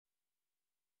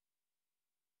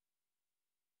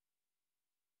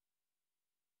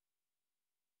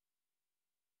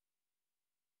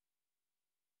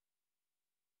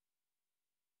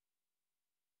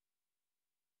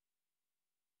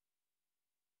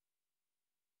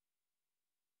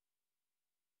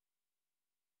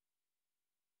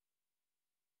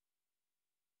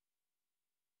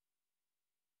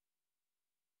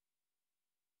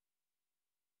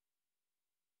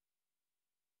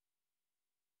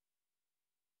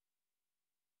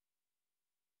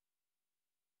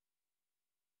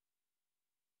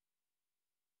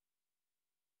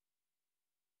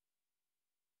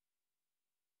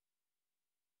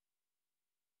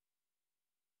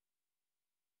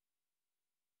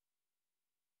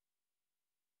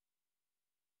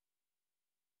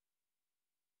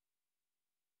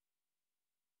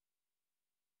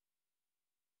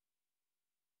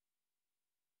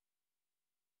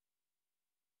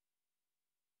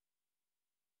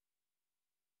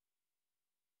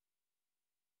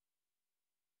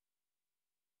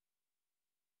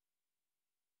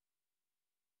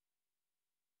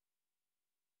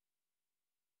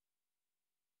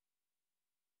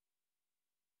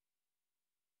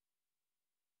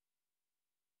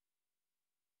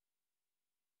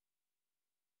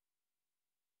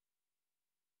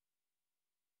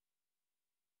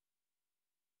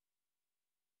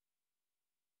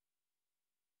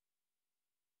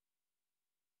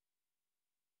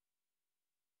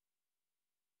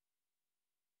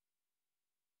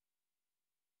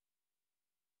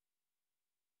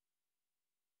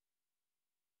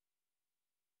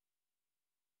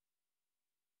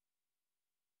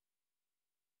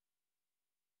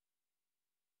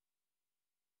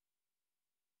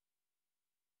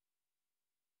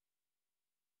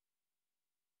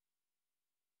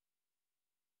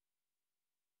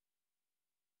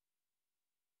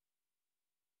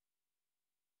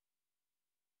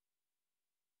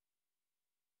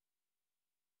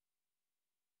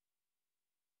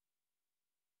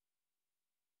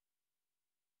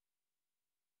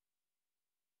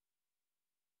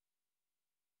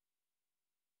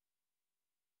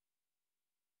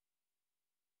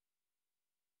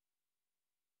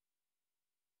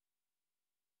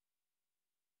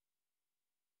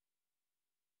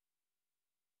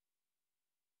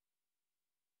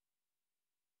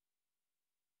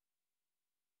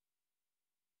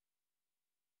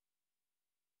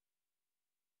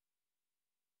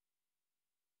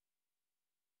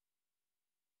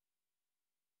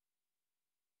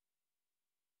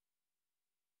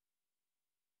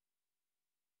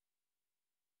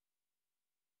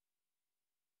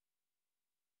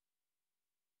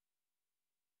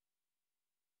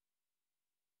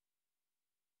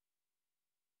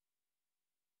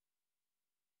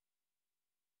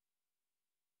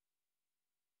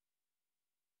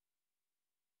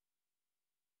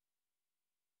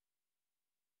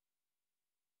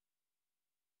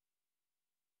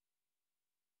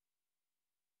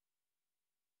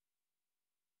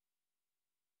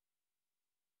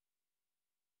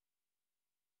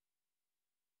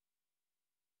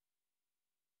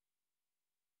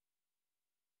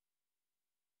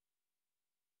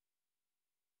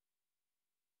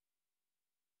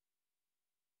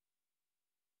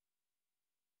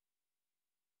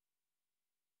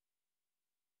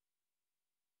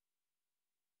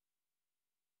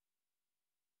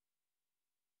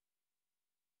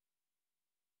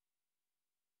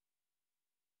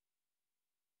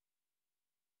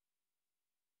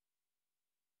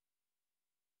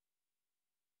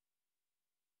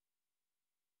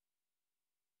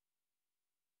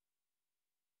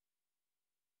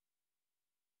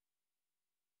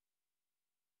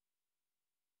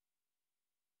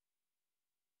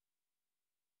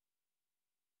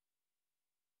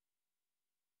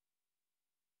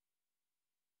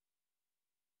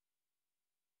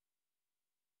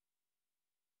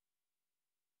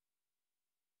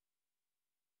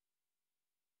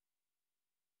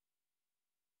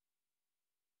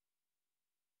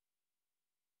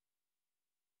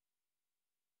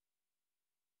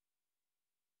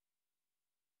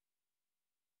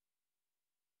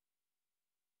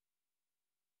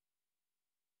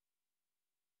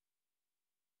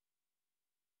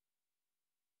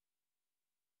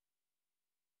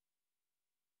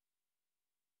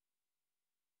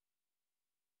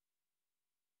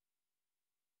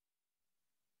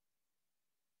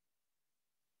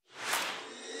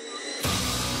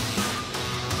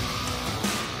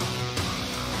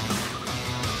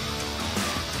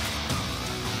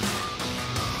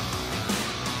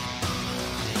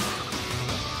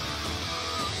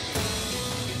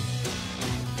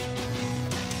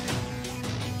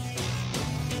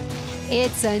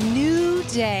It's a new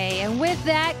day, and with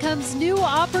that comes new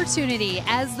opportunity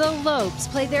as the Lopes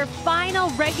play their final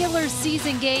regular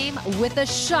season game with a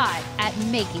shot at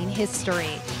making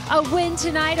history. A win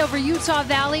tonight over Utah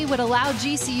Valley would allow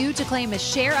GCU to claim a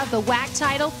share of the WAC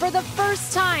title for the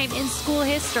first time in school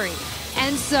history.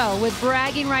 And so, with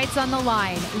bragging rights on the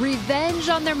line, revenge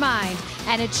on their mind,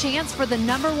 and a chance for the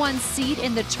 #1 seed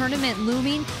in the tournament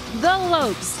looming, the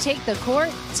Lopes take the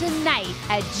court tonight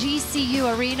at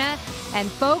GCU Arena. And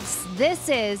folks, this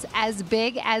is as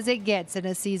big as it gets in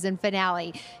a season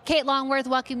finale. Kate Longworth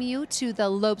welcoming you to the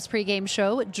Lopes pregame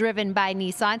show, driven by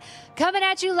Nissan. Coming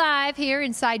at you live here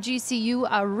inside GCU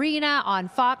Arena on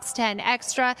Fox 10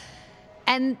 Extra.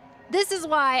 And this is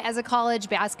why, as a college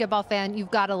basketball fan,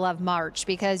 you've got to love March,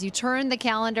 because you turn the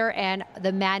calendar and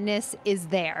the madness is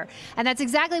there. And that's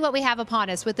exactly what we have upon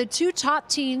us, with the two top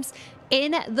teams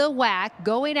in the WAC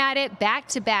going at it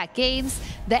back-to-back games.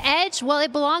 The edge, well,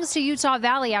 it belongs to Utah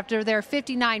Valley after their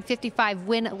 59-55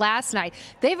 win last night.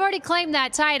 They've already claimed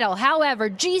that title. However,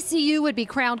 GCU would be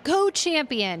crowned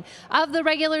co-champion of the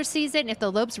regular season if the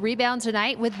Lopes rebound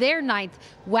tonight with their 9th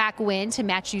WAC win to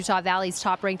match Utah Valley's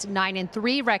top-ranked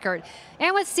 9-3 record.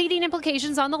 And with seeding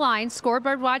implications on the line,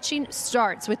 scoreboard watching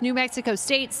starts with New Mexico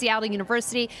State, Seattle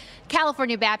University,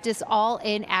 California Baptist all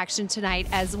in action tonight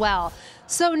as well.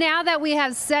 So now that we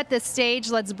have set the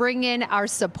stage, let's bring in our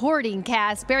supporting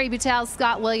cast. Barry Buttel,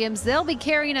 Scott Williams, they'll be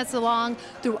carrying us along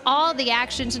through all the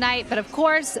action tonight. But of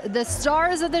course, the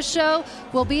stars of the show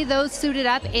will be those suited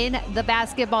up in the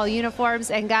basketball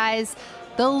uniforms. And guys,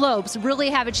 the Lopes really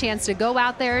have a chance to go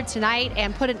out there tonight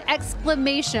and put an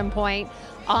exclamation point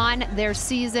on their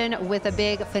season with a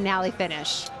big finale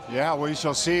finish. Yeah, we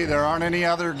shall see. There aren't any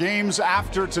other games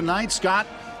after tonight, Scott.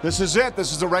 This is it.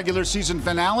 This is the regular season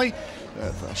finale.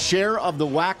 A share of the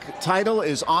WAC title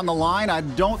is on the line. I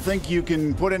don't think you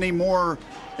can put any more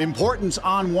importance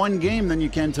on one game than you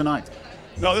can tonight.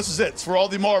 No, this is it. It's for all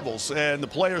the marbles, and the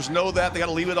players know that. They got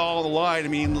to leave it all on the line. I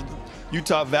mean,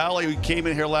 Utah Valley came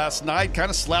in here last night, kind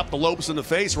of slapped the Lopes in the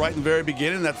face right in the very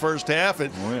beginning in that first half.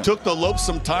 It took the Lopes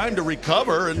some time to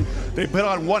recover, and they put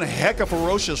on one heck of a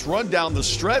ferocious run down the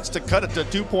stretch to cut it to a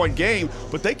 2-point game.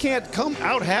 But they can't come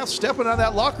out half-stepping out of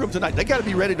that locker room tonight. They got to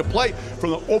be ready to play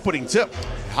from the opening tip.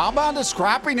 How about the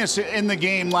scrappiness in the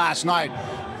game last night?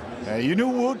 You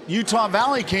knew Utah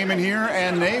Valley came in here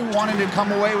and they wanted to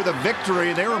come away with a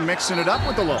victory. They were mixing it up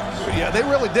with the Lopes. Yeah, they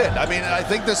really did. I mean, I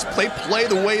think they play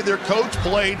the way their coach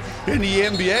played in the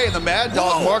NBA, and the Mad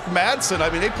Dog, Mark Madsen. I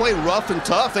mean, they played rough and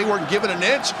tough. They weren't giving an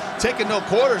inch, taking no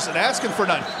quarters, and asking for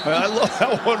none. I love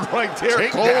that one right there.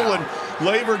 Cole and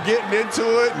Laver getting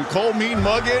into it, and Cole mean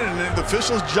mugging, and then the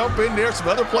officials jump in there. Some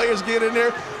other players get in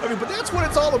there. I mean, but that's what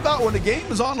it's all about. When the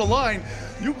game is on the line,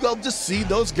 you will just see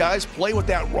those guys play with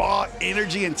that raw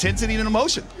energy, intensity, and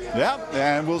emotion. Yeah,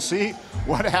 and we'll see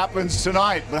what happens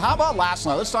tonight. But how about last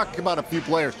night? Let's talk about a few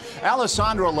players.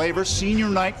 Alessandro Laver, senior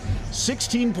night,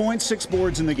 16 points, 6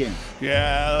 boards in the game.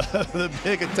 Yeah, the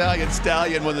big Italian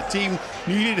stallion. When the team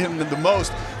needed him the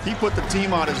most, he put the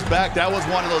team on his back. That was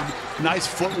one of those nice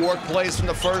footwork plays from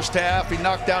the first half. He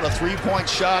knocked down a 3-point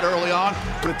shot early on,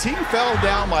 but the team fell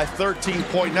down by 13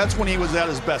 points, and that's when he was at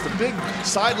his best. A big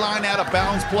sideline out of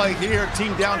bounds play here,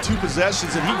 team down 2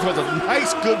 possessions, and he does a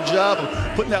nice, good job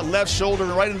of putting that left shoulder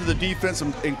right into the defense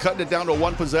and cutting it down to a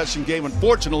 1-possession game.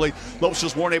 Unfortunately, Lopes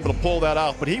just weren't able to pull that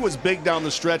out, but he was big down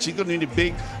the stretch. He's going to need a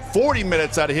big 40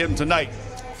 minutes out of him tonight.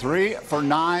 3 for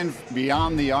 9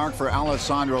 beyond the arc for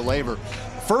Alessandro Laver.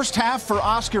 First half for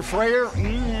Oscar Freyer.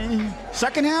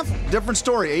 Second half, different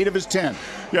story, 8 of his 10.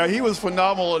 Yeah, he was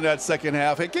phenomenal in that second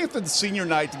half. It came for the senior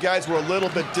night. The guys were a little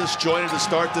bit disjointed to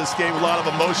start this game. A lot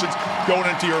of emotions going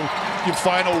into your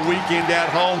final weekend at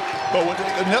home. But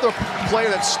another player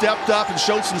that stepped up and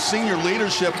showed some senior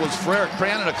leadership was Freyer,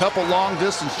 cranning a couple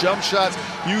long-distance jump shots,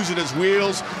 using his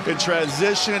wheels in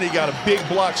transition. He got a big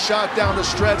block shot down the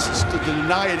stretch to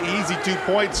deny an easy 2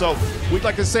 points. So we'd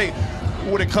like to say,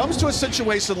 when it comes to a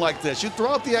situation like this, you throw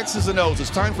out the X's and O's.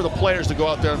 It's time for the players to go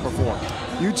out there and perform.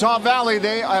 Utah Valley,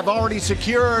 they have already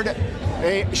secured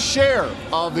a share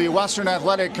of the Western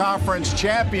Athletic Conference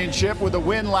Championship with a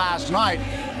win last night.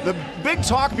 The big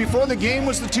talk before the game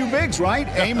was the 2 bigs, right?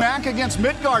 AMAC against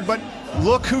Midgard, but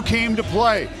look who came to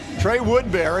play. Trey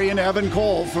Woodbury and Evan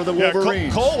Cole for the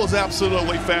Wolverines. Cole was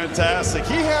absolutely fantastic.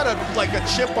 He had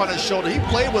a chip on his shoulder. He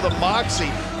played with a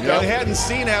moxie that I hadn't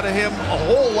seen out of him a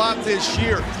whole lot this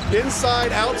year.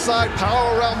 Inside, outside,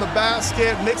 power around the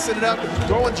basket, mixing it up,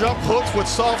 throwing jump hooks with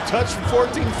soft touch from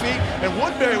 14 feet. And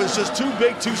Woodbury was just too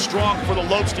big, too strong for the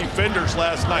Lopes defenders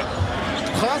last night.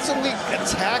 Constantly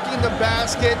attacking the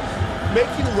basket,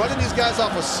 running these guys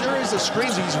off a series of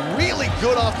screens. He's really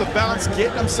good off the bounce,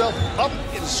 getting himself up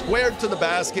and squared to the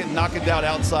basket and knocking down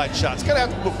outside shots. Gonna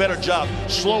have to do a better job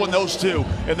slowing those two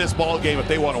in this ball game if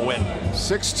they want to win.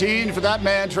 16 for that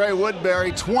man, Trey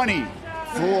Woodbury. 20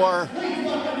 for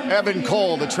Evan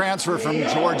Cole, the transfer from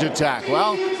Georgia Tech.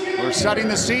 Well, we're setting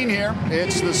the scene here.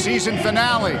 It's the season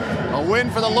finale. A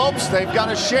win for the Lopes. They've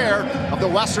got a share of the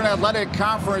Western Athletic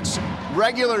Conference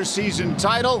regular season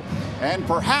title and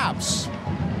perhaps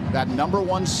that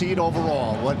 #1 seed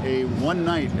overall. What a one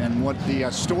night and what the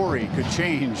story could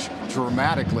change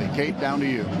dramatically. Kate, down to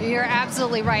you. You're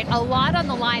absolutely right. A lot on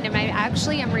the line, and I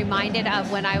actually am reminded of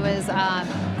when I was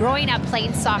growing up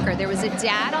playing soccer. There was a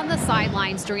dad on the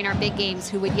sidelines during our big games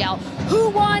who would yell,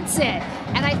 "Who wants it?"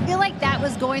 And I feel like that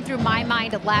was going through my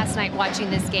mind last night watching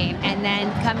this game and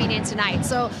then coming in tonight.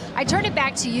 So I turn it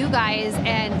back to you guys.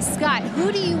 And Scott,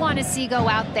 who do you want to see go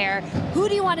out there? Who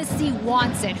do you want to see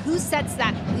wants it? Who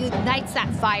ignites that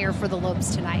fire for the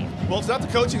Lopes tonight? Well, it's not the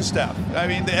coaching staff. I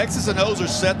mean, the X's and O's are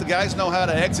set. The guys know how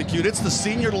to execute. It's the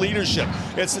senior leadership.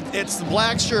 It's the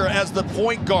Blackshear as the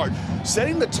point guard,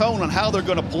 setting the tone on how they're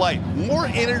going to play. More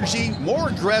energy, more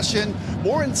aggression,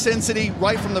 more intensity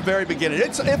right from the very beginning.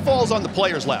 It falls on the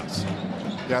players' laps.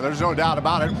 Yeah, there's no doubt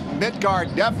about it.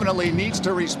 Midgard definitely needs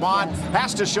to respond,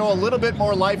 has to show a little bit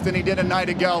more life than he did a night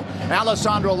ago.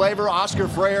 Alessandro Lever, Oscar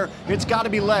Freire, it's got to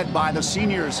be led by the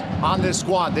seniors on this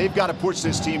squad. They've got to push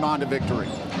this team on to victory.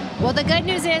 Well, the good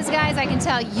news is, guys, I can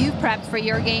tell you prepped for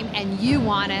your game and you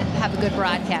want to have a good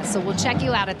broadcast. So we'll check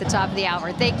you out at the top of the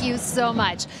hour. Thank you so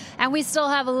much. And we still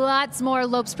have lots more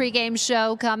Lopes pregame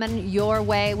show coming your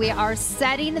way. We are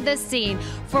setting the scene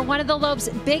for one of the Lopes'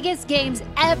 biggest games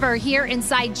ever here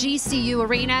inside GCU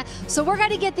Arena. So we're going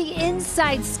to get the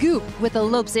inside scoop with the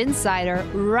Lopes Insider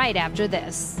right after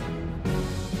this.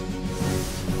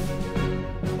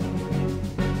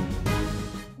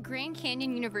 Grand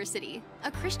Canyon University,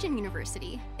 a Christian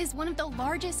university, is one of the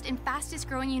largest and fastest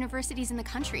growing universities in the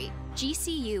country.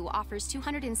 GCU offers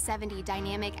 270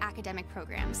 dynamic academic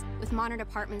programs with modern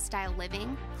apartment-style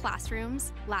living,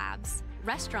 classrooms, labs,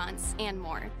 restaurants, and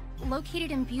more.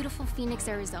 Located in beautiful Phoenix,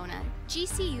 Arizona,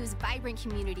 GCU's vibrant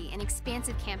community and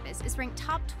expansive campus is ranked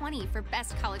top 20 for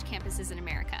best college campuses in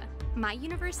America. My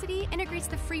university integrates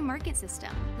the free market system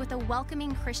with a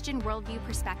welcoming Christian worldview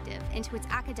perspective into its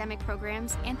academic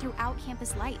programs and throughout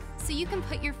campus life, so you can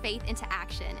put your faith into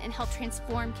action and help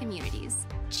transform communities.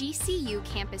 GCU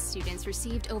campus students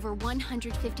received over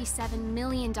 $157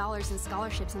 million in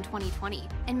scholarships in 2020,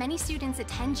 and many students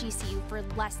attend GCU for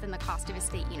less than the cost of a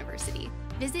state university.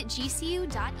 Visit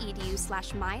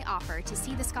gcu.edu/myoffer to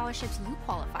see the scholarships you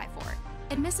qualify for.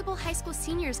 Admissible high school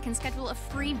seniors can schedule a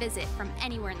free visit from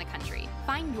anywhere in the country.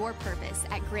 Find your purpose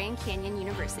at Grand Canyon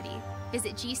University.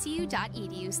 Visit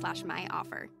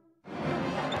gcu.edu/myoffer.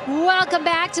 Welcome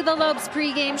back to the Lopes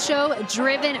pregame show,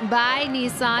 driven by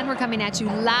Nissan. We're coming at you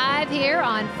live here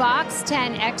on Fox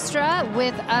 10 Extra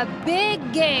with a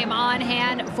big game on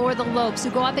hand for the Lopes,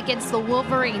 who go up against the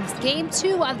Wolverines. Game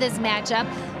 2 of this matchup.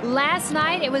 Last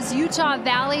night, it was Utah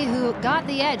Valley who got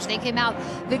the edge. They came out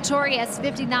victorious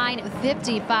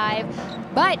 59-55.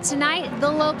 But tonight, the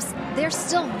Lopes, they're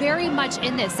still very much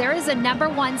in this. There is a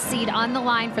 #1 seed on the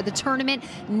line for the tournament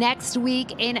next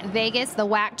week in Vegas, the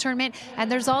WAC tournament. And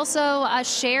there's also a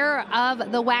share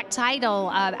of the WAC title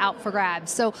out for grabs.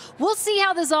 So we'll see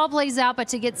how this all plays out. But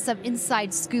to get some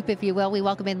inside scoop, if you will, we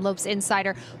welcome in Lopes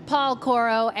insider Paul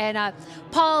Coro. And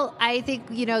Paul, I think,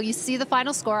 you see the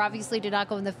final score obviously did not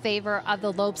go in the favor of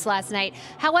the Lopes last night.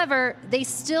 However, they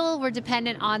still were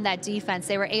dependent on that defense.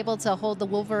 They were able to hold the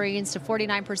Wolverines to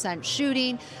 49%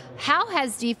 shooting. How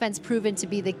has defense proven to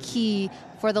be the key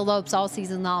for the Lopes all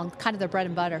season long, kind of their bread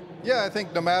and butter? Yeah, I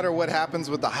think no matter what happens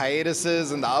with the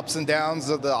hiatuses and the ups and downs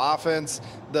of the offense,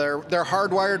 they're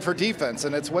hardwired for defense,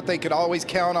 and it's what they could always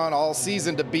count on all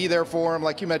season to be there for them.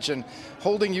 Like you mentioned,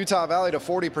 holding Utah Valley to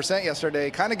 40%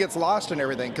 yesterday kind of gets lost in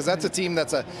everything because that's a team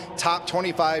that's a top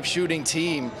 25 shooting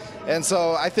team. And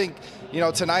so I think,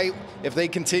 tonight, if they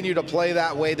continue to play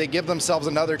that way, they give themselves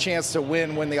another chance to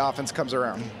win when the offense comes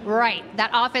around. Right,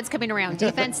 that offense coming around.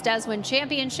 Defense does win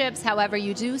championships. However,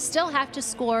 you do still have to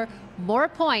score more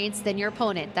points than your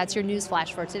opponent. That's your news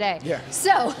flash for today. Yeah.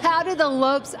 So how did the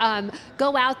Lopes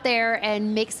go out there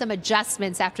and make some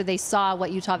adjustments after they saw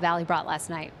what Utah Valley brought last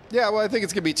night? Yeah, well, I think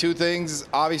it's going to be two things.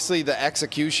 Obviously, the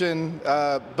execution,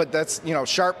 but that's,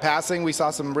 sharp passing. We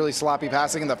saw some really sloppy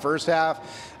passing in the first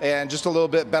half and just a little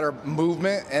bit better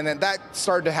movement. And then that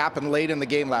started to happen late in the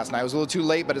game last night. It was a little too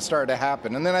late, but it started to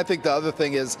happen. And then I think the other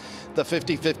thing is the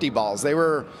 50-50 balls. They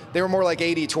were more like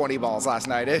 80-20 balls last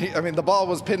night. I mean, the ball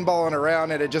was pinballing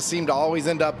around, and it just seemed to always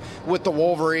end up with the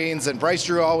Wolverines. And Bryce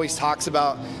Drew always talks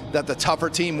about that the tougher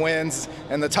team wins,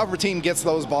 and the tougher team gets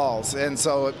those balls. And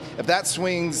so if that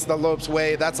swings the Lopes'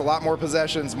 way, that's a lot more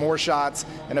possessions, more shots,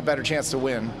 and a better chance to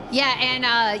win. Yeah, and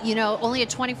only a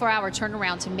 24-hour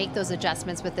turnaround to make those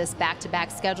adjustments with this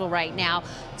back-to-back schedule right now.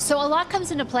 So a lot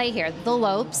comes into play here. The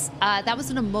Lopes, that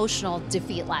was an emotional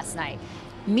defeat last night.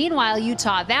 Meanwhile,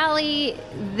 Utah Valley,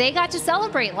 they got to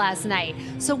celebrate last night.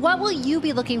 So what will you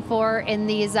be looking for in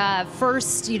these the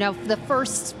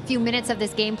first few minutes of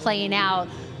this game playing out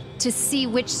to see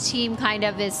which team kind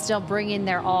of is still bringing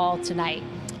their all tonight?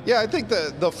 Yeah, I think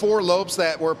the four Lopes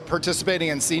that were participating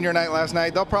in senior night last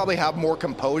night, they'll probably have more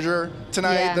composure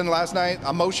tonight than last night.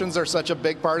 Emotions are such a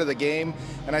big part of the game,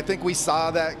 and I think we saw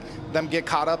them get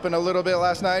caught up in a little bit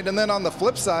last night. And then on the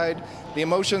flip side, the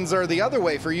emotions are the other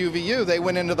way for UVU. They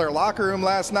went into their locker room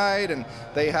last night and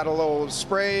they had a little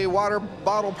spray water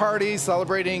bottle party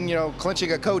celebrating,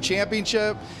 clinching a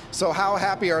co-championship. So how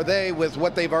happy are they with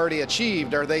what they've already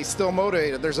achieved? Are they still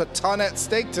motivated? There's a ton at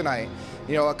stake tonight.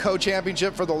 A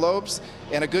co-championship for the Lopes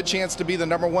and a good chance to be the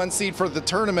 #1 seed for the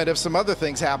tournament if some other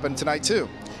things happen tonight too.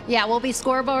 Yeah, we'll be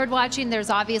scoreboard watching. There's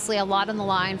obviously a lot on the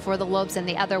line for the Lopes and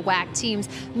the other WAC teams.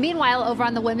 Meanwhile, over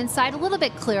on the women's side, a little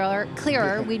bit clearer.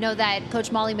 We know that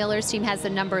Coach Molly Miller's team has the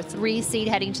 #3 seed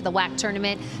heading to the WAC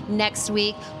tournament next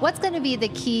week. What's going to be the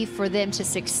key for them to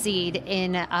succeed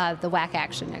in the WAC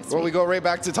action next week? Well, we go right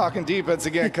back to talking defense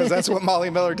again, because that's what Molly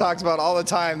Miller talks about all the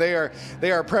time. They are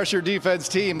a pressure defense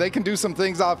team. They can do some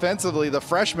things offensively. The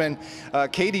freshman,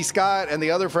 Katie Scott, and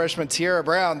the other freshman, Tiara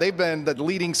Brown, they've been the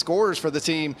leading scorers for the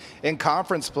team in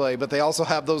conference play, but they also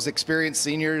have those experienced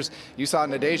seniors. You saw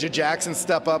Nadeja Jackson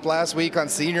step up last week on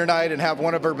senior night and have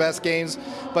one of her best games,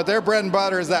 but their bread and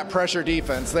butter is that pressure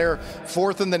defense. They're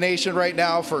 4th in the nation right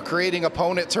now for creating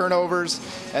opponent turnovers,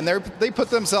 and they put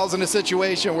themselves in a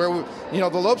situation where the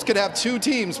Lopes could have two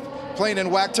teams playing in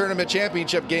WAC tournament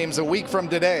championship games a week from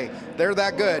today. They're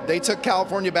that good. They took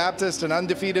California Baptist, an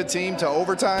undefeated team, to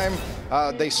overtime.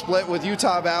 They split with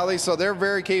Utah Valley, so they're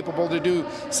very capable to do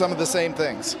some of the same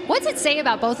things. What's it say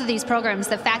about both of these programs,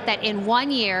 the fact that in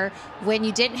 1 year, when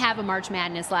you didn't have a March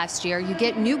Madness last year, you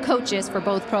get new coaches for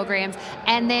both programs,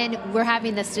 and then we're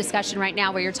having this discussion right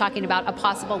now where you're talking about a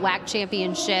possible WAC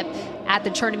championship at the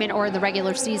tournament or the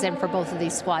regular season for both of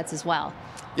these squads as well?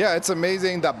 Yeah, it's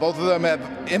amazing that both of them have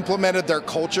implemented their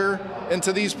culture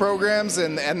into these programs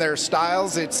and their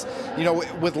styles. It's,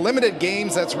 with limited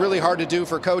games, that's really hard to do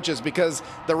for coaches because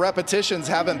the repetitions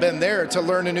haven't been there to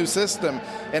learn a new system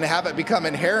and have it become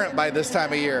inherent by this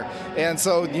time of year. And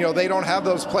so, they don't have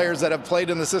those players that have played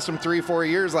in the system 3-4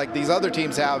 years like these other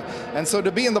teams have. And so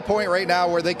to be in the point right now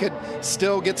where they could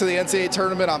still get to the NCAA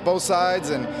tournament on both sides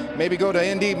and maybe go to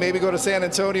Indy, maybe go to San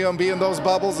Antonio and be in those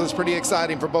bubbles is pretty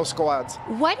exciting for both squads.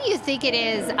 What do you think it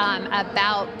is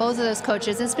about both of those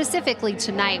coaches, and specifically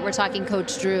tonight, we're talking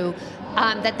Coach Drew,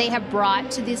 that they have brought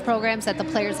to these programs that the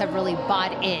players have really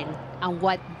bought in on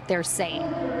what they're saying?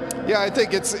 Yeah, I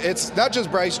think it's not just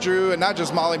Bryce Drew and not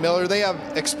just Molly Miller. They have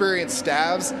experienced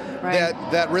staffs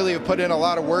that really have put in a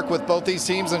lot of work with both these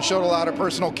teams and showed a lot of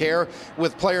personal care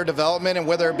with player development. And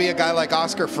whether it be a guy like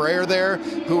Oscar Freyer there,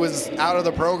 who was out of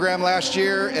the program last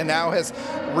year and now has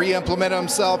re-implemented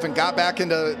himself and got back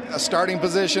into a starting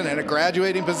position and a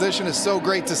graduating position, is so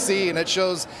great to see, and it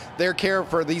shows their care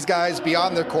for these guys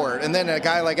beyond the court. And then a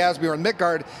guy like Asbjorn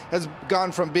Midgard has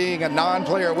gone from being a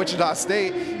non-player at Wichita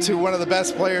State to one of the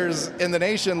best players in the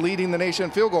nation, leading the nation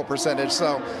in field goal percentage.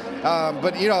 So,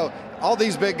 but all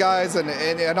these big guys,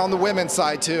 and on the women's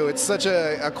side too, it's such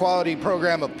a quality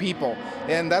program of people,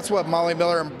 and that's what Molly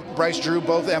Miller and Bryce Drew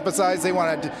both emphasize. They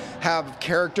want to have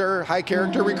character, high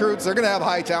character recruits. They're going to have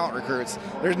high talent recruits.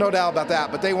 There's no doubt about that,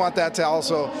 but they want that to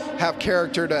also have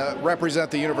character to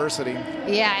represent the university.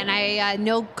 Yeah, and I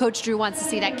know Coach Drew wants to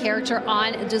see that character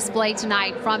on display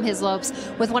tonight from his Lopes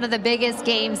with one of the biggest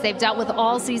games they've dealt with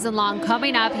all season long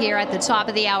coming up here at the top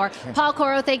of the hour. Paul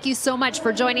Coro, thank you so much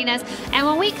for joining us. And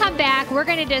when we come back, we're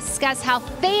going to discuss how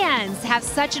fans have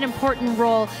such an important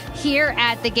role here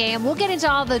at the game. We'll get into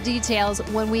all the details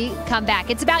when we come back.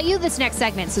 It's about you this next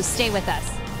segment, so stay with us.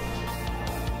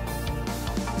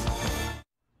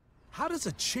 How does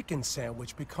a chicken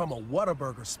sandwich become a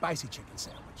Whataburger spicy chicken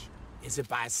sandwich? Is it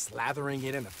by slathering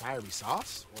it in a fiery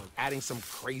sauce or adding some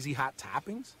crazy hot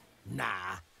toppings?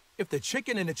 Nah, If the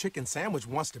chicken in the chicken sandwich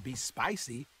wants to be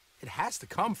spicy, it has to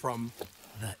come from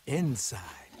the inside.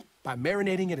 By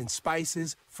marinating it in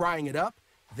spices, frying it up,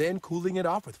 then cooling it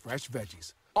off with fresh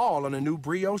veggies, all on a new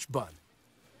brioche bun.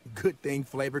 Good thing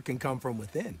flavor can come from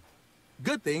within.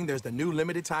 Good thing there's the new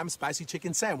limited-time spicy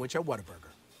chicken sandwich at Whataburger.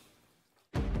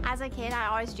 As a kid, I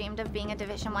always dreamed of being a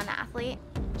Division I athlete.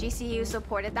 GCU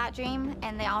supported that dream,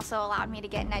 and they also allowed me to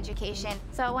get an education.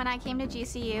 So when I came to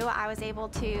GCU, I was able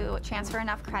to transfer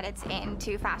enough credits in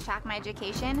to fast-track my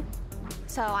education.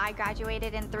 So I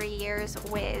graduated in 3 years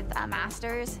with a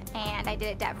master's, and I did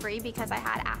it debt-free because I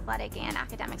had athletic and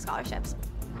academic scholarships.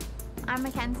 I'm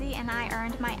Mackenzie, and I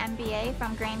earned my MBA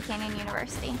from Grand Canyon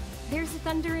University. There's a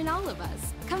thunder in all of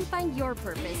us. Come find your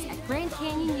purpose at Grand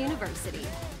Canyon University.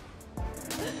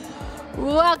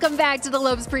 Welcome back to the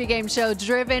Lopes pregame show,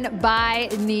 driven by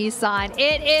Nissan.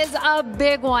 It is a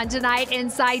big one tonight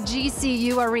inside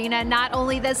GCU Arena. Not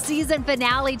only the season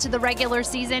finale to the regular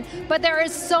season, but there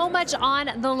is so much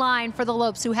on the line for the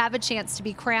Lopes, who have a chance to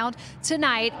be crowned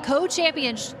tonight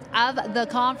co-champions of the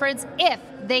conference if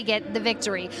they get the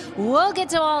victory. We'll get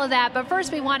to all of that, but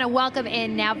first we want to welcome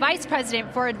in now Vice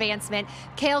President for Advancement,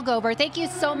 Cale Gober. Thank you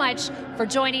so much for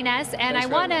joining us, and I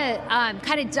want to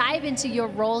kind of dive into your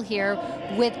role here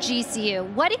with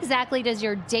GCU. What exactly does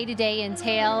your day-to-day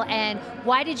entail, and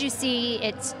why did you see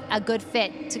it's a good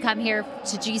fit to come here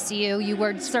to GCU? You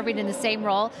were serving in the same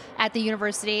role at the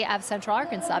University of Central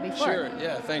Arkansas before. Sure,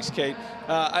 yeah, thanks, Kate.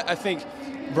 I think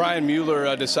Brian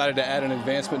Mueller decided to add an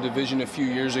advancement division a few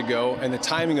years ago, and the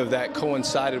timing of that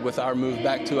coincided with our move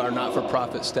back to our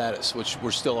not-for-profit status, which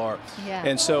we still are. Yeah.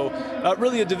 And so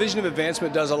really a division of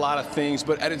advancement does a lot of things,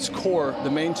 but at its core,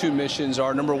 the main two missions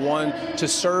are, number one, to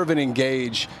serve and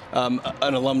engage an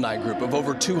alumni group of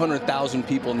over 200,000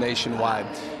 people nationwide.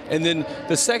 And then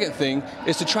the second thing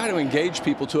is to try to engage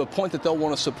people to a point that they'll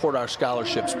want to support our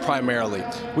scholarships primarily.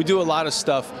 We do a lot of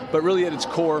stuff, but really at its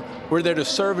core, we're there to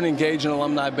serve and engage an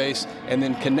alumni base and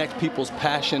then connect people's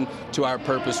passion to our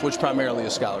purpose, which primarily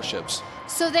is scholarships.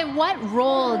 So then what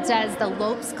role does the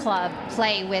Lopes Club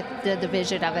play with the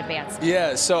Division of Advancement?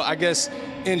 Yeah, so I guess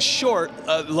in short,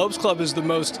 Lopes Club is the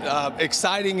most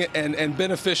exciting and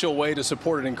beneficial way to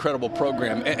support an incredible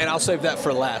program. And I'll save that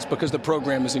for last because the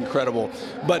program is incredible.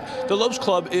 But the Lopes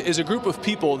Club is a group of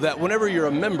people that whenever you're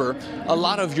a member, a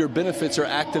lot of your benefits are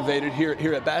activated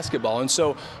here at basketball. And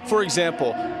so, for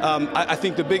example, I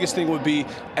think the biggest thing would be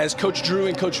as Coach Drew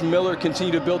and Coach Miller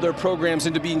continue to build their programs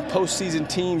into being postseason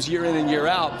teams year in and year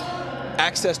out,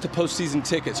 access to postseason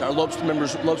tickets. Our Lopes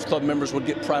Club members would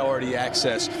get priority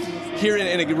access. Here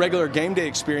in a regular game day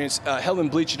experience, Helen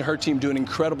Bleach and her team do an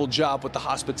incredible job with the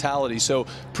hospitality. So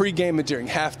pregame and during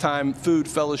halftime, food,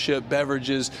 fellowship,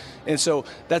 beverages. And so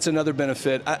that's another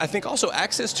benefit. I think also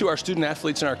access to our student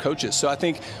athletes and our coaches. So I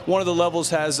think one of the levels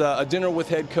has a dinner with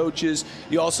head coaches.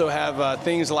 You also have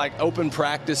things like open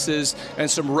practices and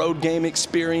some road game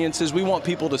experiences. We want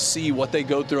people to see what they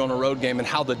go through on a road game and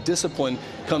how the discipline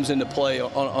comes into play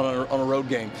on a road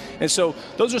game. And so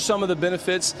those are some of the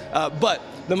benefits, but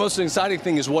the most exciting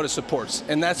thing is what it supports,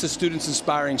 and that's the Students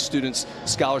Inspiring Students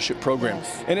Scholarship Program.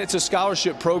 Yes. And it's a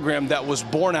scholarship program that was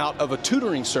born out of a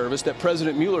tutoring service that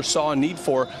President Mueller saw a need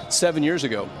for 7 years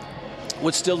ago,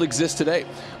 which still exists today.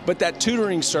 But that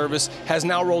tutoring service has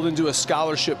now rolled into a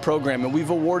scholarship program, and we've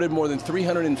awarded more than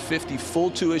 350 full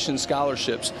tuition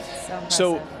scholarships.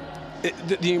 So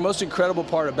the most incredible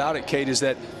part about it, Kate, is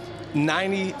that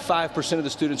 95% of the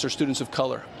students are students of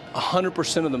color.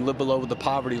 100% of them live below the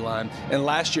poverty line, and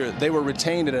last year they were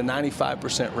retained at a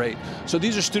 95% rate. So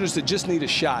these are students that just need a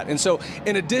shot. And so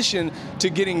in addition to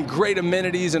getting great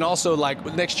amenities, and also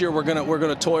like next year we're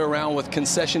gonna toy around with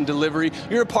concession delivery.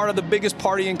 You're a part of the biggest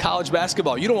party in college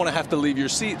basketball. You don't want to have to leave your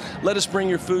seat. Let us bring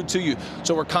your food to you.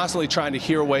 So we're constantly trying to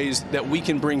hear ways that we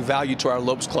can bring value to our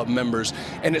Lopes Club members,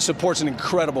 and it supports an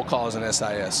incredible cause in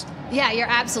SIS. Yeah, you're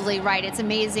absolutely right. It's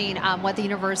amazing what the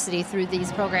university through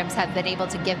these programs have been able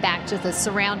to give back to the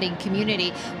surrounding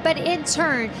community. But in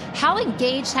turn, how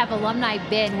engaged have alumni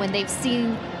been when they've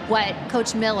seen what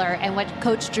Coach Miller and what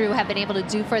Coach Drew have been able to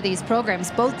do for these programs?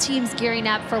 Both teams gearing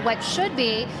up for what should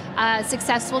be a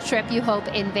successful trip, you hope,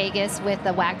 in Vegas with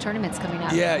the WAC tournaments coming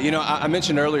up. Yeah, you know, I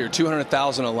mentioned earlier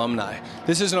 200,000 alumni.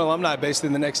 This is an alumni base that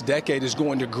in the next decade is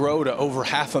going to grow to over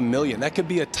 500,000. That could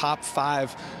be a top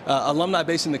 5 alumni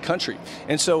base in the country.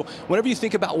 And so whenever you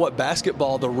think about what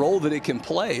basketball, the role that it can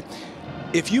play,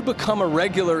 if you become a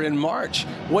regular in March,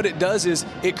 what it does is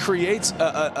it creates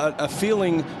a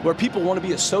feeling where people want to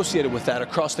be associated with that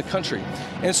across the country.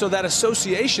 And so that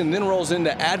association then rolls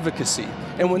into advocacy.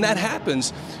 And when that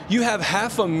happens, you have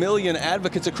 500,000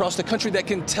 advocates across the country that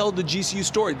can tell the GCU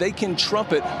story. They can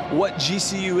trumpet what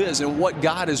GCU is and what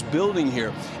God is building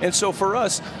here. And so for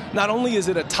us, not only is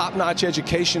it a top-notch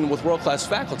education with world-class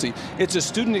faculty, it's a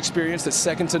student experience that's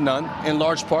second to none, in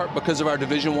large part because of our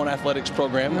Division I athletics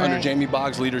program under Jamie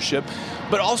Boggs' leadership.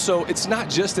 But also, it's not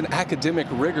just an academic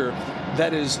rigor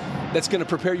that's going to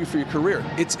prepare you for your career.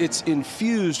 It's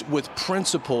infused with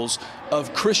principles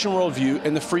of Christian worldview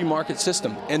and the free market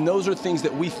system. And those are things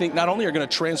that we think not only are going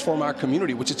to transform our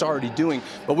community, which it's already doing,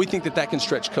 but we think that that can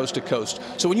stretch coast to coast.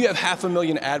 So when you have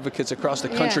 500,000 advocates across the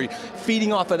country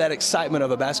feeding off of that excitement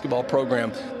of a basketball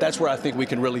program, that's where I think we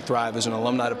can really thrive as an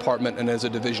alumni department and as a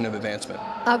division of advancement.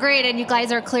 Oh, great. And you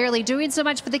guys are clearly doing so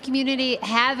much for the community,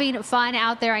 having fun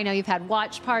out there. I know you've had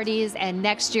watch parties, and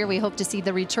next year we hope to see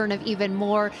the return of even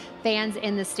more fans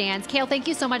in the stands. Cale, thank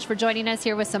you so much for joining us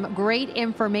here with some great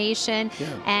information.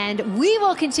 And we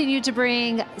will continue to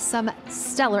bring some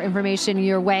stellar information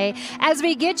your way as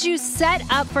we get you set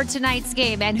up for tonight's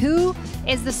game. And who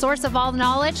is the source of all the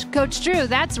knowledge? Coach Drew,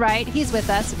 that's right. He's with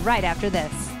us right after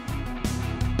this.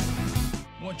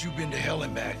 Once you've been to hell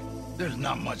and back, there's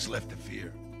not much left to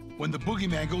fear. When the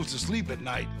boogeyman goes to sleep at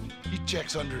night, he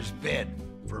checks under his bed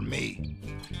for me.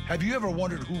 Have you ever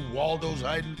wondered who Waldo's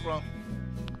hiding from?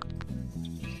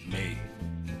 Me.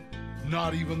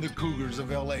 Not even the Cougars of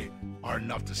LA are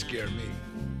enough to scare me.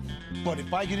 But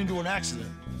if I get into an accident,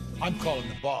 I'm calling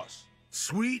the boss,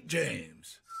 Sweet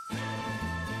James.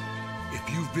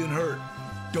 If you've been hurt,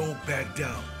 don't back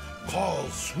down. Call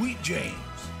Sweet James.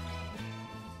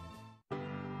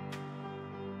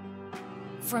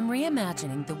 From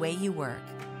reimagining the way you work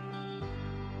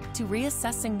to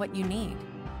reassessing what you need,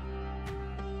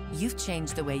 you've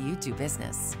changed the way you do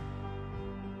business.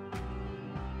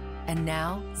 And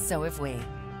now, so have we.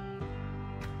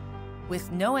 With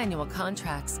no annual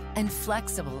contracts and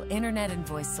flexible internet and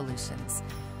voice solutions,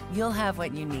 you'll have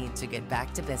what you need to get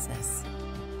back to business.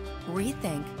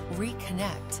 Rethink,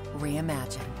 reconnect,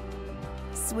 reimagine.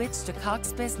 Switch to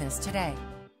Cox Business today.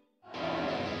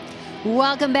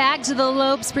 Welcome back to the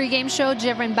Lopes pregame show,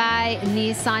 driven by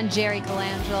Nissan. Jerry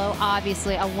Colangelo,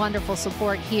 obviously a wonderful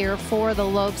support here for the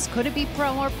Lopes. Could it be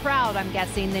more proud, I'm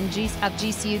guessing, than of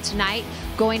GCU tonight,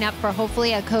 going up for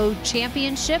hopefully a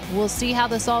co-championship? We'll see how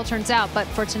this all turns out. But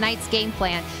for tonight's game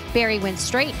plan, Barry went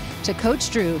straight to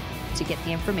Coach Drew to get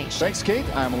the information. Thanks, Kate.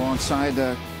 I'm alongside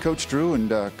Coach Drew. And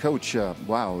Coach,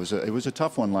 wow, it was a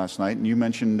tough one last night. And you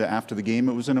mentioned after the game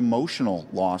it was an emotional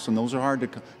loss, and those are hard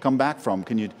to come back from.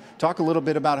 Can you talk a little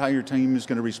bit about how your team is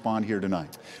going to respond here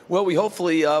tonight? Well, we're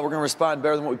going to respond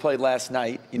better than what we played last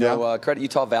night. You know, credit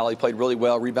Utah Valley, played really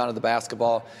well, rebounded the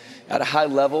basketball at a high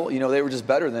level. You know, they were just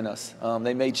better than us.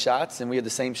 They made shots, and we had the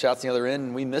same shots on the other end,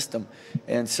 and we missed them.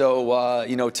 And so,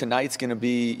 you know, tonight's going to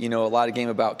be, you know, a lot of game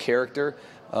about character.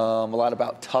 A lot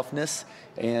about toughness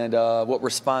and what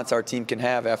response our team can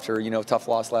have after, you know, a tough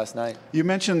loss last night. You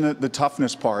mentioned the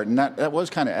toughness part, and that was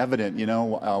kind of evident, you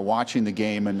know, watching the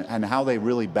game and how they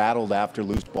really battled after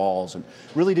loose balls and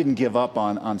really didn't give up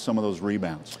on some of those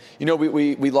rebounds. You know,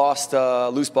 we lost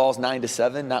loose balls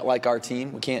 9-7, not like our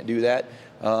team. We can't do that.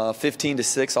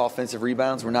 15-6 offensive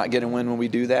rebounds. We're not going to win when we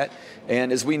do that.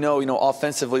 And as we know, you know,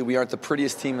 offensively, we aren't the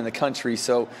prettiest team in the country,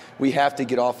 so we have to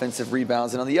get offensive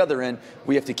rebounds. And on the other end,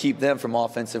 we have to keep them from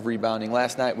offensive rebounding.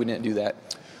 Last night, we didn't do that.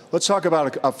 Let's talk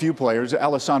about a few players.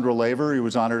 Alessandro Laver, he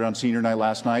was honored on senior night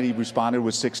last night. He responded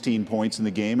with 16 points in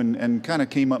the game and kind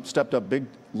of stepped up big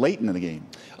late in the game.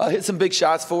 Hit some big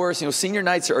shots for us. You know, senior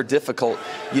nights are difficult.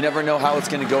 You never know how it's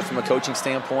going to go from a coaching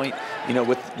standpoint, you know,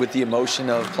 with the emotion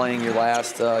of playing your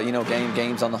last, you know,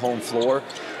 games on the home floor.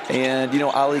 And, you know,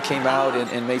 Ali came out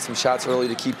and made some shots early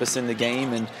to keep us in the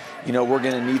game. And, you know, we're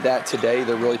going to need that today.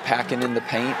 They're really packing in the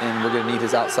paint, and we're going to need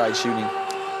his outside shooting.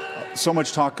 So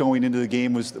much talk going into the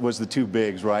game was the two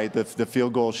bigs, right? The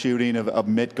field goal shooting of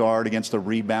Midgard against the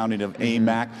rebounding of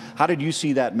AMAC. How did you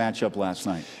see that matchup last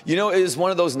night? You know, it was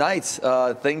one of those nights.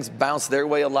 Things bounced their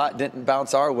way a lot, didn't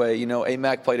bounce our way. You know,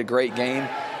 AMAC played a great game,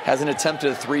 hasn't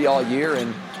attempted a three all year,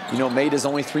 and, you know, made his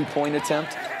only three-point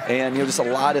attempt. And, you know, just a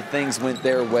lot of things went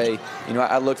their way. You know,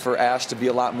 I look for Ash to be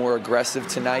a lot more aggressive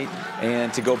tonight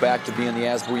and to go back to being the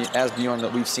Asbjorn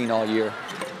that we've seen all year.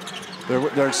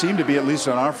 There seemed to be, at least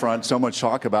on our front, so much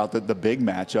talk about the big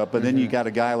matchup, but then you got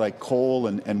a guy like Cole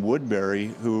and Woodbury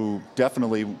who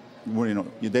definitely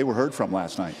they were heard from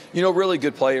last night? Really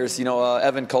good players.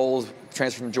 Evan Cole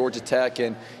transferred from Georgia Tech,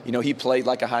 and he played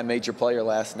like a high major player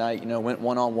last night. Went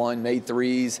one-on-one, made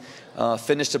threes,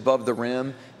 finished above the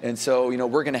rim, and so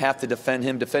we're going to have to defend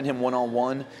him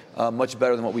one-on-one much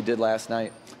better than what we did last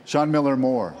night. Sean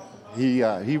Miller-Moore, he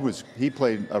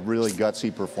played a really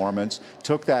gutsy performance.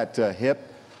 Took that hip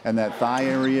and that thigh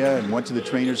area and went to the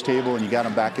trainer's table, and you got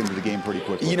him back into the game pretty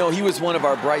quickly. He was one of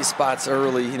our bright spots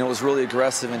early. Was really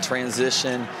aggressive in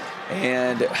transition,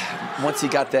 and once he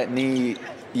got that knee,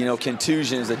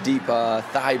 contusion is a deep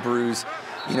thigh bruise.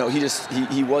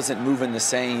 He wasn't moving the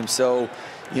same. So,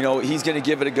 he's going to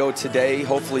give it a go today.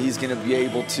 Hopefully, he's going to be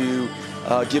able to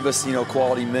give us,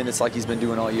 quality minutes like he's been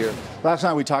doing all year. Last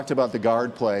night we talked about the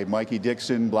guard play. Mikey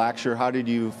Dixon, Blackshear. How did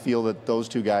you feel that those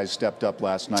two guys stepped up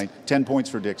last night? 10 points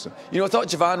for Dixon. I thought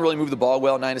Javon really moved the ball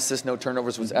well. 9 assists, no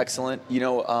turnovers was excellent.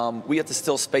 We have to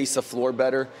still space the floor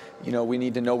better. We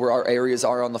need to know where our areas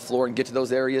are on the floor and get to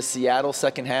those areas. Seattle,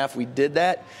 second half, we did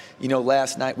that.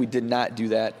 Last night we did not do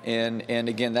that. And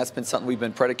again, that's been something we've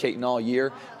been predicating all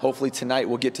year. Hopefully tonight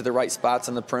we'll get to the right spots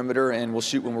on the perimeter and we'll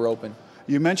shoot when we're open.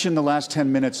 You mentioned the last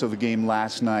 10 minutes of the game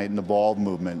last night and the ball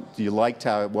movement. You liked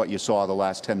what you saw the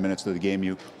last 10 minutes of the game.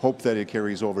 You hope that it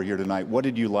carries over here tonight. What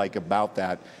did you like about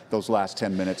those last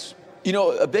 10 minutes?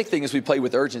 A big thing is we play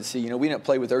with urgency. We didn't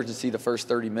play with urgency the first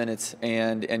 30 minutes.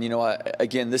 And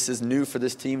again, this is new for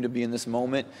this team to be in this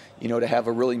moment, to have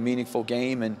a really meaningful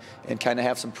game and kind of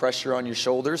have some pressure on your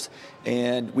shoulders.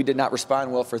 And we did not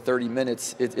respond well for 30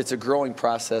 minutes. It's a growing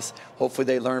process. Hopefully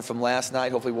they learn from last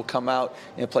night. Hopefully we'll come out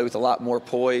and play with a lot more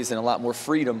poise and a lot more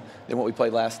freedom than what we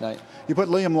played last night. You put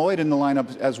Liam Lloyd in the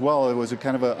lineup as well. Was it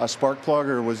kind of a spark plug,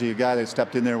 or was he a guy that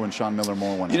stepped in there when Sean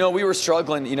Miller-Moore went out? We were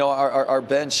struggling. Our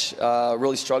bench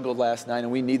really struggled last night,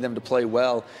 and we need them to play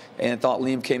well. And thought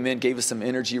Liam came in, gave us some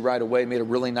energy right away, made a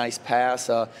really nice pass,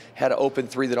 had an open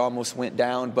three that almost went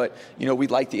down. But, we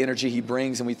like the energy he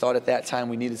brings, and we thought at that time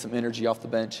we needed some energy off the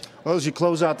bench. Well, as you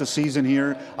close out the season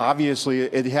here, obviously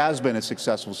it has been a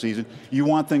successful season. You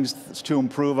want things to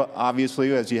improve,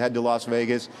 obviously, as you head to Las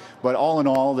Vegas. But all in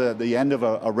all, the end of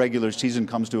a regular season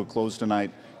comes to a close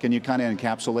tonight. Can you kind of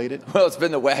encapsulate it? Well, it's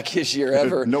been the wackiest year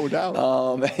ever. No doubt.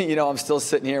 I'm still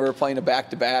sitting here. We're playing a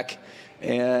back-to-back.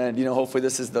 And, hopefully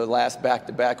this is the last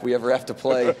back-to-back we ever have to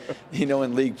play,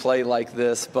 in league play like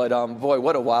this. But, boy,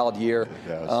 what a wild year.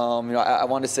 I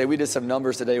want to say we did some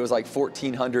numbers today. It was like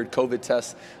 1,400 COVID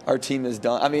tests our team has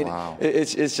done. I mean, wow.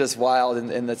 It's just wild.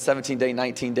 And the 17-day,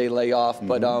 19-day layoff. Mm-hmm.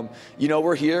 But,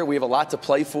 we're here. We have a lot to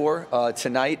play for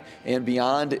tonight and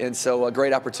beyond. And so a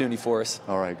great opportunity for us.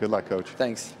 All right. Good luck, Coach.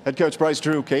 Thanks. Head Coach Bryce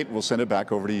Drew. Kate, we'll send it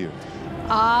back over to you.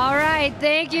 All right,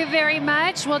 thank you very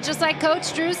much. Well, just like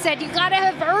Coach Drew said, you got to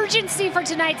have urgency for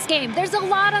tonight's game. There's a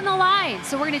lot on the line.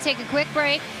 So we're going to take a quick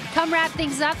break, come wrap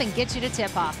things up, and get you to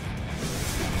tip-off.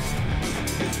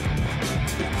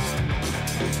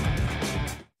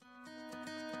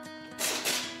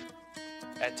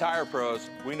 At Tire Pros,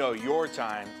 we know your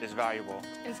time is valuable.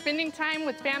 And spending time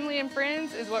with family and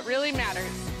friends is what really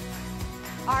matters.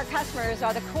 Our customers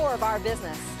are the core of our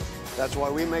business. That's why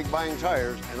we make buying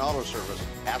tires and auto service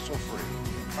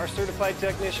hassle-free. Our certified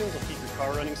technicians will keep your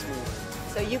car running smoothly.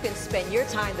 So you can spend your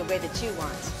time the way that you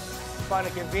want. Find a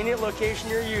convenient location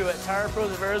near you at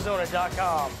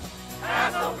TireProsOfArizona.com.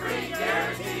 Hassle-free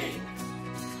guaranteed.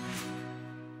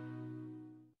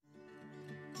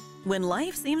 When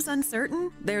life seems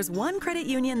uncertain, there's one credit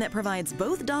union that provides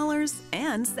both dollars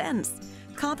and cents.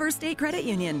 Copper State Credit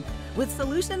Union. With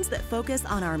solutions that focus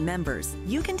on our members,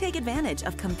 you can take advantage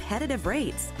of competitive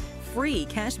rates, free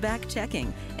cashback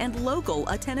checking, and local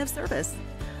attentive service.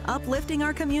 Uplifting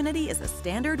our community is a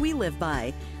standard we live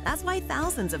by. That's why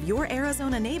thousands of your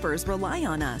Arizona neighbors rely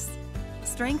on us.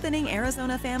 Strengthening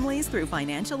Arizona families through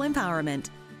financial empowerment.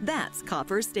 That's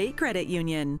Copper State Credit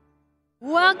Union.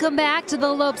 Welcome back to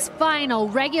the Lopes' final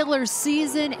regular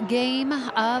season game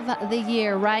of the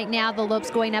year. Right now, the Lopes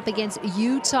going up against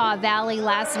Utah Valley.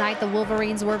 Last night, the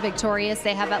Wolverines were victorious.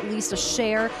 They have at least a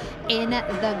share in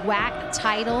the WAC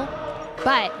title.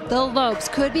 But the Lopes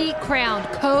could be crowned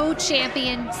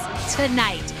co-champions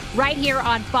tonight, right here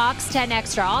on Fox 10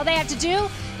 Extra. All they have to do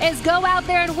is go out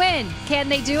there and win. Can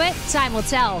they do it? Time will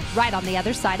tell right on the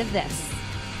other side of this.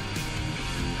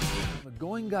 When the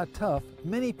going got tough,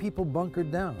 many people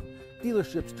bunkered down.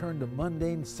 Dealerships turned to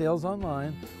mundane sales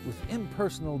online with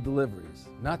impersonal deliveries.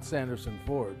 Not Sanderson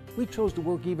Ford. We chose to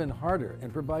work even harder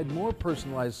and provide more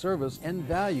personalized service and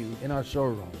value in our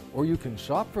showroom. Or you can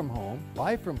shop from home,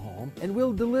 buy from home, and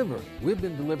we'll deliver. We've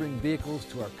been delivering vehicles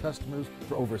to our customers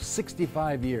for over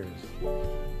 65 years.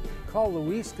 Call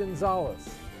Luis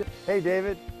Gonzalez. Hey,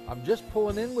 David. I'm just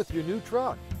pulling in with your new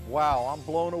truck. Wow, I'm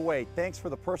blown away. Thanks for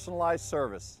the personalized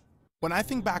service. When I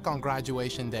think back on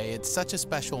graduation day, it's such a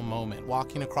special moment.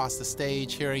 Walking across the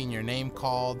stage, hearing your name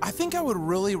called. I think I would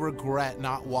really regret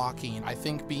not walking. I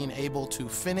think being able to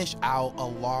finish out a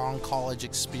long college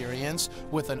experience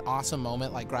with an awesome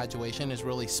moment like graduation is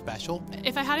really special.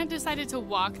 If I hadn't decided to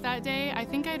walk that day, I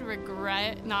think I'd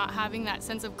regret not having that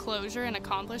sense of closure and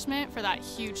accomplishment for that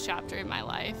huge chapter in my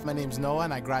life. My name's Noah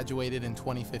and I graduated in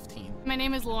 2015. My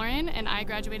name is Lauren and I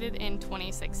graduated in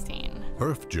 2016.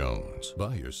 Herff Jones,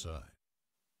 by your side.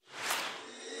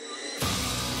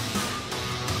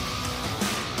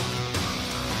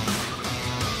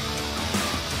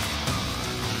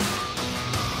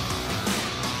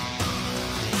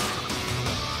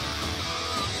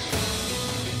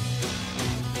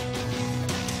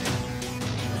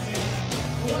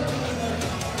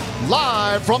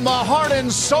 Live from the heart and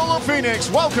soul of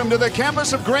Phoenix, welcome to the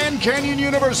campus of Grand Canyon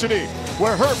University,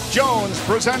 where Herff Jones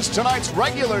presents tonight's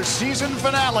regular season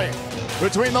finale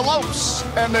between the Lopes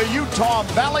and the Utah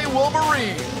Valley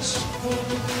Wolverines.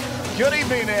 Good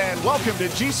evening and welcome to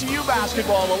GCU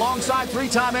basketball. Alongside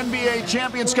three-time NBA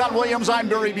champion Scott Williams, I'm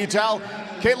Barry Butel.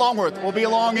 Kate Longworth will be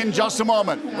along in just a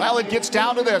moment. Well, it gets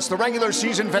down to this, the regular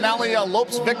season finale, a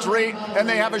Lopes victory, and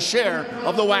they have a share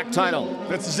of the WAC title.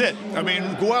 This is it. I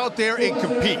mean, go out there and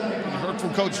compete. You heard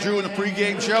from Coach Drew in the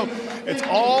pregame show. It's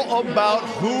all about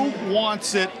who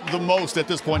wants it the most at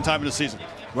this point in time in the season.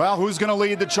 Well, who's going to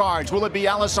lead the charge? Will it be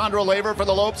Alessandro Lever for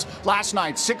the Lopes? Last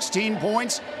night, 16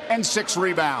 points and 6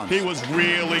 rebounds. He was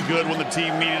really good when the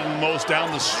team needed him most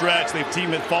down the stretch. The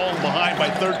team had fallen behind by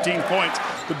 13 points.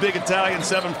 The big Italian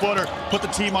 7-footer put the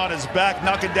team on his back,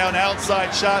 knocking down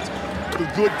outside shots.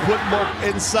 The good footwork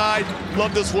inside.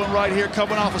 Love this one right here,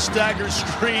 coming off a staggered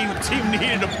screen. The team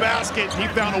needed a basket. He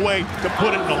found a way to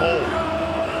put it in the hole.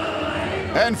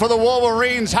 And for the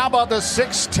Wolverines, how about the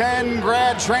 6'10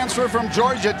 grad transfer from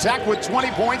Georgia Tech with 20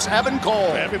 points, Evan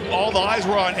Cole. All the eyes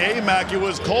were on AMAC. It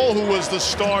was Cole who was the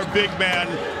star big man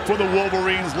for the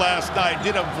Wolverines last night.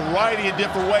 Did a variety of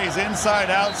different ways, inside,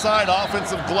 outside,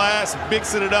 offensive glass,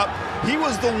 mixing it up. He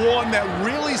was the one that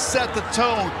really set the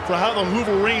tone for how the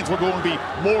Wolverines were going to be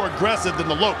more aggressive than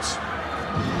the Lopes.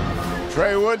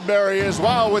 Trey Woodbury as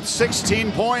well with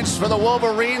 16 points for the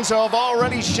Wolverines, who have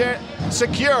already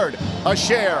secured a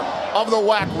share of the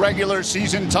WAC regular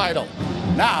season title.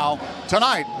 Now,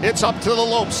 tonight, it's up to the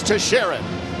Lopes to share it.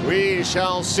 We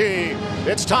shall see.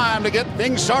 It's time to get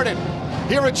things started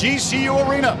here at GCU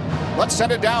Arena. Let's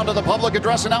send it down to the public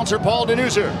address announcer, Paul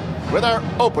Denuser, with our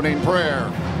opening prayer.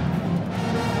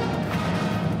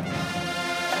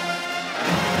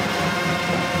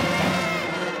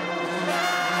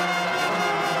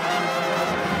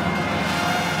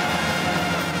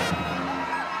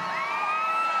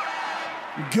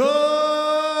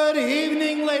 Good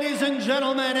evening, ladies and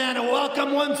gentlemen, and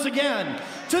welcome once again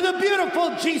to the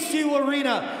beautiful GCU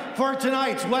Arena for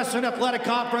tonight's Western Athletic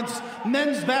Conference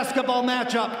men's basketball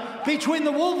matchup between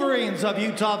the Wolverines of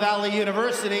Utah Valley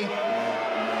University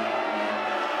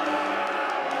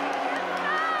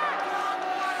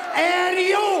and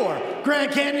your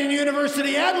Grand Canyon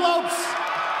University Antelopes.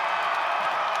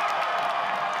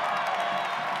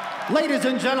 Ladies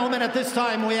and gentlemen, at this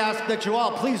time we ask that you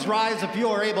all please rise if you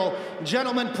are able.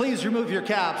 Gentlemen, please remove your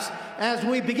caps as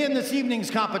we begin this evening's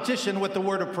competition with the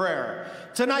word of prayer.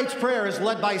 Tonight's prayer is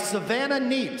led by Savannah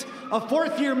Neat, a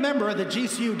fourth-year member of the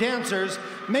GCU Dancers,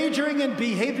 majoring in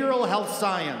behavioral health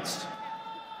science.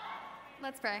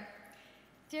 Let's pray.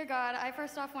 Dear God, I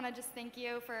first off want to just thank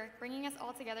you for bringing us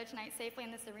all together tonight safely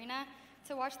in this arena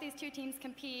to watch these two teams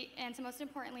compete and to most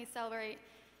importantly celebrate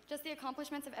just the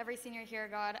accomplishments of every senior here,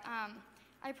 God.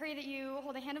 I pray that you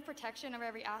hold a hand of protection over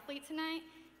every athlete tonight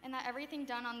and that everything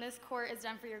done on this court is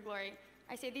done for your glory.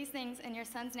 I say these things in your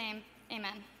son's name,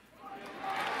 amen.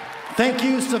 Thank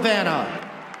you, Savannah.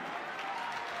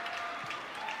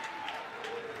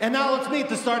 And now let's meet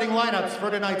the starting lineups for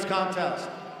tonight's contest.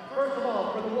 First of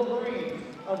all, for the Wolverines.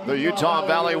 The Utah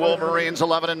Valley Wolverines,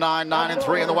 11-9,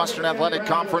 9-3 in the Western Athletic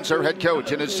Conference. Their head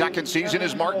coach in his second season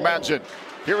is Mark Madsen.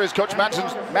 Here is Coach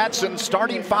Madsen's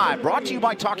starting five, brought to you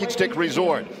by Talking Stick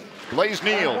Resort. Blaze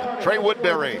Neal, Trey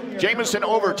Woodbury, Jamison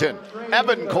Overton,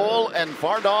 Evan Cole, and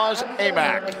Fardaz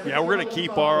Amack. Yeah, we're going to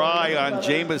keep our eye on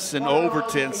Jamison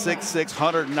Overton, 6'6",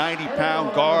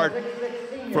 190-pound guard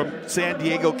from San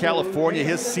Diego, California.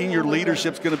 His senior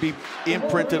leadership is going to be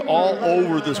imprinted all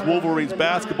over this Wolverines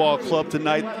basketball club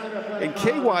tonight. And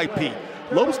KYP,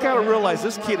 Lopes got to realize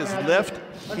this kid is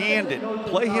left-handed.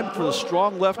 Play him for the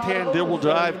strong left-hand dribble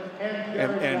drive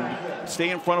and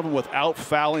stay in front of him without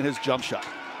fouling his jump shot.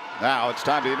 Now it's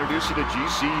time to introduce you to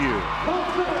GCU.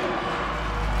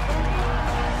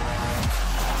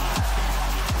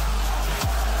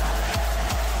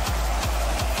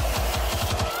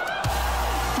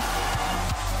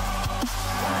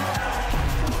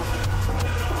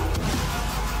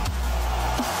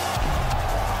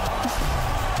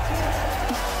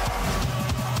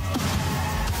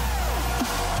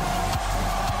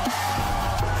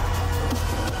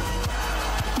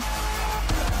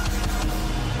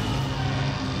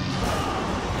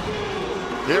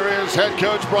 Here is head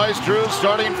coach Bryce Drew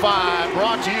starting 5.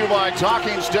 Brought to you by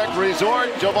Talking Stick Resort,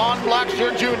 Javon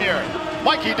Blackshear Jr.,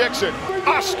 Mikey Dixon,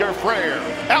 Oscar Freyer,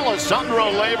 Alessandro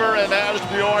Lever, and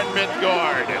Asbjorn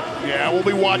Midgard. Yeah, we'll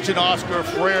be watching Oscar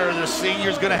Freyer. The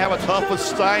senior's going to have a tough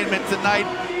assignment tonight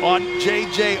on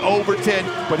J.J. Overton,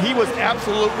 but he was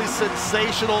absolutely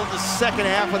sensational in the second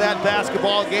half of that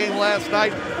basketball game last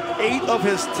night. 8 of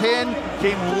his 10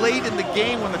 came late in the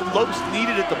game when the Lopes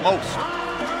needed it the most.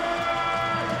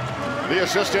 The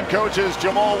assistant coaches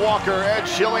Jamal Walker, Ed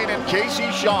Schilling, and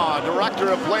Casey Shaw. Director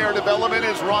of Player Development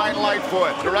is Ryan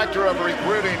Lightfoot. Director of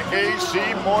Recruiting, A.C.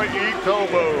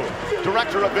 Moikobu.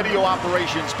 Director of Video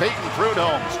Operations, Peyton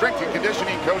Prudhomme. Strength and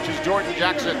Conditioning coaches Jordan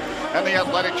Jackson. And the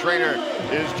athletic trainer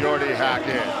is Jordy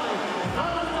Hackett.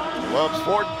 Lopes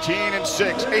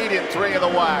 14-6, 8-3 in the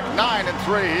WAC,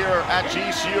 9-3 here at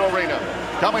GCU Arena.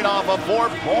 Coming off a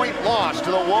 4-point loss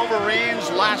to the Wolverines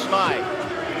last night.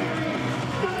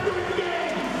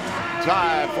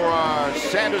 Time for our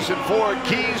Sanderson Ford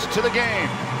keys to the game.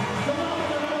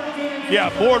 Yeah,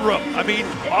 boardroom. I mean,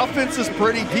 offense is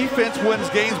pretty, defense wins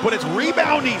games, but it's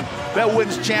rebounding that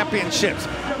wins championships.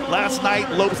 Last night,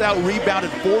 Lopes out-rebounded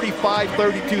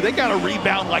 45-32. They got to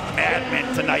rebound like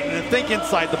madmen tonight and think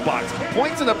inside the box.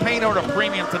 Points in the paint are at a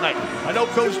premium tonight. I know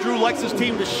Coach Drew likes his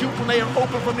team to shoot when they are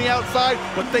open from the outside,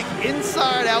 but think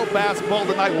inside-out basketball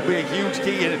tonight will be a huge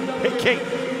key. And hey, Kate,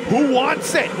 who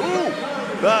wants it? Ooh.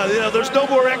 There's no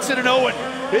more exit and Owen.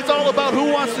 It's all about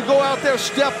who wants to go out there,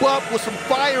 step up with some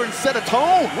fire and set a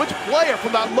tone. Which player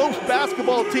from that Lopes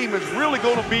basketball team is really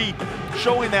going to be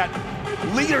showing that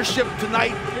leadership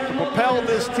tonight to propel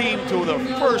this team to the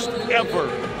first ever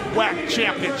WAC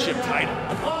championship title?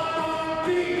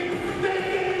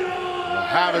 The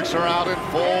Havocs are out in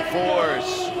full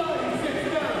force.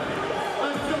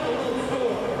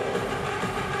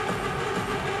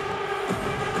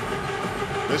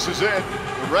 This is it.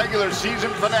 Regular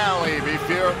season finale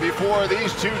before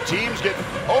these two teams get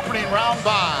opening round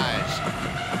byes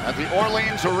at the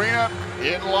Orleans Arena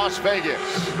in Las Vegas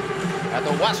at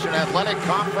the Western Athletic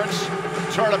Conference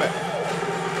Tournament.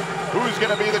 Who's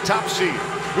going to be the top seed?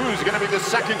 Who's going to be the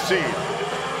second seed?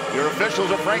 Your officials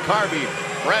are Frank Harvey,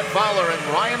 Brad Fowler, and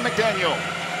Ryan McDaniel.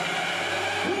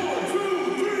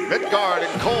 Midgard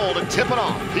and Cole to tip it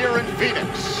off here in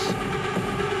Phoenix.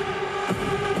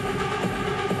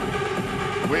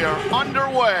 We are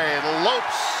underway. The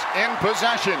Lopes in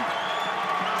possession.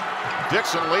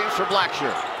 Dixon leaves for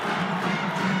Blackshear.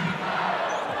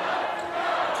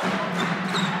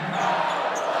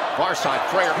 Far side,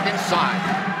 Freyer inside.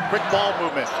 Quick ball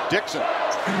movement. Dixon.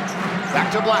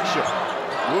 Back to Blackshear.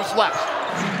 Moves left.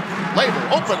 Lever,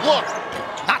 open look.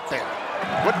 Not there.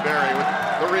 Woodbury with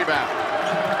the rebound.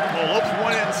 Well, Lopes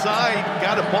went inside,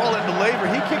 got a ball into Lever.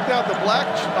 He kicked out the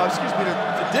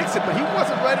to Dixon, but he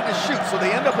wasn't ready to shoot, so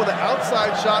they end up with an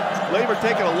outside shot. Lever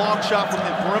taking a long shot from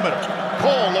the perimeter.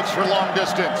 Cole looks for long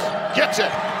distance. Gets it.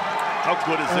 How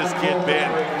good has this kid been?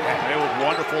 It was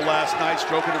wonderful last night,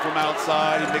 stroking it from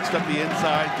outside. He mixed up the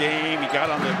inside game. He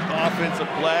got on the offensive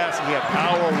glass. He had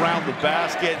power around the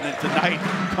basket, and then tonight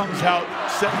comes out,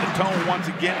 setting the tone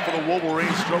once again for the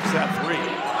Wolverines. Strokes that 3.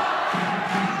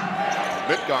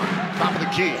 Midgard, top of the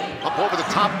key, up over the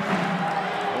top.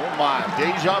 Oh my,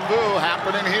 deja vu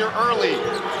happening here early.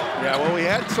 Yeah, well, we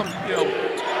had some,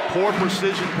 poor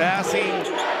precision passing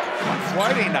on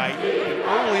Friday night. And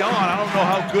early on, I don't know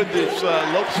how good this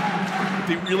Lopes, if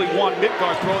they really want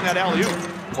Midgard throwing that alley-oop.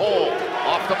 Cole,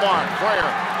 off the mark, Freyer.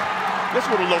 This is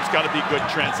where the Lopes got to be good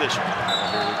transition.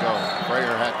 Here we go.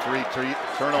 Freyer had 3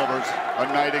 turnovers a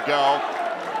night ago.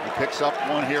 He picks up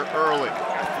one here early.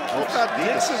 I thought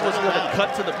Dixon was going to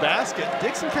cut to the basket.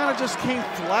 Dixon kind of just came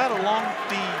flat along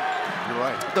the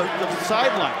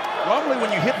sideline. Normally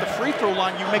when you hit the free throw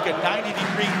line, you make a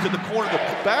 90-degree to the corner of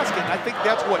the basket, and I think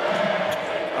that's what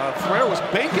Freyer was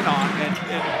banking on, and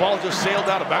the ball just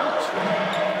sailed out of bounds.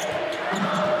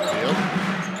 Field.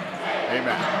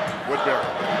 Amen. Woodbury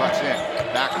cuts in.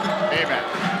 Back. Amen.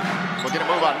 Looking to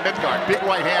move on Midgard. Big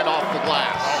right hand off the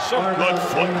glass. Some good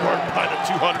footwork by the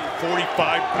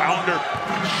 245-pounder.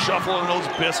 Shuffling those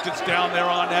biscuits down there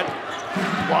on that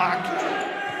block.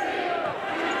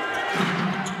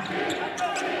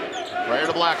 Freyer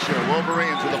to Blackshear.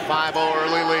 Wolverines with a 5-0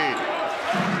 early lead.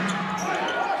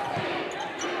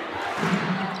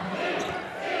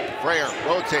 Freyer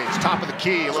rotates, top of the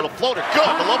key, a little floater. Good,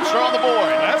 the Lopes are on the board.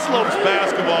 That's Lopes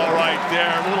basketball right there.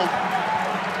 A little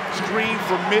screen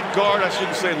from Midgard. I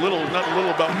shouldn't say little, not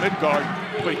little about Midgard,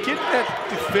 but getting that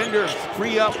defender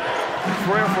free up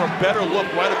Freyer for a better look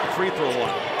right at the free throw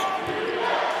line.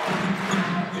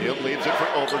 Field leaves it for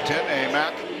Overton.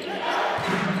 Amac.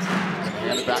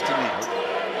 Hand it back to Neal.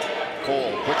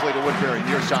 Cole quickly to Woodbury,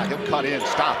 near side. He'll cut in,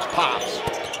 stops, pops.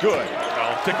 Good.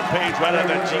 I'll take a page right out of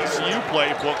that GCU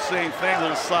playbook. Same thing,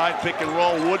 little side pick and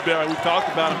roll. Woodbury, we talked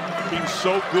about him being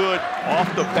so good off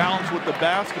the bounce with the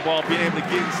basketball, being able to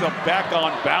get himself back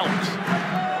on balance.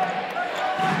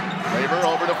 Labor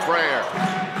over to Frere,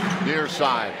 near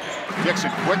side.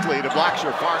 Dixon quickly to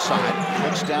Blackshear, far side.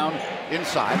 Looks down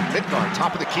inside. Midgard,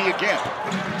 top of the key again.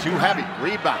 Too heavy.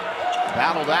 Rebound.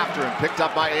 Battled after and picked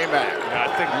up by Amac. Yeah,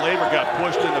 I think Labor got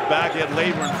pushed in the back. He had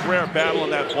Labor and Frere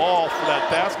battling that ball for that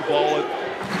basketball. It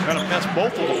kind of messed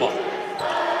both of them up.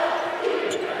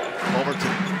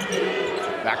 Overton.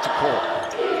 Back to Cole.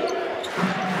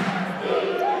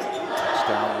 It's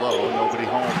down low. Nobody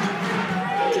home.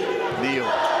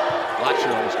 Neal.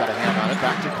 Blackshear almost got a hand on it.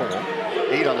 Back to Cole.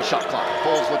 8 on the shot clock.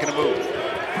 Cole's looking to move.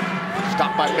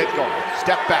 Stopped by Midgard.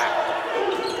 Step back.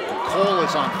 Cole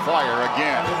is on fire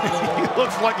again. He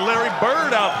looks like Larry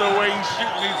Bird out the way he's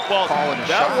shooting these balls.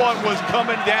 That one was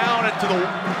coming down into the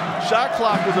shot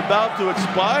clock was about to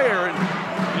expire, and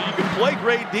you can play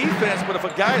great defense, but if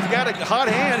a guy's got a hot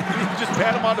hand, you just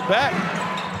pat him on the back.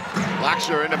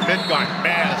 Blackshear into Midgard.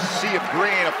 Man, a sea of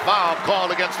green, a foul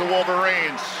called against the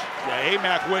Wolverines. Yeah,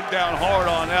 Amac went down hard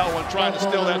on that one, trying to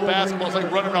steal that basketball. It's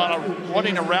like running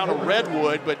around a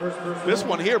redwood, but this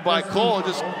one here by Cole,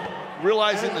 just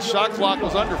realizing the shot clock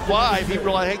was under 5, he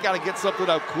realized, hey, got to get something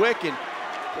out quick, and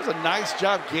does a nice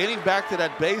job getting back to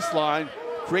that baseline,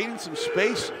 creating some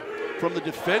space from the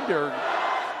defender.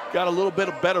 Got a little bit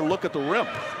of better look at the rim.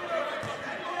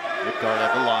 Midgard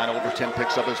at the line. Overton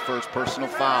picks up his first personal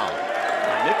foul.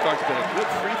 Midgard's been a good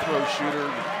free throw shooter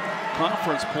in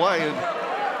conference play, and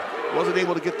wasn't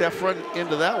able to get that front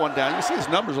end of that one down. You see his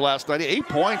numbers last night, 8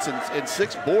 points and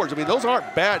 6 boards. I mean, those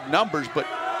aren't bad numbers, but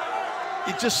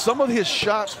it's just some of his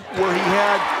shots where he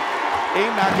had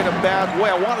Amac in a bad way.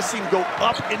 I want to see him go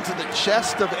up into the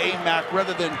chest of Amac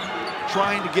rather than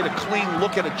trying to get a clean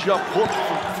look at a jump hook,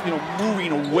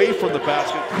 moving away from the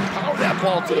basket. Power that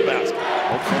ball to the basket.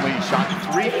 Hopefully he shot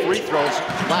 3 free throws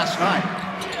last night.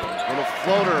 Little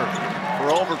floater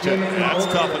for Overton. That's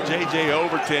tough with J.J.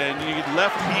 Overton. You get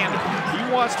left-handed.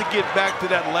 He wants to get back to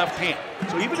that left hand.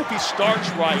 So even if he starts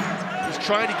right, he's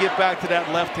trying to get back to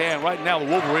that left hand. Right now, the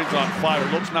Wolverines on fire.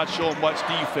 Looks not showing much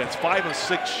defense. 5 of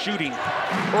 6 shooting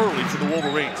early for the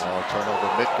Wolverines. Oh, turnover,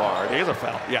 Midgard. There's a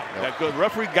foul. Yeah, that good.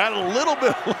 Referee got it a little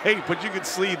bit late, but you can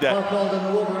see that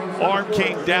arm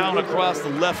came down across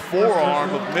the left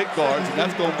forearm of Midgard's, and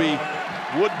that's going to be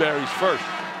Woodbury's first.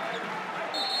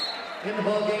 In the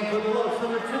ball game for the Lopes,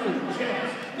 number 2,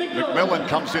 James McMillan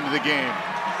comes into the game,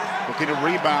 looking to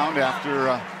rebound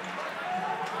after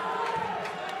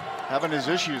having his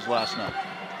issues last night.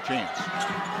 James.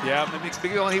 Yeah,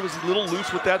 he was a little loose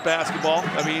with that basketball.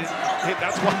 I mean, hey,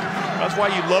 that's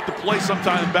why you love to play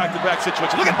sometimes in back-to-back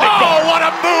situations. Look at Midgard. Oh, what a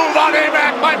move on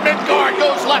Amac by Midgard.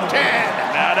 Goes left hand.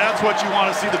 Now that's what you want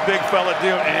to see the big fella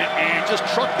do, and just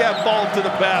truck that ball to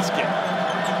the basket.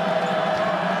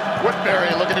 Woodbury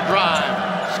looking to drive.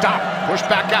 Stop. Push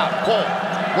back out. Cole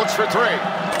looks for 3.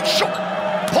 Shoot.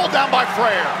 Pulled down by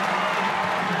Frere.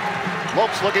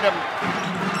 Lopes looking to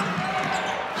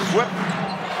whip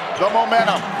the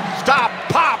momentum. Stop.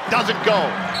 Pop. Doesn't go.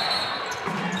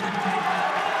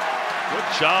 Good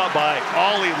job by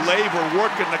Ollie Labor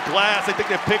working the glass. I think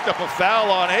they picked up a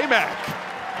foul on Amac.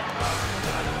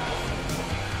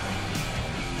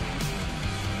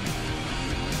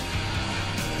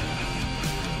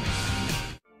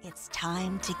 It's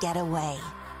time to get away.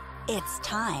 It's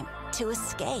time to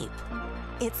escape.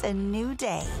 It's a new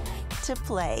day to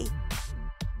play.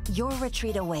 Your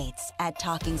retreat awaits at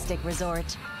Talking Stick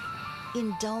Resort.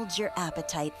 Indulge your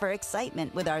appetite for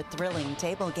excitement with our thrilling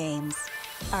table games,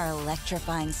 our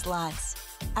electrifying slots,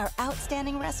 our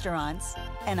outstanding restaurants,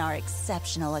 and our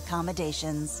exceptional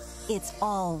accommodations. It's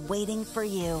all waiting for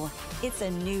you. It's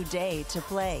a new day to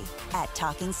play at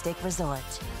Talking Stick Resort.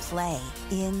 Play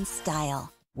in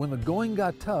style. When the going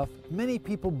got tough, many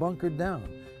people bunkered down.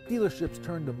 Dealerships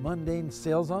turned to mundane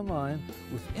sales online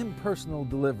with impersonal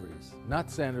deliveries. Not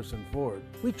Sanderson Ford.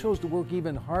 We chose to work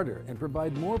even harder and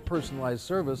provide more personalized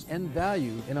service and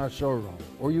value in our showroom.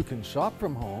 Or you can shop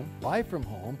from home, buy from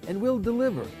home, and we'll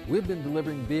deliver. We've been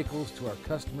delivering vehicles to our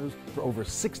customers for over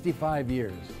 65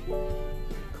 years.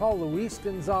 Call Luis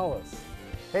Gonzalez.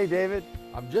 Hey, David.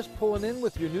 I'm just pulling in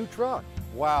with your new truck.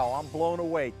 Wow, I'm blown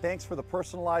away. Thanks for the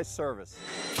personalized service.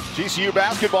 GCU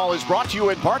basketball is brought to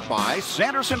you in part by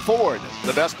Sanderson Ford.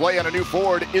 The best play on a new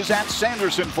Ford is at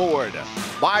Sanderson Ford.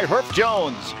 By Herff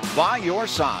Jones, by your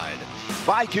side.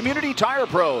 By Community Tire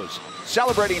Pros,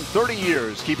 celebrating 30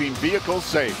 years keeping vehicles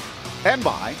safe. And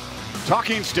by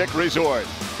Talking Stick Resort,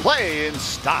 play in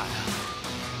style.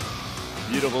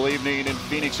 Beautiful evening in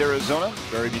Phoenix, Arizona.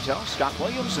 Barry Buttel, Scott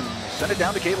Williams, and send it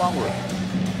down to Kate Longworth.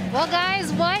 Well,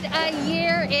 guys, what a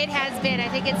year it has been. I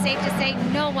think it's safe to say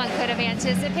no one could have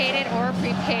anticipated or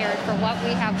prepared for what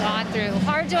we have gone through.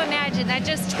 Hard to imagine that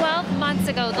just 12 months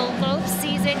ago, the Lopes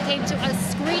season came to a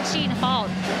screeching halt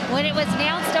when it was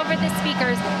announced over the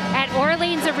speakers at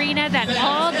Orleans Arena that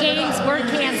all games were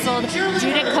canceled due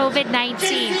to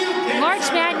COVID-19. March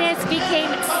Madness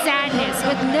became sadness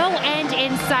with no end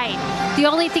in sight. The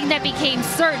only thing that became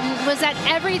certain was that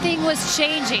everything was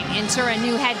changing. Enter a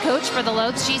new head coach for the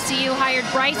Lopes. GCU hired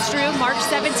Bryce Drew March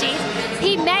 17th.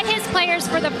 He met his players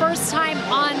for the first time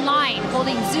online,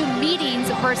 holding Zoom meetings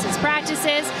versus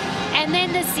practices. And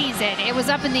then the season, it was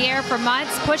up in the air for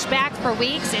months, pushed back for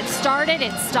weeks. It started,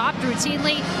 it stopped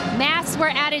routinely. Masks were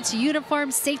added to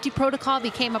uniforms. Safety protocol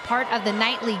became a part of the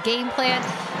nightly game plan.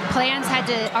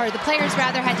 The players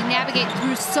had to navigate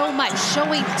through so much,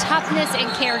 showing toughness and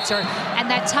character. And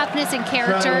that toughness and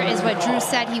character is what Drew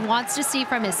said he wants to see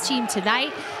from his team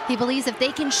tonight. He believes if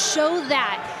they can show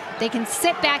that, they can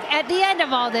sit back at the end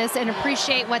of all this and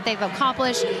appreciate what they've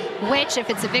accomplished, which, if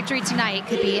it's a victory tonight,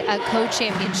 could be a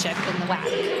co-championship in the WAC.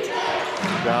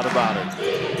 No doubt about it.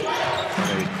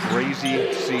 A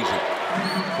crazy season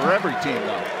for every team,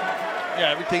 though.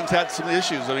 Yeah, every team's had some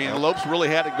issues. I mean, the Lopes really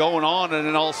had it going on, and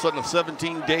then all of a sudden a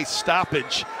 17-day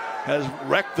stoppage has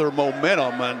wrecked their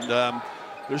momentum, and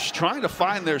they're just trying to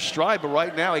find their stride. But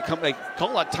right now, they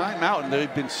call a timeout, and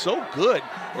they've been so good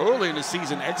early in the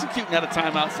season executing out of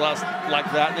timeouts like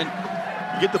that, and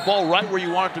then you get the ball right where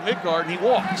you want it to Midgard, and he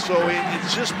walks. So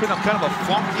it's just been a kind of a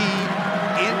funky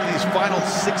end to these final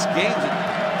 6 games.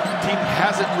 The team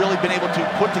hasn't really been able to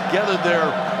put together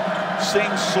their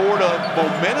same sort of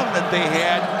momentum that they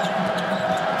had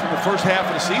in the first half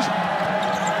of the season.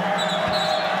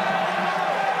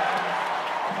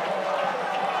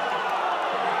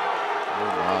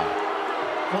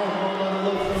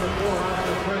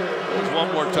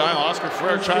 One more time, Oscar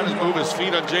Frere trying to move his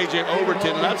feet on J.J.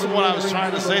 Overton, and that's what I was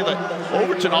trying to say, that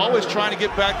Overton always trying to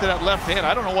get back to that left hand.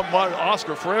 I don't know what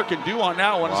Oscar Frere can do on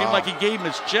that one. It seemed like he gave him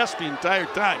his chest the entire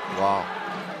time. Wow.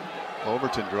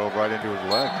 Overton drove right into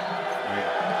his leg.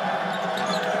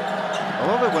 I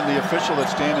love it when the official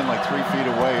that's standing like 3 feet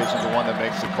away isn't the one that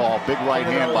makes the call. Big right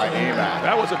hand by Amac.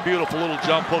 That was a beautiful little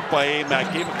jump hook by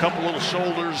Amac. Gave a couple little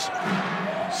shoulders,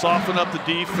 soften up the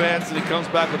defense, and he comes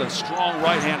back with a strong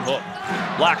right-hand hook.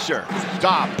 Blackshear,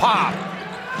 stop, pop.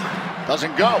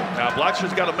 Doesn't go. Now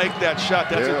Blackshear's got to make that shot.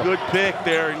 That's a good pick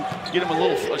there, and get him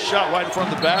a shot right in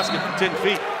front of the basket from 10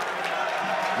 feet.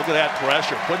 Look at that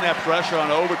pressure. Putting that pressure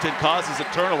on Overton causes a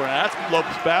turnover. And that's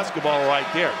Lopes basketball right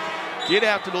there. Get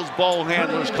after those ball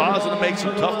handlers, cause them to make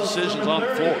some tough decisions on the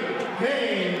floor.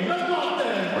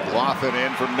 McLaughlin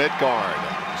in for Midgard.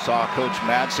 Saw Coach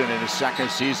Madsen in his 2nd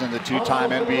season, the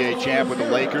 2-time NBA champ with the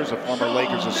Lakers, a former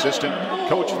Lakers assistant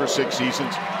coach for 6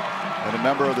 seasons, and a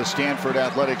member of the Stanford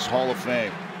Athletics Hall of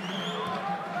Fame.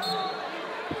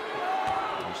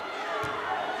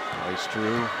 Bryce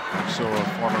Drew, also a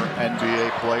former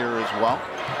NBA player as well.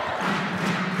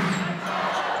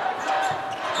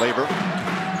 Labor.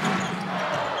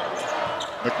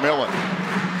 McMillan.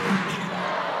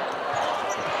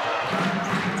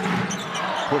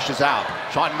 Pushes out.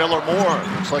 Sean Miller-Moore.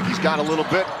 Looks like he's got a little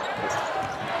bit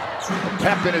of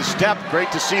pep in his step.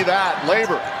 Great to see that.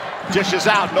 Labor. Dishes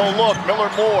out. No look.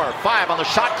 Miller-Moore. 5 on the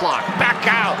shot clock. Back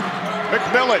out.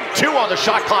 McMillan. 2 on the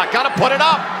shot clock. Got to put it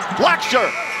up. Blackshear.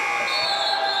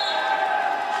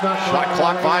 Shot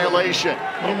clock violation.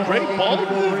 Well, great ball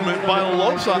movement by the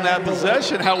Lopes on that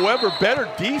possession. However, better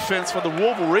defense for the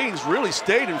Wolverines. Really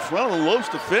stayed in front of the Lopes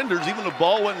defenders. Even the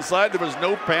ball went inside, there was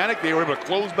no panic. They were able to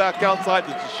close back outside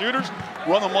the shooters,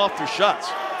 run them off their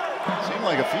shots. Seemed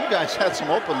like a few guys had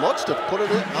some open looks to put it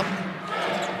in. Up.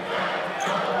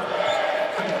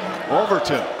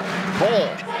 Overton.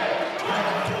 Cole.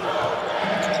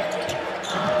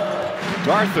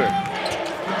 Darthur.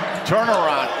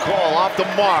 Turnaround call off the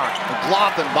mark.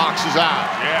 McLaughlin boxes out.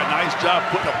 Yeah, nice job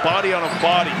putting a body on a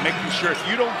body, making sure if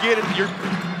you don't get it, your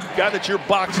guy that you're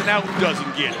boxing out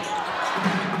doesn't get it.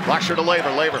 Blackshear to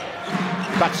Labor. Labor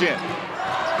cuts in.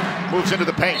 Moves into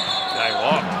the paint. Guy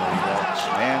walked.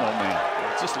 Man, oh man.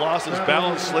 Just lost his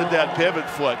balance, slid that pivot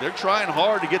foot. They're trying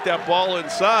hard to get that ball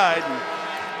inside. And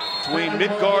between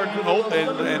Midgard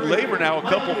and Labor now, a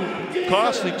couple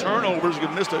costly turnovers.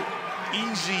 Missed an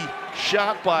easy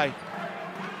shot by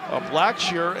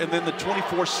Blackshear, and then the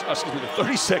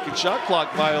 30-second shot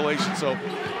clock violation. So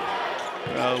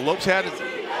Lopes had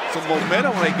some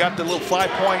momentum when they got the little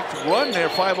 5-point run there,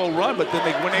 5-0 run, but then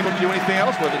they weren't able to do anything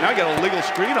else with it. Now got a legal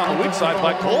screen on the weak side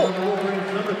by Cole.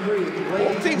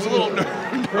 Both teams a little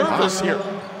nervous here.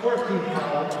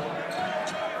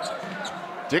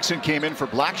 Dixon came in for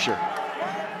Blackshear.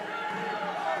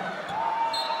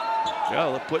 Yeah,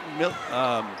 they're putting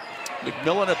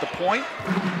McMillan at the point.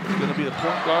 He's going to be the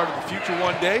point guard of the future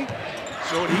one day.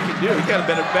 So what he can do, he got a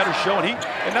better showing.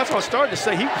 And that's what I was starting to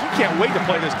say. He can't wait to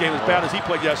play this game as bad as he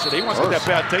played yesterday. He wants to get that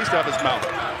bad taste out of his mouth.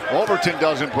 Overton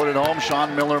doesn't put it home.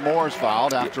 Sean Miller-Moore is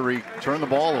fouled after he turned the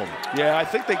ball over. Yeah, I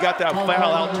think they got that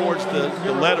foul out towards the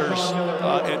letters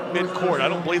at midcourt. I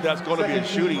don't believe that's going to be a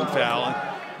shooting foul.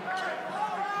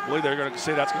 I believe they're going to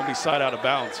say that's going to be side out of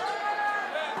bounds.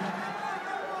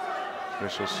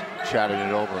 Officials chatted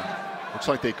it over. Looks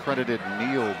like they credited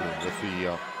Neal with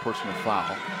the personal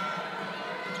foul.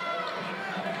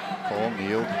 Cole,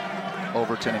 Neal,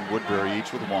 Overton, and Woodbury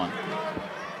each with 1.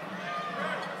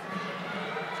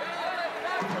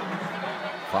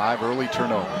 5 early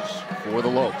turnovers for the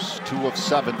Lopes. 2 of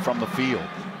 7 from the field.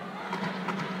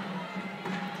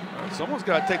 Someone's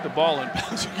got to take the ball in.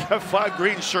 You got 5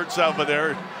 green shirts over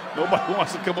there. Nobody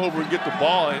wants to come over and get the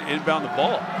ball and inbound the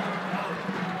ball.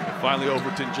 And finally,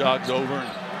 Overton jogs over and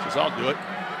says, "I'll do it."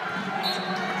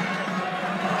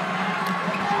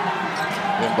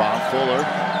 Inbound, Fuller.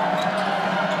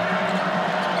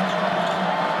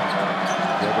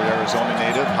 Arizona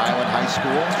native, Highland High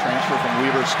School, transfer from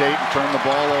Weber State, and turned the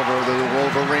ball over to the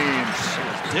Wolverines.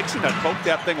 Dixon that poked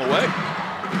that thing away.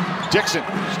 Dixon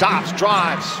stops,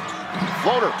 drives,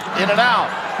 floater, in and out.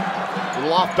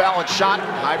 Little off-balance shot,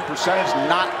 high percentage,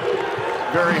 not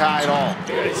very high at all.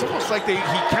 It's almost like he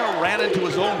kind of ran into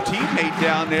his own teammate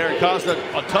down there and caused a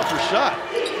tougher shot.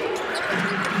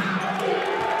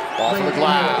 Off of the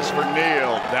glass for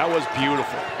Neal. That was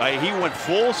beautiful. He went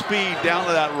full speed down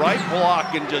to that right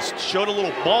block and just showed a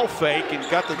little ball fake and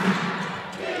got the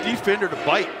defender to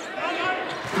bite.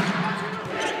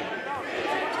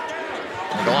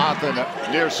 McLaughlin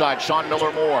near side, Sean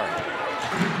Miller-Moore.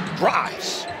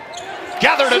 Drives.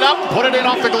 Gathered it up, put it in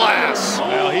off the glass.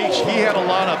 Well, he had a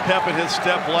lot of pep in his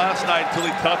step last night until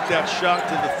he tucked that shot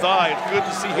to the thigh. It's good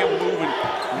to see him moving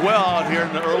well out here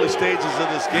in the early stages of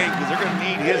this game because they're going to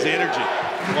need his energy.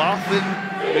 McLaughlin,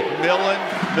 McMillan,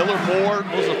 Miller-Moore,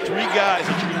 those are 3 guys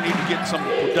that you're going to need to get some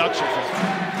production from.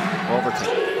 Overton,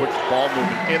 quick ball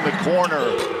movement in the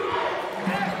corner.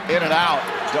 In and out,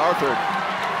 Darthard.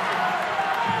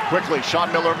 Quickly, Sean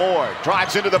Miller-Moore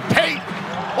drives into the paint.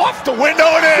 Off the window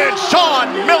and in, Sean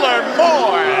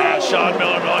Miller-Moore. Yeah, Sean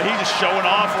Miller-Moore, he's just showing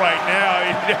off right now.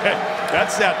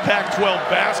 That's that Pac-12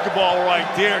 basketball right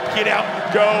there. Get out and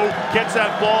go, gets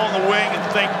that ball in the wing and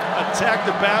think, attack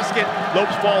the basket.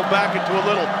 Lopes fall back into a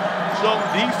little zone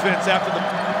defense after the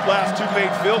last 2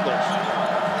 made field goals.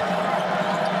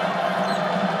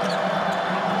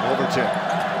 Overton.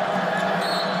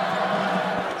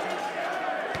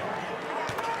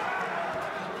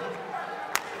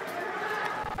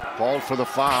 Called for the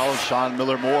foul. Sean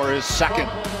Miller-Moore is second.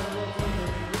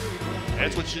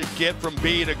 That's what you get from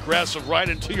being aggressive right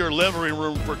into your living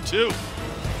room for 2.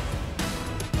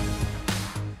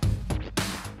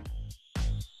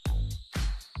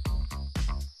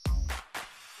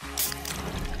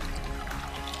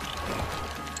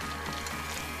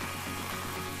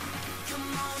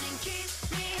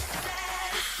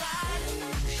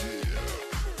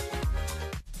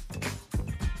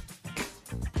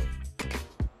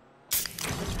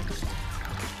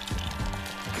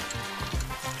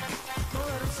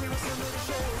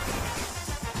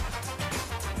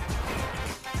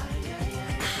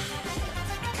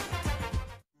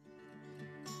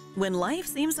 When life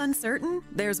seems uncertain,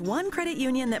 there's one credit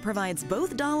union that provides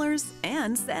both dollars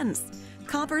and cents.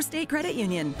 Copper State Credit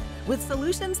Union. With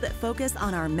solutions that focus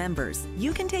on our members,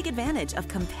 you can take advantage of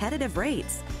competitive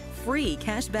rates, free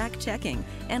cashback checking,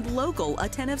 and local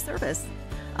attentive service.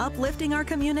 Uplifting our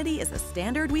community is a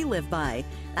standard we live by.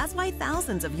 That's why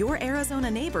thousands of your Arizona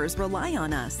neighbors rely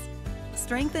on us.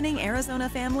 Strengthening Arizona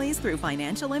families through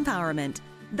financial empowerment.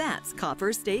 That's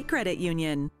Copper State Credit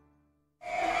Union.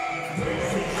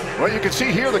 Well, you can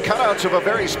see here the cutouts of a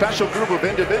very special group of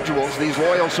individuals. These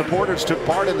loyal supporters took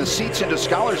part in the Seats into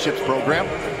Scholarships program.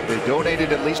 They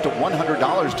donated at least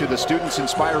 $100 to the Students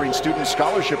Inspiring Students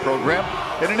Scholarship Program,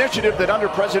 an initiative that under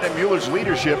President Mueller's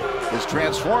leadership is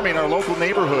transforming our local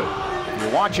neighborhood. If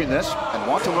you're watching this and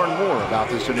want to learn more about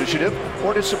this initiative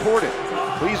or to support it,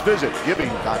 please visit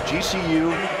giving.gcu.edu.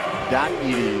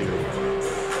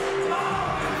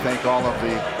 Thank all of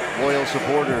the loyal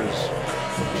supporters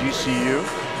of GCU.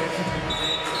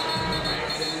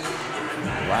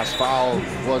 Last foul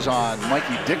was on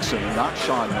Mikey Dixon, not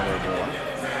Sean Miller-Moore.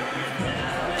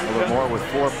 Livermore with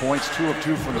 4 points, 2 of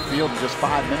 2 from the field in just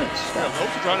 5 minutes. Yeah,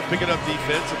 Lopes are trying to pick it up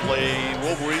defensively.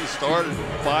 Wolverines started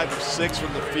 5 of 6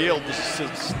 from the field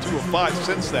since 2 of 5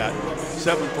 since that.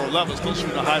 7 for 11, still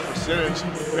shooting a high percentage.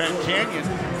 Grand Canyon,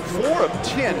 4 of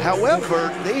 10.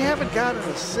 However, they haven't got an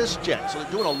assist yet, so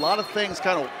they're doing a lot of things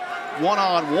kind of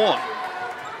one-on-one.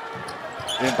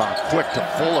 Inbound quick to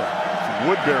Fuller from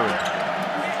Woodbury.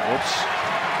 Oops,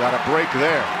 got a break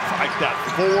there. Like that,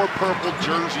 4 purple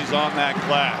jerseys on that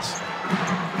glass.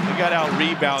 They got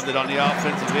out-rebounded on the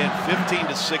offensive end, 15-6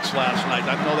 last night.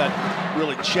 I know that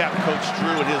really chapped Coach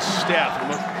Drew and his staff.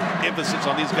 Emphasis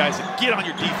on these guys to get on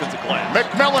your defensive glass.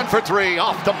 McMillan for 3,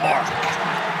 off the mark.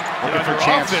 Looking for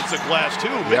offensive glass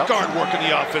too. Midgard working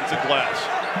the offensive glass.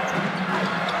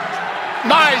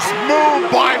 Nice move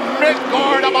by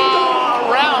Midgard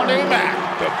around Amac.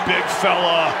 The big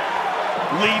fella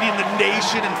leading the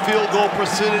nation in field goal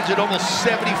percentage at almost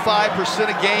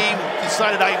 75% a game.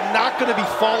 Decided I'm not going to be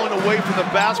falling away from the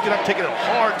basket. I'm taking it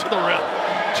hard to the rim.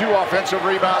 2 offensive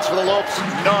rebounds for the Lopes,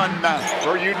 none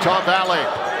for Utah Valley.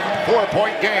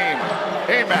 4-point game.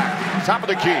 Amac, top of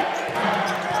the key.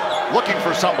 Looking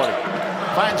for somebody.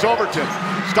 Finds Overton.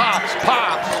 Stops,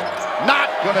 pops.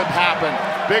 Not going to happen.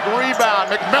 Big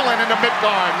rebound. McMillan into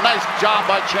Midgard. Nice job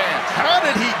by Chance. How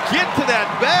did he get to that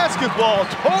basketball?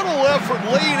 Total effort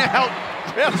laying out.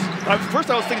 Yes.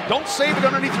 First I was thinking, don't save it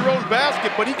underneath your own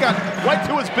basket, but he got right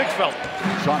to his big fella.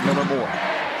 Sean Miller-Moore.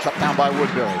 Shut down by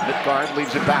Woodbury. Midgard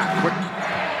leaves it back. Quick.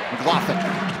 McLaughlin.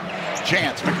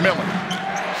 Chance. McMillan.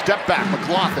 Step back.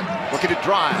 McLaughlin. Looking to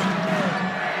drive.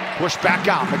 Push back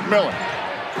out. McMillan.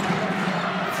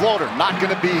 Floater not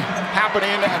going to be happening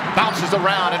and bounces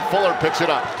around, and Fuller picks it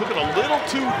up. Took it a little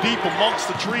too deep amongst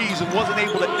the trees and wasn't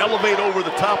able to elevate over the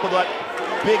top of that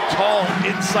big, tall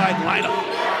inside lineup.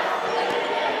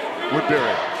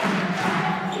 Woodbury.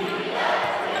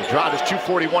 The drought is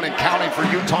 2:41 and counting for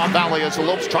Utah Valley as the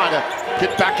Lopes try to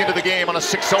get back into the game on a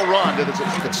 6-0 run. Did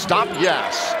it stop?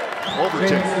 Yes.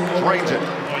 Overton drains it.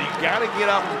 Well, you got to get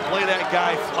up and play that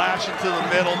guy, flash into the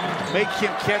middle, make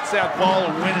him catch that ball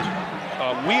and win it.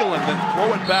 Wheel and then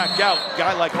throw it back out. A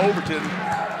guy like Overton,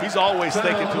 he's always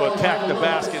thinking to attack the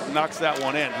basket and knocks that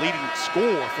one in. Leading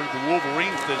score for the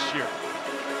Wolverines this year.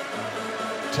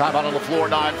 Timeout on the floor,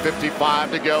 9:55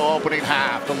 to go, opening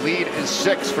half. The lead is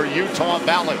 6 for Utah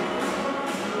Valley.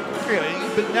 Yeah,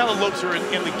 but now the Lopes are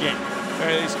in the game.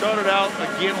 They started out,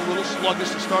 again, a little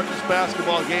sluggish to start this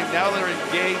basketball game. Now they're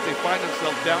engaged. They find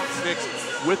themselves down 6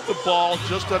 with the ball,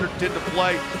 just under 10 to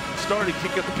play. Starting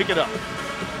to pick it up.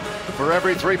 For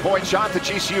every 3-point shot the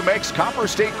GCU makes, Copper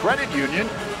State Credit Union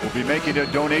will be making a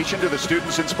donation to the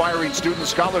Students Inspiring Student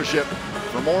Scholarship.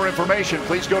 For more information,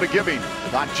 please go to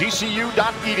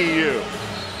giving.gcu.edu.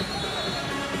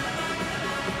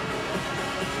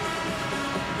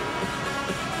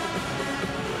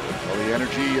 Well, the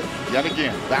energy, yet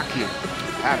again, back here,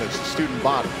 habits the student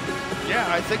body.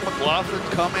 Yeah, I think McLaughlin's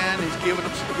come in. He's giving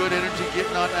them some good energy,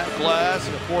 getting on that glass.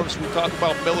 And of course, we talk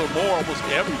about Miller-Moore almost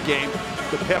every game.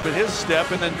 The pep in his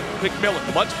step, and then McMillan,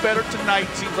 much better tonight.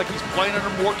 Seems like he's playing under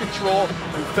more control.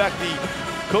 In fact, the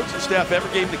coaching staff ever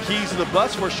gave him the keys to the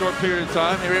bus for a short period of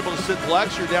time. They were able to sit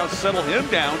Blackshear down, settle him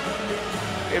down,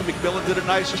 and McMillan did a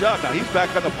nice job. Now he's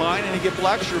back on the pine, and he get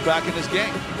Blackshear back in this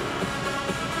game.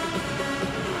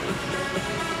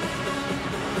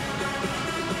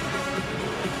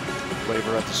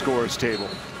 Flavor at the scorer's table.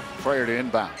 Fryer to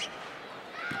inbound.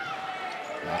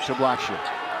 Back to Blackshear.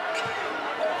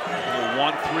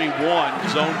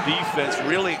 1-3-1 zone defense,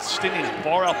 really extending it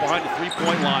far out behind the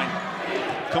 3-point line.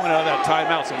 Coming out of that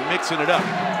timeout, so mixing it up.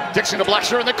 Dixon to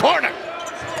Blackshear in the corner.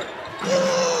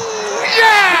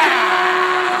 Yeah!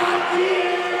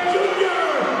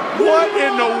 What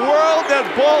in the world? That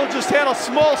ball just had a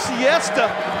small siesta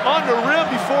on the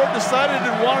rim before it decided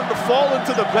it wanted to fall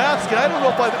into the basket. I don't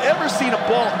know if I've ever seen a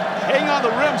ball hang on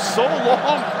the rim so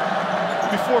long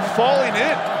before falling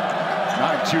in.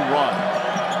 9-2 run.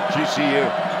 GCU.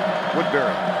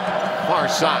 Woodbury. Far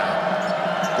side.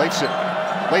 Layson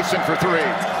for 3.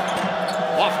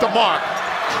 Off the mark.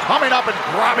 Coming up and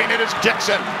grabbing it is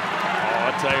Dixon. Oh,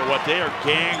 I'll tell you what, they are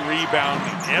gang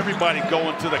rebounding. Everybody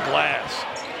going to the glass.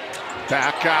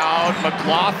 Back out.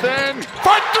 McLaughlin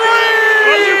for 3!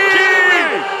 Are you kidding me?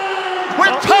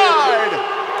 We're tied.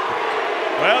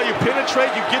 Well, you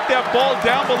penetrate, you get that ball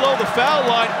down below the foul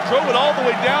line, throw it all the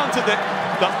way down to the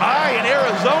eye in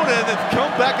Arizona, and then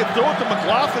come back and throw it to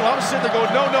McLaughlin. I'm sitting there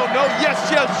going, no, no, no,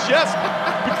 yes, yes, yes,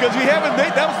 because we haven't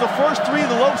made, that was the first 3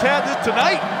 the Lopes had this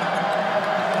tonight.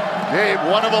 Gabe,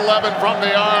 1 of 11 from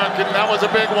the arc, and that was a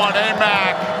big one.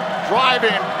 Amac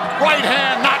driving, right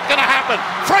hand, not going to happen.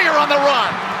 Fryer on the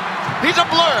run. He's a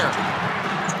blur.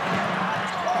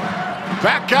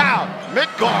 Back out.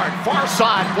 Midgard, far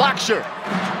side, Blackshear.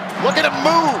 Look at him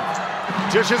move.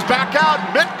 Dishes back out.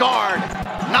 Midgard,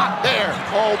 not there.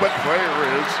 Oh, but Freyer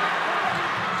is.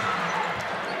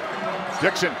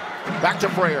 Dixon, back to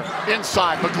Freyer.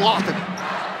 Inside, McLaughlin.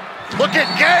 Look at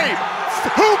Gabe.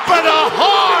 Hooping a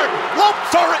hard.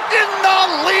 Lopes are in the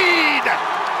lead.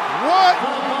 What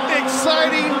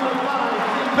exciting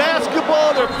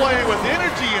basketball they're playing with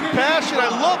energy and passion. I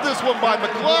love this one by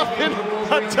McLaughlin.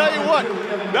 I'll tell you what,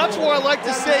 that's where I like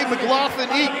to say McLaughlin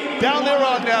eat down there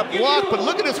on that block. But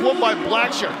look at this one by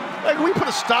Blackshear. Like, we put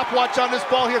a stopwatch on this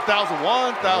ball here, 1,001,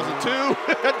 1,002.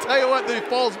 I tell you what, then he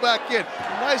falls back in.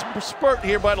 Nice spurt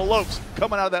here by the Lopes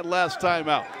coming out of that last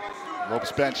timeout.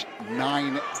 Lopes bench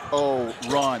 9-0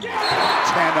 run, 10-0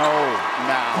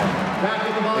 now.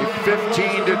 A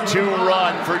 15-2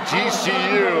 run for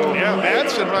GCU. Yeah,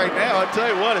 Madsen right now, I tell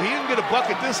you what, if he didn't get a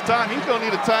bucket this time, he's gonna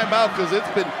need a timeout because it's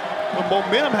been, the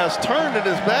momentum has turned in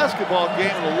his basketball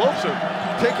game and the Lopes are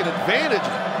taking advantage.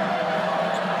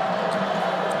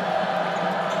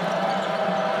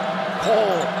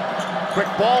 Cole, quick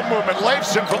ball movement,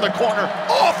 Leifson from the corner,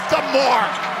 off the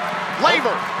mark.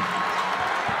 Laver.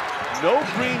 No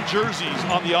green jerseys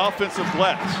on the offensive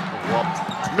glass.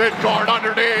 Midgard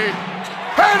underneath,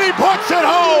 and he puts it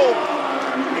home.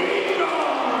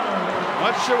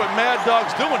 Not sure what Mad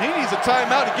Dog's doing. He needs a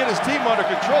timeout to get his team under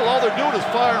control. All they're doing is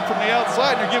firing from the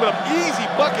outside, and they're giving up easy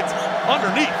buckets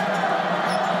underneath.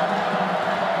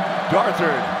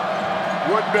 Darthard,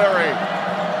 Woodbury,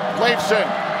 Leifson.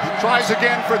 He tries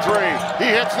again for three.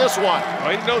 He hits this one.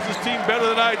 Well, he knows his team better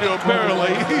than I do,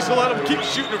 apparently. He needs to let him keep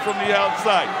shooting it from the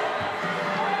outside.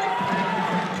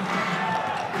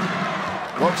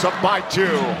 Lopes up by 2.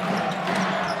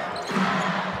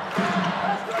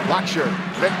 Blackshear,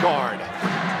 Midgard.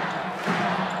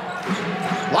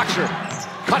 Blackshear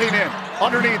cutting in.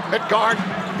 Underneath, Midgard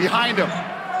behind him.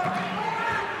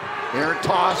 Aaron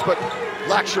toss, but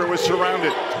Blackshear was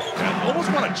surrounded. I almost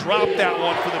want to drop that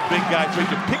one for the big guy so he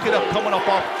can pick it up coming up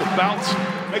off the bounce.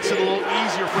 Makes it a little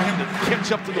easier for him to catch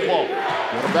up to the ball.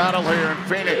 What a battle here in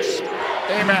Phoenix.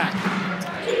 Amac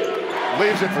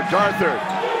leaves it for Darthard.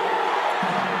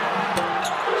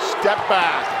 Step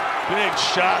back. Big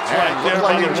shots right there.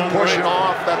 Like he was pushing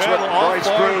off. That's what Bryce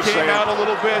Cruz came saying. out a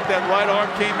little bit. That right arm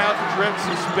came out to drive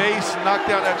some space, knocked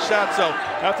down that shot. So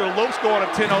after the Lopes go on a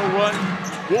 10-0 run,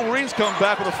 Wolverines come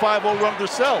back with a 5-0 run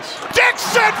themselves.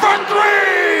 Dixon for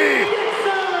 3!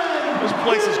 This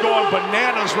place is going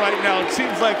bananas right now. It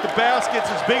seems like the basket's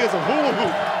as big as a hula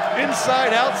hoop.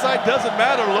 Inside, outside, doesn't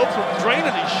matter. Lopes are draining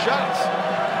these shots.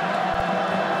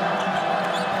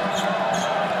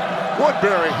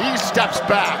 Woodbury, he steps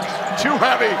back. Too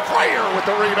heavy. Freyer with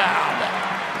the rebound.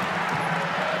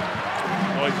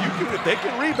 Well, if they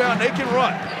can rebound, they can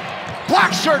run.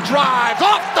 Blackshear drives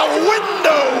off the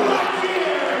window.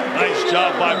 Nice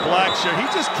job by Blackshear. He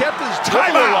just kept his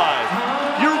time alive.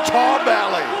 Utah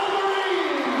Valley.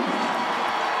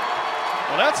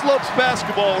 Well, that's Lopes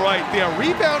basketball right there.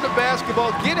 Rebound to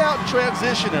basketball, get out in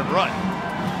transition and run.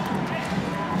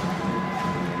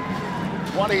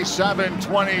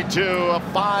 27-22, a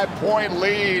 5-point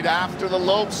lead after the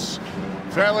Lopes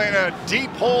fell in a deep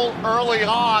hole early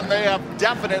on. They have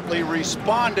definitely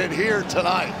responded here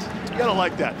tonight. You gotta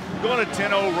like that. Go on a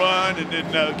 10-0 run and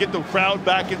then get the crowd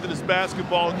back into this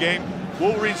basketball game.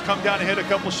 Wolverines come down and hit a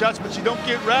couple shots, but you don't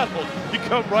get rattled. You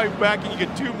come right back and you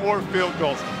get 2 more field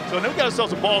goals. So now we got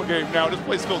ourselves a ball game now. This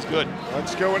place feels good.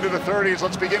 Let's go into the 30s.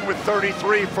 Let's begin with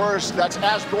 33 first. That's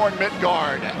Asborn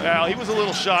Midgard. Well, he was a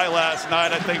little shy last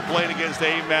night, I think, playing against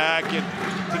AMAC. And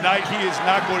tonight he is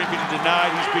not going to be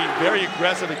denied. He's being very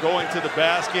aggressive and going to the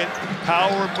basket.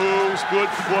 Power moves, good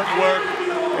footwork,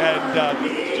 and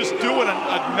just doing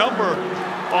a number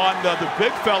on the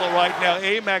big fella right now.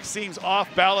 AMAC seems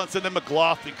off balance, and then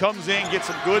McLaughlin comes in, gets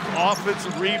some good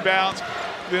offensive rebounds.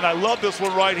 Then I love this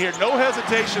one right here. No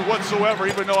hesitation whatsoever,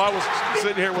 even though I was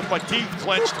sitting here with my teeth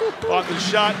clenched on the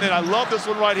shot. And then I love this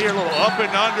one right here. A little up and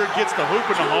under, gets the hoop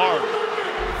and the hard.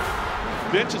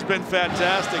 Bench has been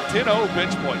fantastic. 10-0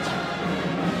 bench points.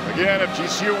 Again, if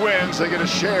GCU wins, they get a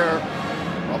share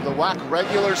of the WAC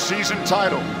regular season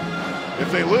title.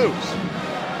 If they lose,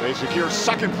 they secure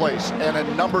second place and a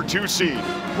number 2 seed.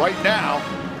 Right now,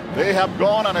 they have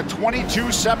gone on a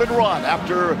 22-7 run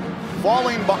after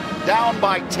falling down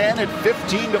by 10 at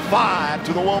 15-5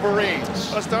 to the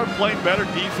Wolverines. Let's start playing better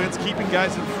defense, keeping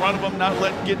guys in front of them, not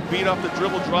getting beat off the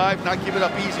dribble drive, not giving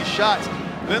up easy shots.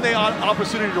 Then they have an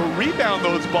opportunity to rebound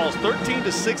those balls.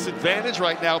 13-6 advantage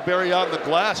right now, Barry on the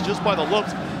glass just by the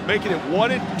Lopes, making it one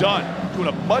and done. Doing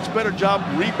a much better job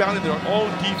rebounding their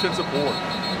own defensive board.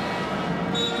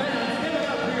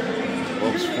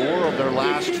 Lopes wins 4 of their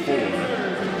last 4.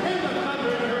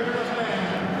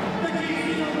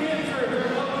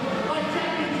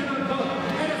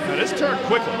 Now this turned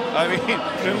quickly. I mean,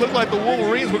 it looked like the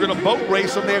Wolverines were going to boat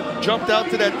race them. They jumped out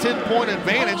to that 10-point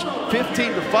advantage,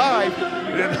 15-5.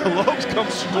 And then the Lopes come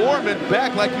storming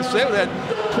back, like you said, with that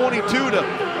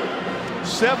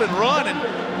 22-7 run, and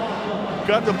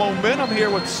got the momentum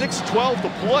here with 6:12 to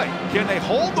play. Can they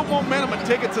hold the momentum and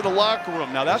take it to the locker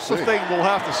room? Now that's the thing we'll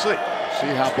have to see.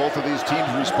 See how both of these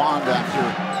teams respond after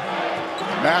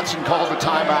Madsen called the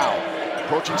timeout.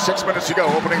 Approaching 6 minutes to go,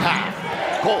 opening half.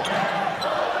 Cole.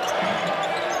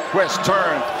 Twist,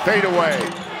 turn, fade away,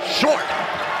 short.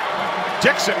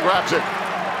 Dixon grabs it.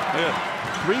 Yeah.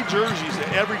 3 jerseys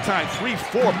every time,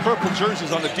 3-4 purple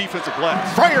jerseys on the defensive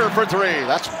glass. Freyer for 3.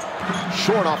 That's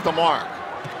short off the mark.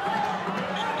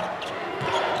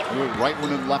 Right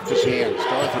one and left his hand.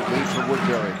 Starford leads for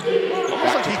Woodbury.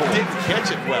 Almost like he didn't catch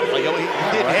it well. Like he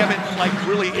didn't have it like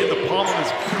really in the palm of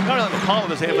his, not on the palm of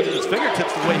his hand, but in his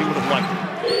fingertips the way he would have liked it.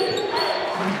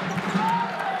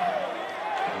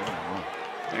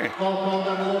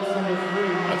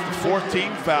 That's the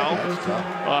 14th foul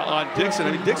on Dixon.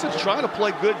 I mean, Dixon's trying to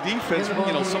play good defense,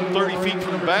 you know, some 30 feet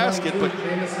from the basket, but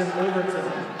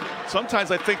sometimes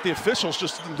I think the officials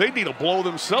just, they need to blow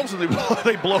themselves, and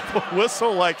they blow the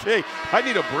whistle like, hey, I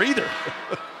need a breather.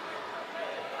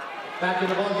 Back in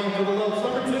the ballgame for the Lopes,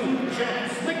 number 2,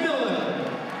 Chance McMillan.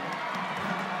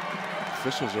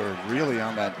 Officials are really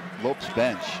on that Lopes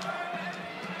bench.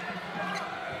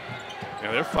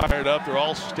 Yeah, they're fired up. They're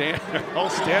all standing.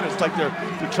 It's like they're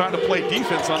trying to play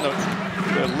defense on the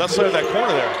left side of that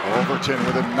corner there. Overton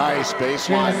with a nice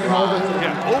baseline drive.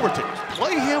 Yeah, Overton.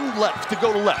 Play him left to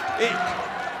go to left.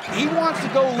 He wants to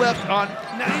go left on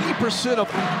 90% of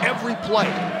every play.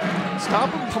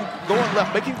 Stop him from going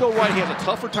left. Make him go right. He has a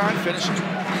tougher time finishing.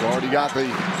 He's already got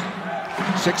the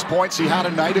 6 points he had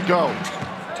a night ago.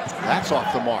 That's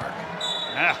off the mark.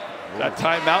 Yeah. That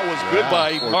timeout was good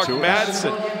by Mark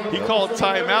Madsen. He called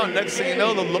timeout. Next thing you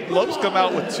know, the Lopes come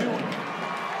out with 2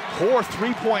 poor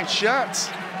 3-point shots.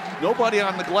 Nobody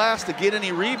on the glass to get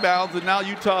any rebounds, and now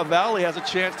Utah Valley has a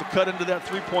chance to cut into that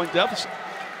 3-point deficit.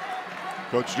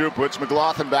 Coach Drew puts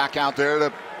McLaughlin back out there to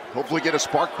hopefully get a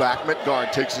spark back.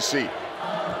 Midgard takes a seat.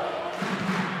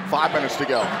 5 minutes to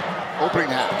go. Opening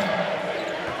half.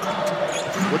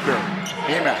 Woodbury,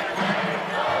 Amac.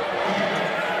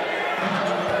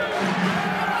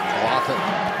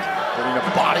 Putting a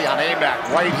body on Amac,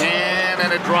 right hand, and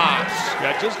it drops.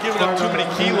 Yeah, just giving up too many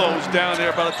kilos down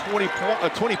there, about a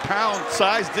 20-pound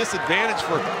size disadvantage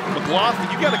for McLaughlin.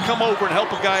 You got to come over and help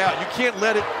a guy out. You can't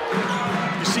let it,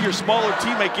 you see your smaller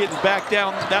teammate getting back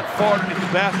down that far into the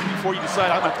basket before you decide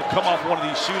I'm going to have to come off one of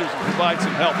these shooters and provide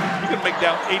some help. You're going to make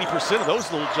down 80% of those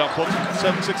little jump hooks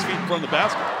from 6 feet in front of the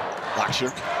basket.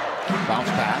 Blackshear, bounce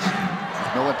pass.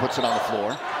 Millen puts it on the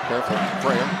floor. Careful,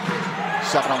 Freyer.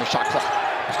 7 on the shot clock.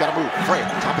 He's got to move. Freyer,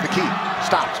 top of the key.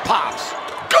 Stops, pops.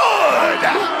 Good!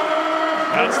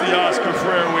 That's the Oscar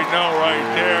Freyer we know right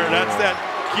there. That's that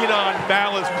get on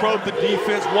balance, probe the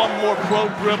defense, one more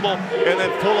probe dribble, and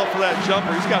then pull up for that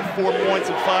jumper. He's got 4 points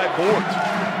and 5 boards.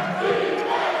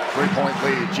 3-point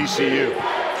lead, GCU.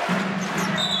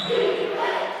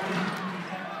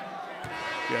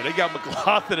 Yeah, they got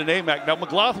McLaughlin and Amac. Now,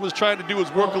 McLaughlin was trying to do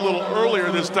his work a little earlier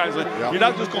this time. So you're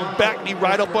not just going to back me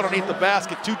right up underneath the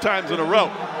basket 2 times in a row.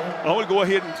 I want to go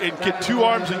ahead and get 2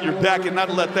 arms in your back and not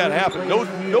let that happen.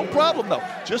 No problem, though.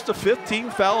 Just a 15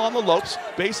 foul on the Lopes,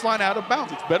 baseline out of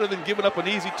bounds. It's better than giving up an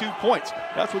easy 2 points.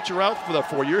 That's what you're out for that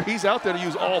for. He's out there to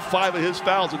use all 5 of his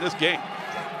fouls in this game.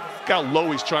 Look how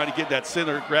low he's trying to get that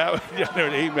center grab down there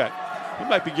at Amac. He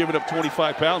might be giving up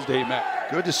 25 pounds to Amac.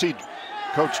 Good to see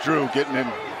Coach Drew getting in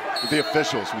with the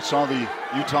officials. We saw the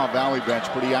Utah Valley bench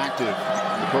pretty active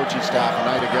in the coaching staff a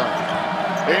night ago.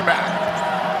 Amac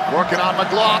working on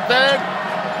McLaughlin.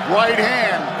 Right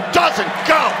hand doesn't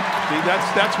go. See,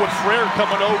 that's what Freyer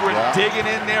coming over and digging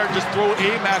in there, just throw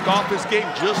Amac off his game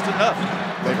just enough.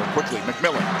 Laver quickly,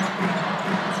 McMillan.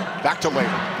 Back to Laver.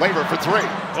 Laver for 3.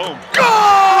 Boom.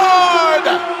 Good!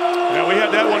 Yeah, we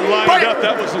had that one lined up.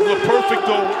 That was the perfect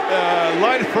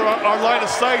line for our line of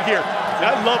sight here.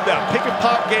 I love that pick and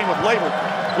pop game with Laver.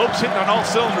 Lopes hitting on all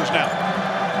cylinders now.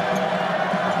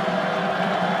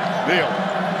 Neal.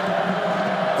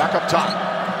 Back up top.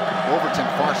 Overton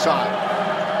far side.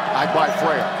 Eyed by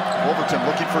Freyer. Overton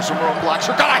looking for some room.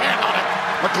 Blackshear got a hand on it.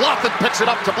 McLaughlin picks it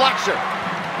up to Blackshear.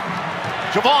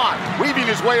 Javon weaving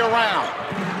his way around.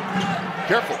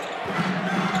 Careful.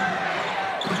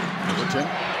 Overton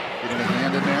getting a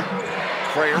hand in there.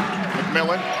 Freyer,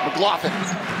 McMillan, McLaughlin.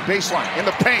 Baseline in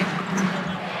the paint.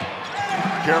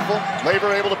 Careful.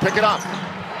 Laver able to pick it up.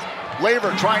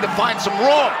 Laver trying to find some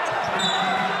room.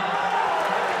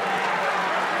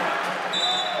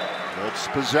 Lopes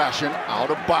possession, out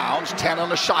of bounds, 10 on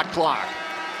the shot clock.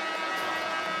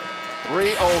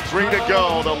 3:03 to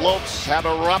go. The Lopes have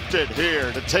erupted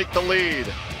here to take the lead.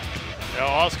 Now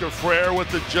Oscar Freire with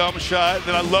the jump shot.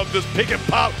 Then I love this pick and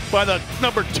pop by the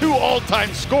 #2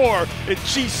 all-time scorer in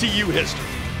GCU history.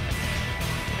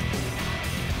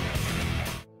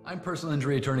 I'm personal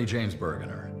injury attorney James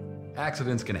Bergener.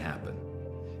 Accidents can happen.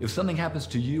 If something happens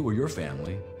to you or your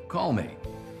family, call me.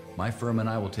 My firm and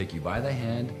I will take you by the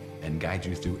hand and guide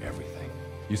you through everything.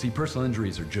 You see, personal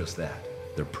injuries are just that.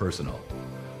 They're personal.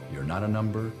 You're not a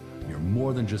number. You're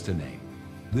more than just a name.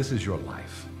 This is your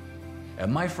life. At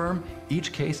my firm,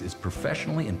 each case is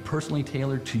professionally and personally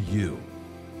tailored to you.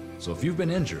 So if you've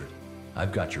been injured,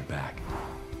 I've got your back.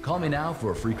 Call me now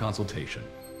for a free consultation.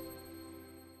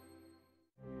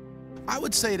 I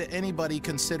would say to anybody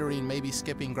considering maybe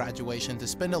skipping graduation to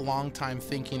spend a long time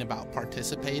thinking about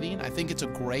participating. I think it's a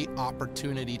great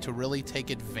opportunity to really take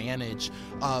advantage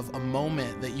of a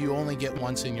moment that you only get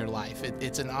once in your life.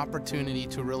 It's an opportunity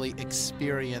to really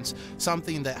experience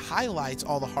something that highlights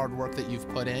all the hard work that you've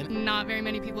put in. Not very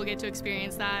many people get to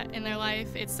experience that in their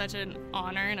life. It's such an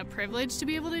honor and a privilege to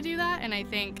be able to do that, and I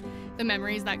think the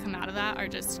memories that come out of that are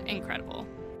just incredible.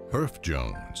 Herff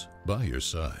Jones, by your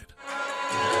side.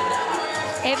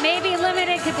 It may be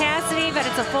limited capacity, but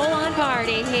it's a full-on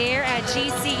party here at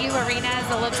GCU Arena as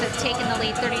the Lopes have taken the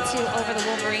lead 32 over the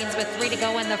Wolverines with 3 to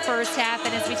go in the first half.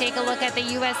 And as we take a look at the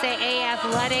USAA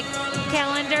athletic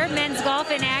calendar, men's golf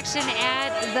in action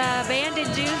at the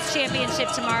Bandon Dunes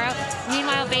Championship tomorrow.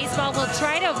 Meanwhile, baseball will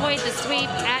try to avoid the sweep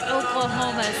at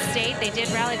Oklahoma State. They did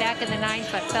rally back in the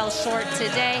 9th, but fell short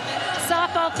today.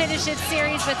 Softball finishes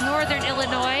series with Northern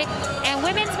Illinois, and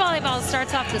women's volleyball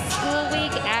starts off the school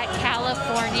week at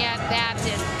California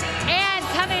Baptist. And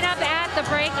coming up at the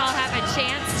break, I'll have a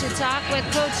chance to talk with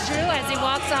Coach Drew as he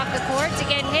walks off the court to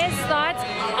get his thoughts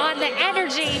on the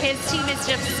energy his team has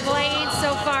displayed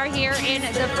so far here in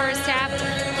the first half.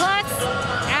 Plus,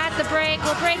 at the break,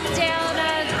 we'll break down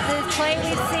the play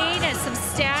we've seen and some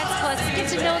stats, plus get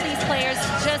to know these players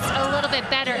just a little bit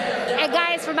better. And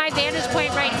guys, from my vantage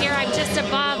point right here, I'm just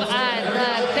above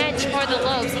the bench for the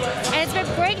Lopes. And it's been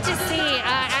great to see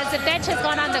as the bench has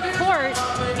gone on the court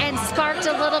and sparked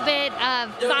a little bit of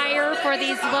fire for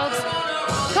these Lopes.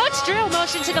 Coach Drew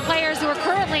motioned to the players who are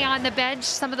currently on the bench,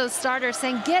 some of those starters,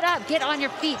 saying, get up, get on your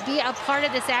feet, be a part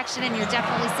of this action, and you're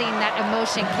definitely seeing that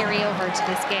emotion carry over to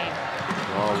this game.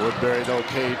 Oh, Woodbury, though,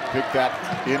 Kate, picked that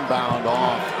inbound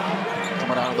off.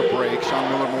 Coming out of the break, Sean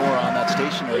Miller-Moore on that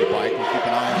stationary bike. We'll keep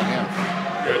an eye on him.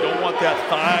 Yeah, don't want that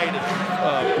thigh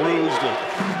bruise to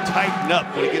tighten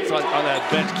up when he gets on that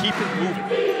bench. Keep it moving.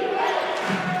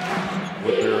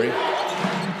 Woodbury,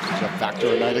 it's a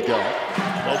factor a night ago.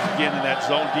 Lopes again in that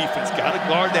zone defense. Got to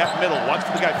guard that middle. Watch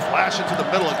for the guy flash into the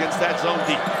middle against that zone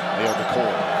deep. Nailed the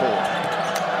Cole.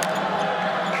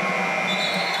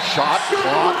 Shot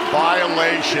clock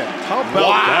violation. How about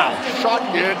that? Shut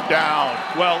it down.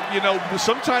 Well, you know,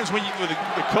 sometimes when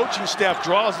the coaching staff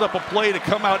draws up a play to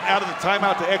come out of the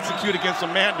timeout to execute against a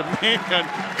man-to-man,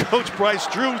 Coach Bryce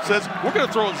Drew says, we're going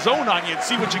to throw a zone on you and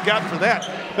see what you got for that.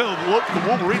 The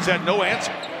Wolverines had no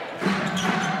answer.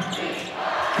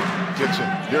 Dixon,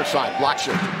 near side, block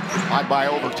shot. High by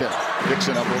Overton.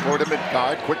 Dixon over to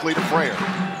midguard, quickly to Freire.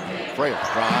 Freire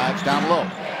drives down low.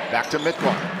 Back to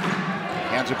midguard.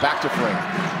 Hands it back to Freire.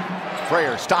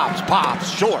 Freire stops, pops,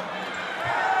 short.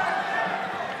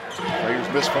 Freire's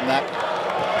missed from that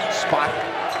spot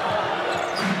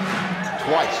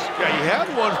twice. Yeah, he had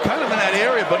one kind of in that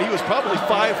area, but he was probably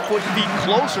 5 feet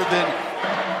closer than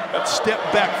that step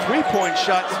back three-point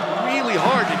shot's really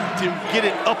hard to get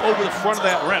it up over the front of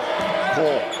that rim.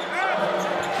 Cole.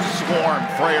 Swarm,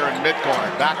 Freire and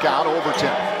midguard. Back out,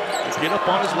 Overton. Get up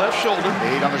on his left shoulder.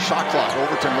 8 on the shot clock.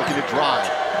 Overton looking to drive.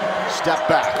 Step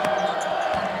back.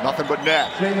 Nothing but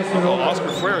net. Oscar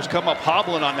Freire has come up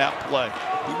hobbling on that play.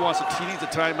 He needs a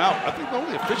timeout. I think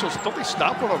the officials, don't they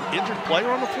stop with an injured player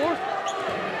on the floor?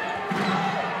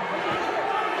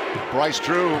 Bryce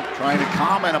Drew trying to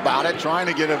comment about it, trying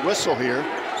to get a whistle here.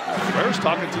 Freire's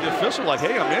talking to the official like,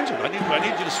 hey, I'm injured. I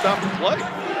need you to stop the play.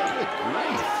 Good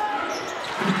grief.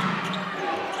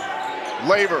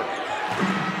 Laver.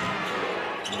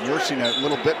 Nursing it a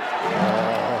little bit.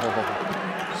 Oh.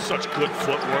 Such good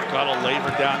footwork out of Laver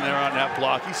down there on that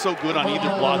block. He's so good on either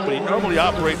block, but he normally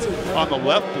operates on the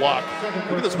left block.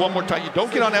 Look at this one more time. You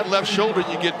don't get on that left shoulder,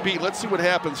 you get beat. Let's see what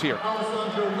happens here.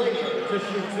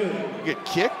 You get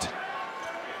kicked.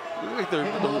 Look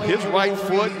like his right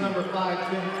foot,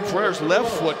 Freire's left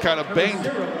foot kind of banged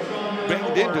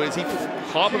banged into? Is he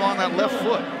hopping on that left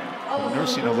foot?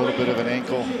 Nursing a little bit of an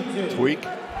ankle tweak.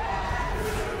 I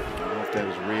don't know if that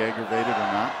was re-aggravated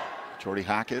or not. Jordy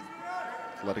Hackett,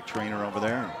 athletic trainer over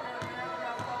there.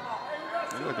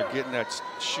 Look like they're getting that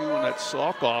shoe and that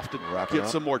sock off to get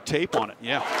some more tape on it.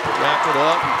 Yeah, wrap it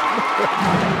up.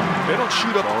 They don't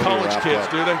shoot up the college kids,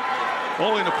 do they?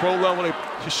 Only in the pro level, they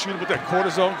just shoot them with that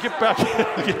cortisone. Get back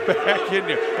in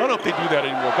there. I don't know if they do that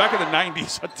anymore. Back in the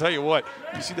 90s, I'll tell you what,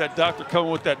 you see that doctor coming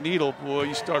with that needle, boy,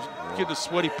 you start getting the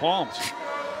sweaty palms.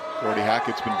 Jordy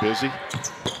Hackett's been busy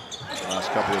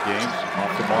last couple of games.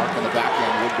 Off the mark on the back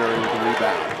end. Woodbury with the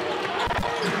rebound.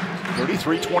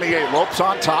 33-28, Lopes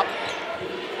on top.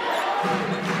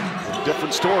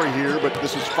 Different story here, but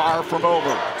this is far from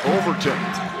over. Overton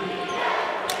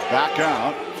back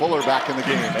out. Fuller back in the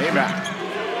game. Amac.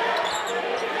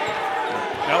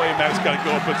 Now Amac's got to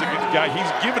go up as a good guy. He's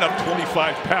given up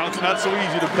 25 pounds. Not so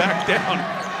easy to back down.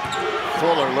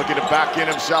 Fuller looking to back in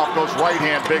himself. Goes right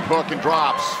hand, big hook, and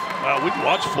drops. We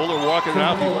watched Fuller walking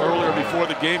out earlier before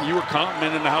the game. You were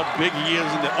commenting on how big he is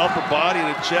in the upper body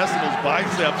and the chest and those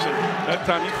biceps. And that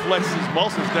time he flexed his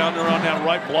muscles down there on that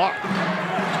right block.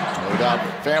 No doubt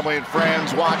family and friends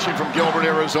watching from Gilbert,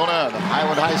 Arizona, the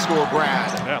Highland High School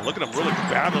grad. Yeah, look at him really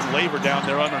battling Labor down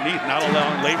there underneath, not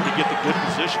allowing Labor to get the good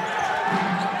position.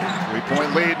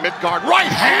 3-point lead, Midgard,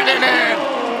 right-handed in!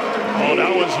 Oh,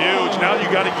 that was huge. Now you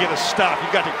got to get a stop.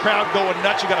 You got the crowd going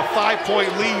nuts. You got a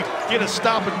 5-point lead. Get a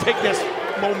stop and take this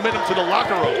momentum to the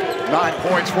locker room. 9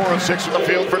 points, 4 of 6 from the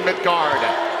field for Midgard.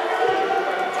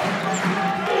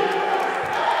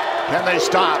 Can they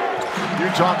stop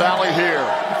Utah Valley here?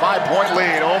 5-point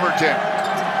lead, Overton.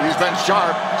 He's been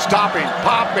sharp, stopping,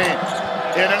 popping,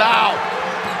 in and out.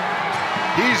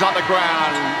 He's on the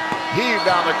ground, heaved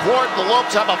down the court. The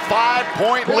Lopes have a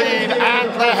 5-point lead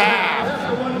at the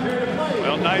half.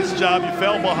 Well, nice job. You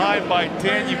fell behind by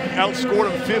 10. You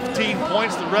outscored them 15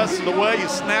 points the rest of the way. You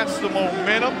snatched the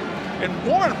momentum. And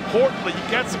more importantly,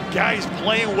 you got some guys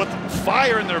playing with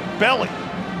fire in their belly.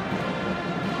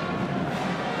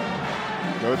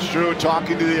 Coach Drew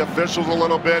talking to the officials a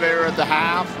little bit here at the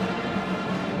half.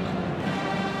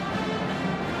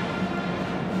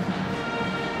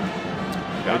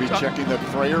 Maybe checking the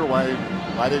Frayer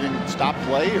why they didn't stop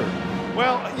play, or?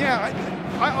 Well, yeah,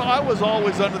 I was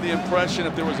always under the impression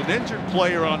if there was an injured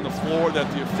player on the floor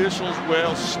that the officials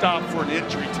will stop for an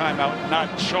injury timeout,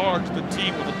 not charge the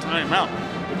team with a timeout.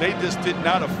 But they just did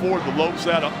not afford the Lopes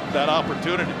that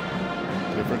opportunity.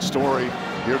 Different story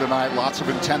here tonight. Lots of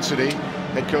intensity.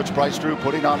 Head coach Bryce Drew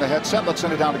putting on the headset. Let's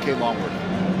send it down to Kate Longworth.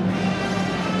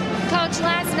 Coach,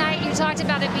 last night you talked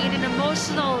about it being an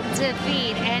emotional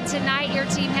defeat, and tonight your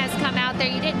team has come out there.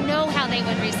 You didn't know how they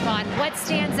would respond. What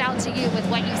stands out to you with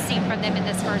what you've seen from them in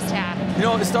this first half? You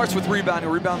know, it starts with rebounding.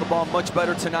 Rebound the ball much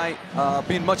better tonight,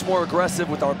 being much more aggressive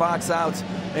with our box outs,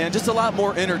 and just a lot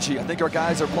more energy. I think our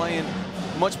guys are playing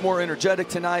much more energetic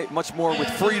tonight, much more with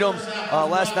freedom.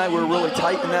 Last night we were really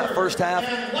tight in that first half.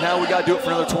 Now we got to do it for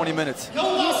another 20 minutes.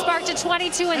 You sparked a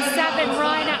 22-7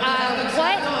 run.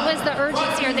 What was the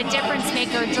urgency or the difference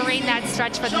maker during that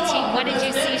stretch for the team? What did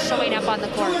you see showing up on the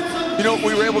court? You know,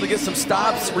 we were able to get some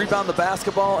stops, rebound the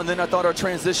basketball, and then I thought our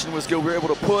transition was good. We were able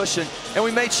to push, and we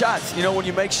made shots. You know, when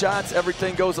you make shots,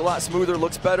 everything goes a lot smoother,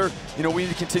 looks better. You know, we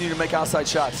need to continue to make outside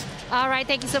shots. All right,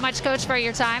 thank you so much, Coach, for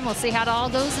your time. We'll see how it all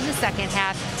goes in the second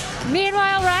half.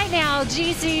 Meanwhile, right now,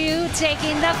 GCU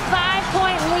taking the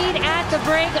 5-point lead at the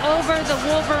break over the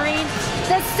Wolverines.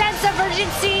 The sense of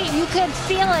urgency, you could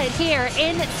feel it here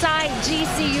inside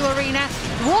GCU Arena.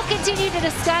 We'll continue to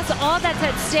discuss all that's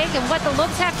at stake and what the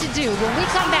Lopes have to do when we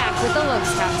come back with the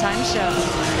Lopes Halftime Show.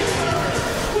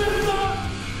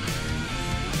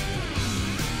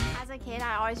 As a kid,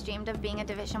 I always dreamed of being a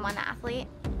Division I athlete.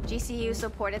 GCU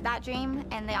supported that dream,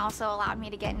 and they also allowed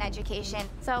me to get an education.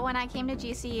 So when I came to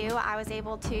GCU, I was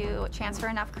able to transfer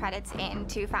enough credits in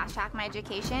to fast track my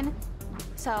education.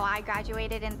 So I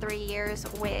graduated in 3 years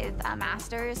with a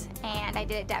master's, and I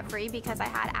did it debt-free because I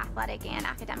had athletic and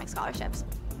academic scholarships.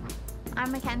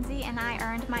 I'm Mackenzie, and I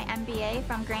earned my MBA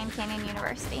from Grand Canyon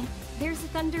University. There's a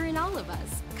thunder in all of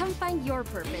us. Come find your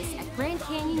purpose at Grand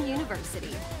Canyon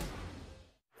University.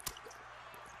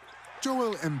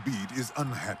 Joel Embiid is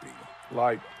unhappy.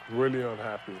 Like, really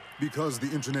unhappy. Because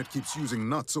the internet keeps using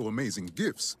not-so-amazing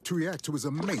GIFs to react to his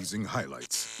amazing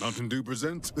highlights. Mountain Dew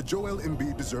presents the Joel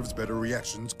Embiid Deserves Better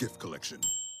Reactions GIF Collection.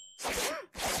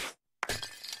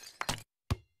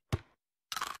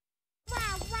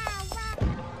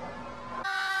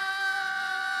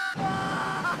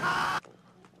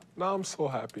 Now I'm so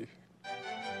happy.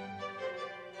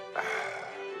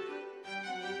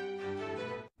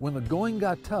 When the going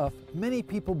got tough, many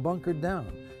people bunkered down.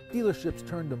 Dealerships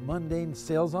turned to mundane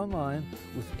sales online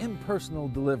with impersonal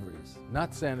deliveries.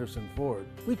 Not Sanderson Ford.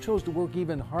 We chose to work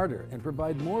even harder and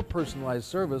provide more personalized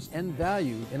service and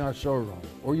value in our showroom.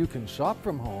 Or you can shop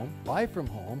from home, buy from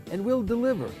home, and we'll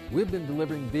deliver. We've been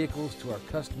delivering vehicles to our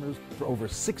customers for over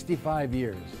 65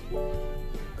 years.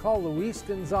 Call Luis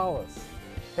Gonzalez.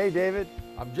 Hey, David.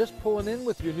 I'm just pulling in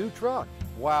with your new truck.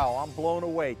 Wow, I'm blown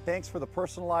away. Thanks for the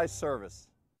personalized service.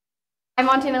 I'm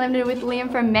Montana Limited with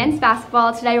Liam from men's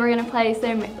basketball. Today we're going to play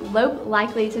some Lope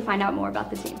Likely to find out more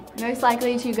about the team. Most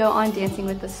likely to go on Dancing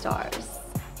with the Stars.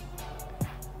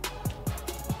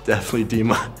 Definitely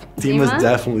Dima. Dima's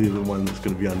definitely the one that's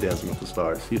going to be on Dancing with the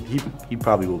Stars. He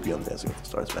probably will be on Dancing with the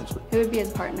Stars eventually. Who would be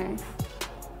his partner?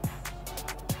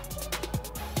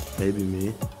 Maybe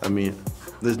me. I mean,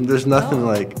 there's nothing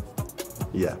like,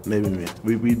 yeah, maybe me.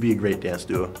 We'd be a great dance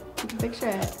duo. You can picture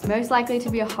it. Most likely to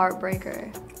be a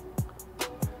heartbreaker.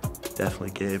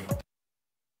 Definitely Gabe.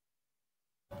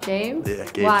 Gabe? Yeah,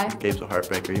 Why? Gabe's a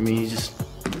heartbreaker. I mean, he's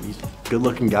a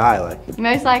good-looking guy. Like.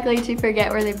 Most likely to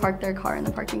forget where they parked their car in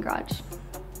the parking garage.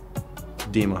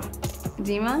 Dima.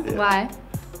 Dima? Yeah. Why?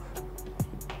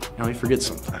 You know, he forgets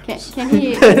sometimes. Can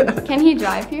he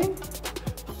drive here?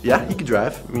 Yeah, he could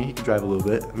drive. I mean, he could drive a little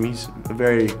bit. I mean, he's a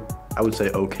very, I would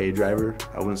say, okay driver.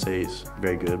 I wouldn't say he's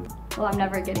very good. Well, I'm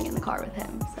never getting in the car with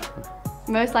him, so.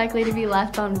 Most likely to be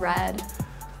left on red.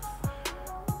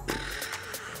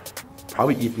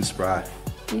 Probably Ethan Spry.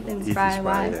 Ethan Spry,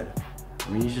 why? Yeah. I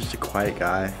mean, he's just a quiet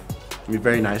guy. I mean,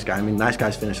 very nice guy. I mean, nice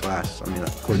guys finish last. I mean,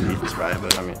 according to Ethan Spry,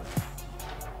 but I mean.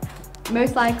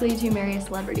 Most likely to marry a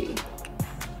celebrity.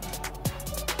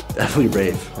 Definitely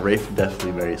Rafe. Rafe would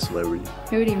definitely marry a celebrity.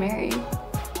 Who would he marry?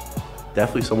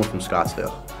 Definitely someone from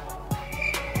Scottsdale.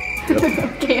 Yep.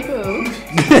 Okay, who?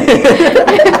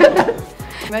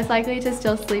 Most likely to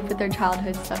still sleep with their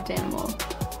childhood stuffed animal.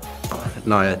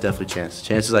 No, yeah, definitely Chance.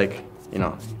 Chance is like, you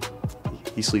know,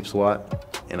 he sleeps a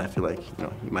lot, and I feel like, you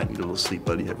know, you might need a little sleep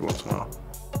buddy every once in a while.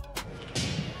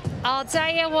 I'll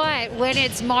tell you what, when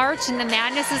it's March and the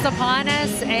madness is upon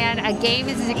us and a game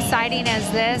is as exciting as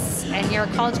this and you're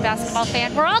a college basketball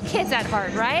fan, we're all kids at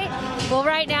heart, right? Well,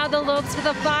 right now the Lopes with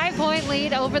a 5-point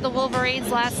lead over the Wolverines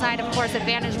last night. Of course,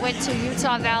 advantage went to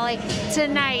Utah Valley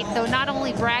tonight, though not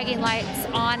only bragging rights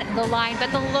on the line, but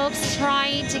the Lopes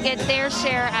trying to get their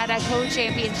share at a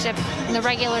co-championship in the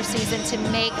regular season to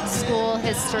make school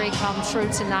history come true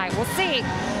tonight. We'll see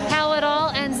how it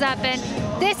all ends up. And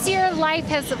this year, life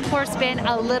has, of course, been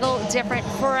a little different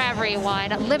for everyone.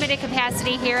 Limited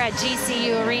capacity here at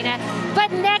GCU Arena.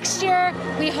 But next year,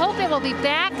 we hope it will be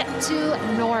back to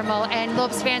normal. And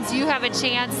Lopes fans, you have a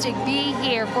chance to be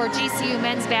here for GCU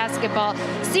men's basketball.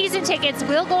 Season tickets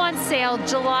will go on sale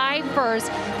July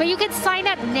 1st, but you can sign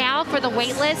up now for the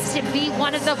wait list to be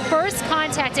one of the first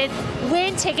contacted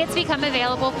when tickets become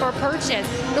available for purchase.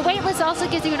 The wait list also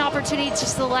gives you an opportunity to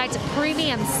select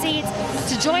premium seats.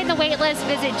 To join the wait list,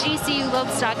 visit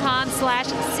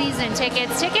gculopes.com/season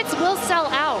tickets. Tickets will sell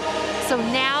out, so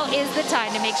now is the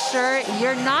time to make sure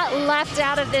you're not left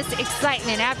out of this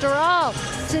excitement. After all,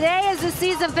 today is the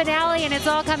season finale, and it's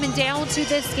all coming down to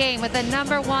this game with the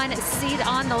 #1 seed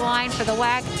on the line for the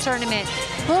WAC tournament.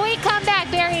 When we come back,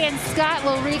 Barry and Scott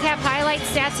will recap highlight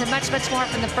stats and much, much more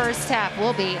from the first half.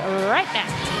 We'll be right back.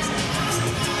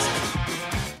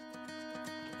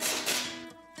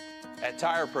 At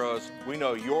Tire Pros, we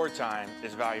know your time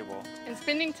is valuable. And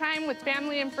spending time with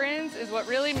family and friends is what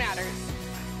really matters.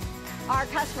 Our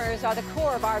customers are the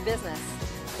core of our business.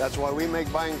 That's why we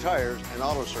make buying tires and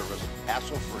auto service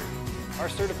hassle-free. Our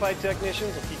certified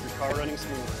technicians will keep your car running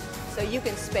smoothly. So you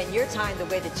can spend your time the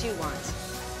way that you want.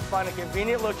 Find a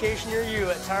convenient location near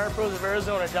you at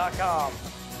TireProsOfArizona.com.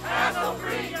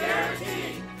 Hassle-free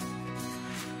guarantee.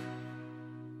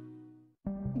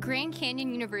 Grand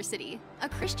Canyon University, a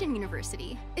Christian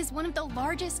university, is one of the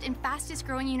largest and fastest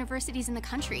growing universities in the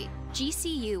country.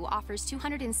 GCU offers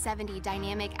 270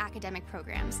 dynamic academic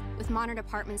programs with modern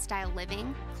apartment-style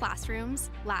living,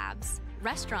 classrooms, labs,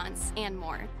 restaurants, and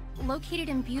more. Located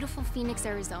in beautiful Phoenix,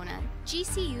 Arizona,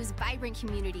 GCU's vibrant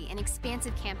community and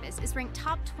expansive campus is ranked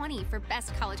top 20 for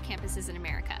best college campuses in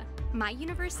America. My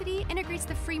university integrates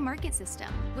the free market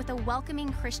system with a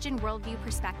welcoming Christian worldview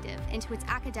perspective into its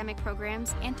academic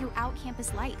programs and throughout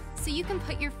campus life, so you can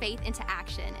put your faith into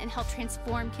action and help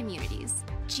transform communities.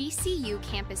 GCU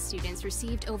campus students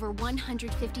received over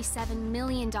 $157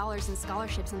 million in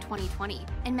scholarships in 2020,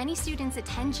 and many students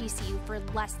attend GCU for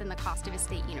less than the cost of a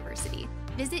state university.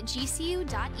 Visit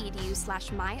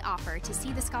gcu.edu/myoffer to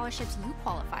see the scholarships you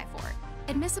qualify for.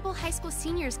 Admissible high school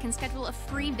seniors can schedule a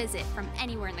free visit from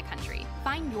anywhere in the country.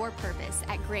 Find your purpose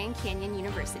at Grand Canyon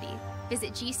University.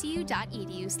 Visit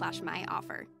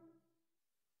gcu.edu/myoffer.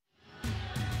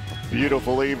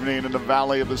 Beautiful evening in the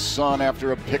Valley of the Sun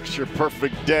after a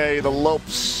picture-perfect day. The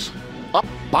Lopes up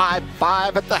by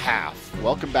 5 at the half.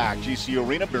 Welcome back, GCU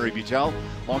Arena. Barry Butel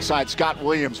alongside Scott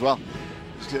Williams. Well,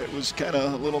 it was kind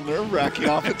of a little nerve-wracking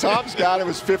off the top, Scott. It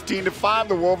was 15-5.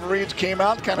 The Wolverines came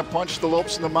out, kind of punched the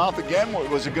Lopes in the mouth again.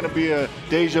 Was it going to be a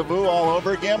deja vu all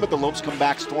over again? But the Lopes come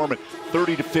back storming.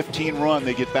 30-15 run.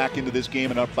 They get back into this game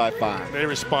and up by 5. They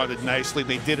responded nicely.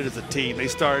 They did it as a team. They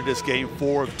started this game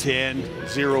 4 of 10,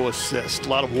 0 assists. A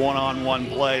lot of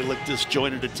one-on-one play, looked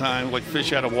disjointed at times, like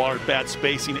fish out of water, bad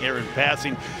spacing, errant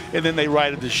passing, and then they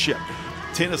righted the ship.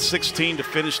 10 of 16 to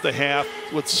finish the half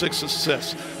with 6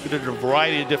 assists. They did it a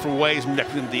variety of different ways,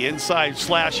 connecting to the inside,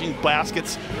 slashing,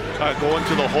 baskets, going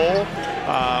to the hole.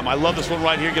 I love this one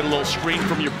right here. Get a little screen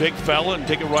from your big fella and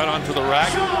take it right onto the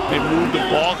rack. They moved the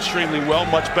ball extremely well,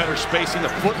 much better spacing, the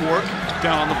footwork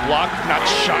down on the block, not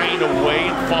shying away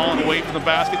and falling away from the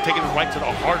basket, taking it right to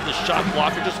the heart of the shot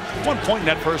blocker. Just 1 point in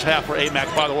that first half for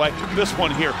AMAC, by the way. This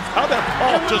one here, how that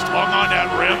ball just hung on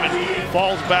that rim and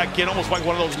falls back in, almost like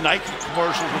one of those Nike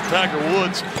commercials with Tiger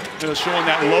Woods, showing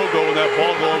that logo and that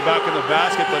ball going back in the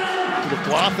basket. But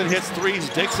McLaughlin hits threes,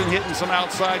 Dixon hitting some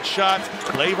outside shots,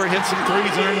 Laver hits some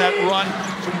threes and in that run.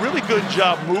 So really good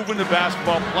job moving the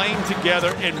basketball, playing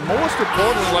together, and most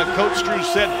importantly, like Coach Strew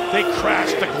said, they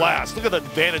crashed the glass. Look at the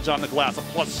advantage on the glass, a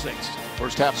 +6.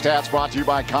 First half stats brought to you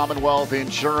by Commonwealth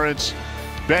Insurance.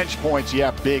 Bench points, yeah,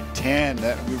 Big Ten.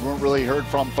 That we weren't really heard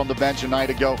from the bench a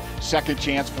night ago. Second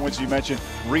chance points, you mentioned.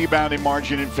 Rebounding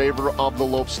margin in favor of the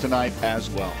Lopes tonight as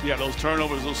well. Yeah, those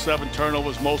turnovers, those 7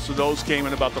 turnovers, most of those came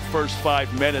in about the first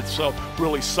 5 minutes. So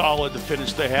really solid to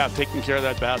finish the half, taking care of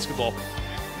that basketball.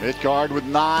 Midgard with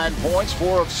 9 points,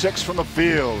 4 of 6 from the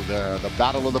field. The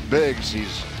battle of the bigs.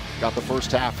 He's got the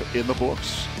first half in the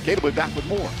books. Kate will be back with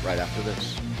more right after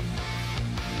this.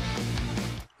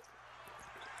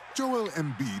 Joel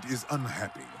Embiid is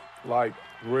unhappy. Like,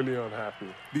 really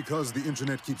unhappy. Because the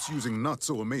internet keeps using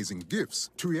not-so-amazing GIFs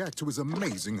to react to his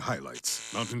amazing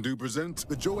highlights. Mountain Dew presents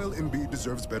the Joel Embiid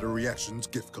Deserves Better Reactions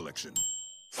GIF Collection.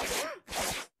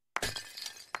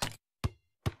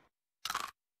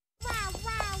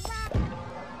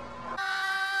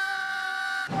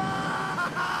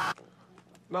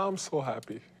 Now I'm so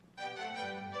happy.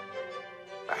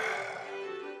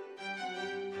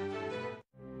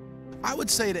 I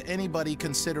would say to anybody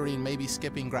considering maybe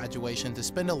skipping graduation to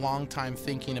spend a long time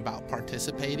thinking about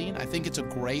participating. I think it's a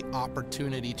great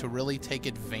opportunity to really take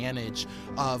advantage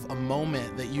of a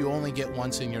moment that you only get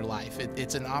once in your life.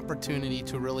 It's an opportunity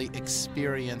to really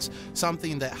experience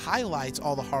something that highlights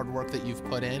all the hard work that you've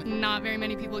put in. Not very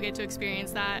many people get to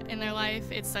experience that in their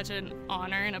life. It's such an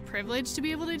honor and a privilege to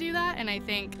be able to do that, and I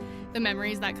think the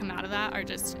memories that come out of that are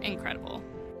just incredible.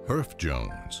 Herff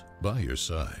Jones, by your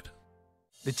side.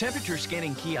 The temperature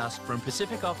scanning kiosk from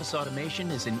Pacific Office Automation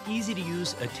is an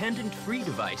easy-to-use, attendant-free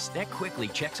device that quickly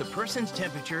checks a person's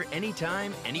temperature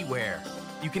anytime, anywhere.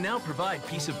 You can now provide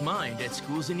peace of mind at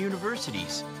schools and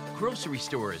universities, grocery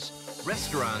stores,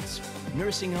 restaurants,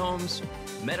 nursing homes,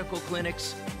 medical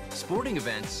clinics, sporting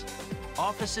events,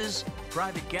 offices,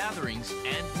 private gatherings,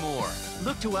 and more.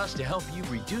 Look to us to help you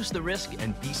reduce the risk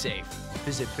and be safe.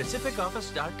 Visit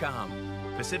PacificOffice.com.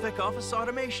 Pacific Office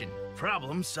Automation.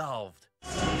 Problem solved.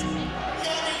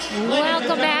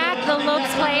 Welcome back. The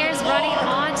Lopes players running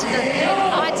onto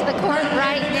the court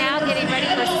right now, getting ready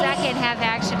for second half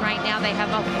action right now. They have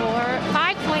a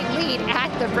 5-point lead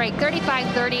at the break,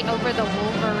 35-30 over the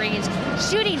Wolverines,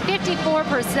 shooting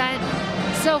 54%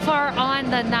 so far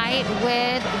on the night,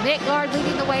 with Midgard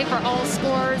leading the way for all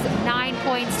scores, 9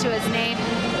 points to his name.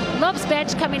 Lopes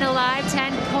bench coming alive,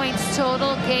 10 points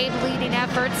total. Gabe leading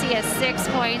efforts, he has 6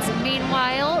 points.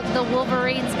 Meanwhile, the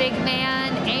Wolverines big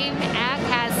man, AMAC,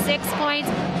 has 6 points,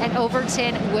 and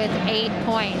Overton with 8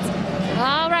 points.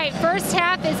 All right, first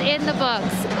half is in the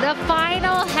books. The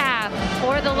final half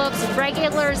for the Lopes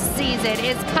regular season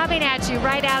is coming at you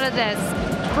right out of this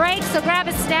break, so grab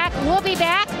a snack. We'll be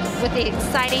back with the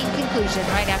exciting conclusion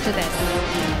right after this.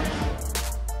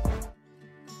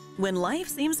 When life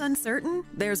seems uncertain,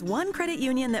 there's one credit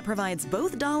union that provides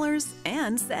both dollars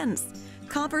and cents.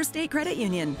 Copper State Credit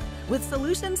Union. With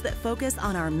solutions that focus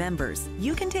on our members,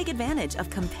 you can take advantage of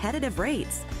competitive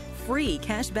rates, free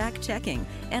cashback checking,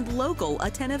 and local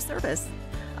attentive service.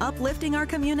 Uplifting our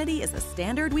community is a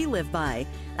standard we live by.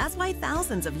 That's why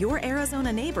thousands of your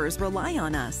Arizona neighbors rely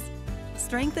on us.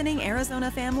 Strengthening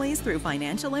Arizona families through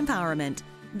financial empowerment.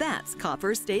 That's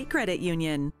Copper State Credit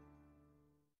Union.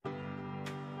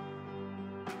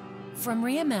 From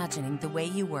reimagining the way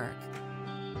you work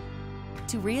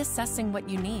to reassessing what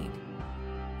you need,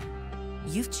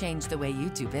 you've changed the way you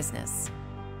do business.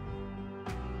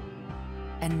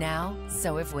 And now,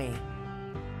 so have we.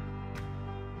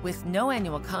 With no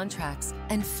annual contracts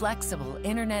and flexible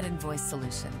internet and voice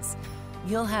solutions,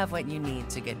 you'll have what you need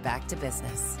to get back to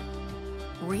business.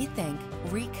 Rethink,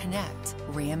 reconnect,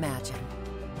 reimagine.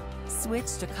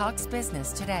 Switch to Cox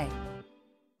Business today.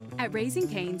 At Raising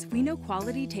Cane's, we know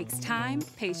quality takes time,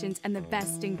 patience, and the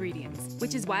best ingredients,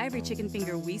 which is why every chicken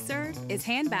finger we serve is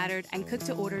hand-battered and cooked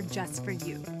to order just for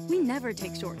you. We never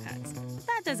take shortcuts.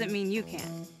 That doesn't mean you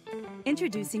can.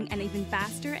 Introducing an even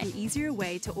faster and easier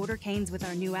way to order Cane's with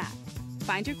our new app.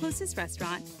 Find your closest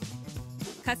restaurant,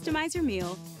 customize your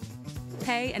meal,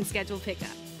 pay, and schedule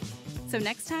pickup. So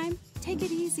next time, take it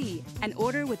easy and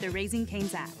order with the Raising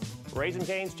Cane's app. Raising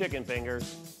Cane's chicken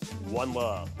fingers, one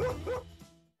love.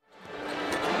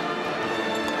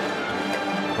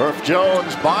 Herff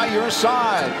Jones by your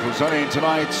side, presenting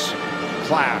tonight's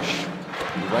clash,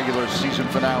 the regular season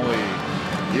finale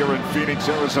here in Phoenix,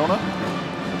 Arizona,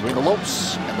 between the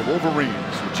Lopes and the Wolverines,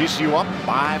 with GCU up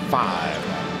by 5.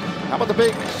 How about the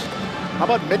Bigs? How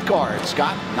about Midgard?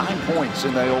 Scott, 9 points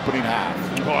in the opening half.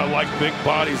 Oh, I like big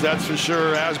bodies, that's for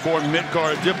sure. Asborn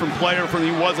Midgard, a different player from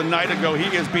he was a night ago.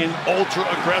 He is being ultra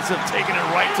aggressive, taking it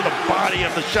right to the body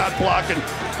of the shot block. And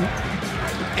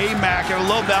AMAC, I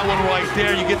love that one right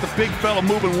there. You get the big fella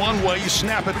moving one way, you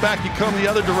snap it back, you come the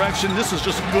other direction. This is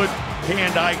just good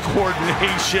hand-eye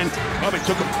coordination. Probably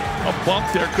took a bump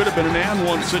there, could have been an and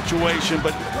one situation,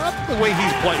 but not the way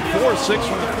he's playing. 4-6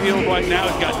 from the field right now.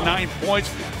 He's got 9 points,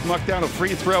 knocked down a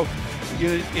free throw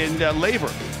in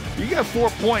labor. You got 4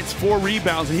 points, 4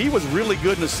 rebounds, and he was really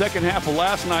good in the second half of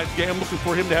last night's game. I'm looking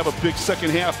for him to have a big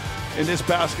second half in this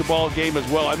basketball game as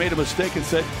well. I made a mistake and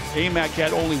said AMAC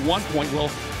had only 1 point. Well,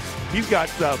 he's got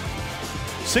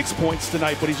 6 points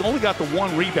tonight, but he's only got the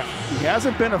 1 rebound. He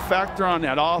hasn't been a factor on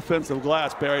that offensive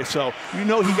glass, Barry, so you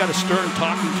know he got a stern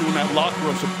talking to him in that locker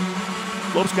room. So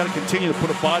Lopes got to continue to put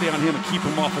a body on him and keep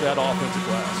him off of that offensive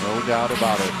glass. No doubt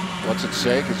about it. What's at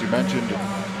stake, as you mentioned,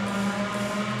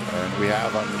 and we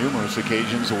have on numerous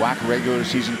occasions the WAC regular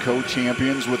season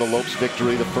co-champions with a Lopes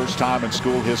victory, the first time in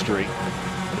school history.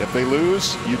 If they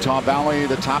lose, Utah Valley,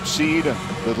 the top seed,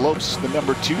 the Lopes, the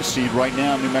number 2 seed right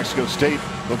now. New Mexico State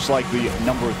looks like the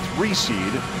number 3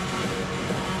 seed.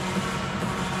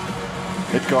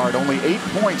 Midgard only 8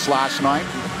 points last night.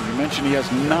 You mentioned he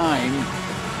has 9,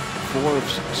 4 of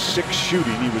 6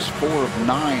 shooting. He was 4 of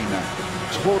 9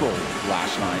 total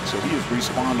last night, so he has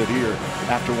responded here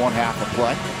after 1 half of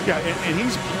play. Yeah, and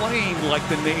he's playing like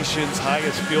the nation's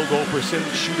highest field goal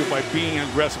percentage shooter by being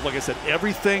aggressive. Like I said,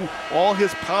 everything, all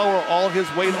his power, all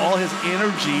his weight, all his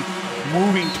energy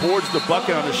moving towards the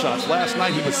bucket on the shots. Last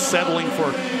night he was settling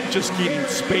for just getting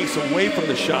space away from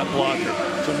the shot blocker.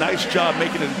 So nice job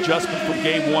making an adjustment from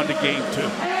game 1 to game 2.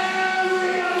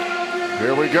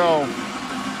 Here we go.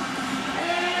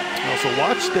 So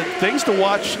watch the things to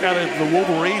watch out of the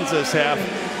Wolverines this half.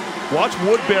 Watch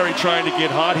Woodbury trying to get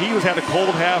hot. He had a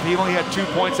cold half. He only had 2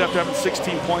 points after having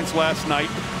 16 points last night.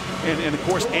 And of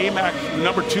course, AMAC,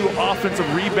 number 2 offensive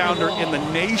rebounder in the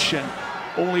nation,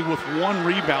 only with 1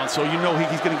 rebound. So you know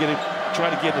he's going to try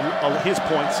to get his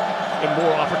points and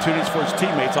more opportunities for his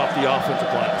teammates off the offensive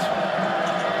glass.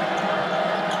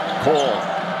 Cole.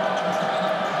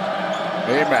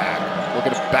 AMAC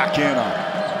looking to back in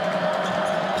on.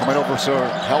 Coming over for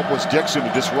help was Dixon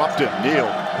to disrupt him. Neal,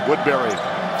 Woodbury,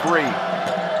 3.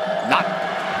 Not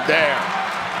there.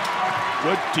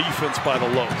 Good defense by the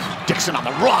Lopes. Dixon on the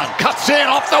run, cuts in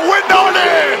off the window and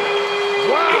in!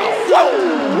 Wow!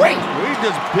 Whoa! Wait! He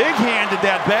just big-handed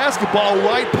that basketball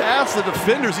right past the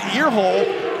defender's ear hole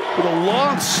with a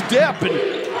long step, and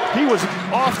he was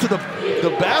off to the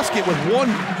basket with 1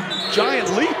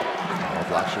 giant leap. Oh,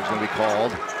 Blackshear's going to be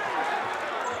called.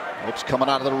 Lopes coming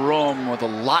out of the room with a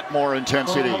lot more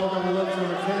intensity.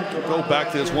 Go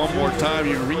back to this one more time.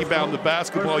 You rebound the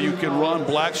basketball, you can run.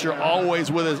 Blackshear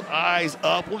always with his eyes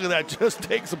up. Look at that, just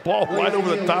takes the ball right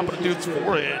over the top of the dude's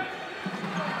forehead.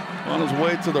 On his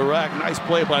way to the rack. Nice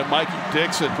play by Mikey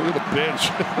Dixon. Look at the bench.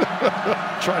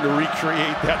 Trying to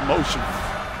recreate that motion.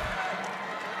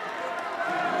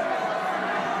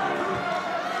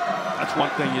 That's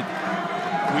one thing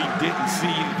we didn't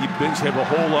see. The bench have a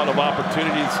whole lot of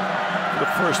opportunities for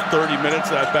the first 30 minutes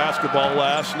of that basketball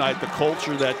last night. The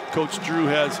culture that Coach Drew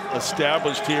has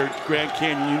established here at Grand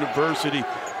Canyon University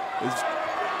is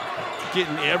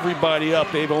getting everybody up.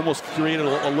 They've almost created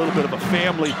a little bit of a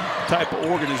family type of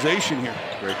organization here.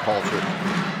 Great culture.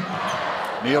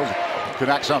 Neal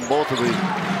connects on both of the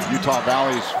Utah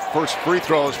Valley's first free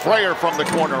throws. Frayer from the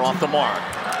corner off the mark.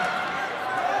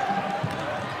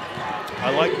 I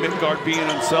like Midgard being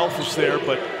unselfish there,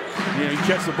 but you know, you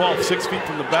catch the ball 6 feet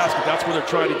from the basket. That's where they're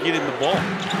trying to get in the ball.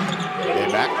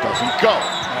 And that doesn't go.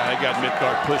 I got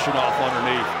Midgard pushing off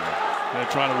underneath. And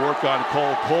trying to work on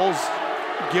Cole. Cole's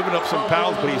giving up some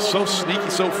pounds, but he's so sneaky,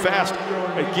 so fast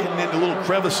at getting into little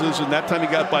crevices. And that time he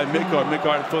got by Midgard.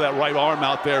 Midgard throw that right arm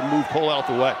out there and move Cole out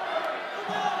the way.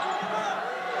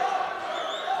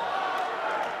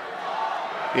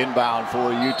 Inbound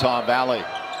for Utah Valley.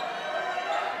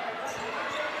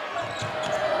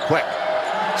 Quick.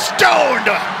 Stoned!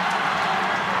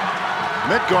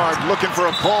 Midgard looking for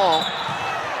a call.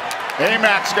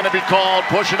 Amac's going to be called,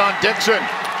 pushing on Dixon.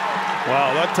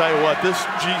 Wow, I'll tell you what, this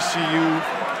GCU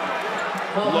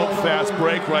low fast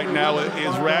break right now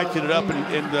is ratcheted up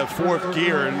in the fourth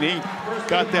gear, and he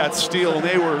got that steal, and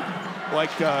they were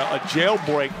like a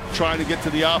jailbreak trying to get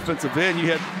to the offensive end. He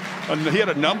had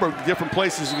a number of different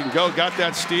places you can go. Got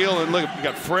that steal, and look, you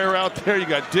got Frayer out there, you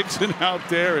got Dixon out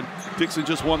there, and Dixon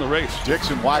just won the race.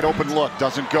 Dixon, wide open look,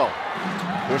 doesn't go.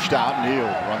 Pushed out, Neal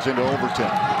runs into Overton.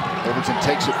 Overton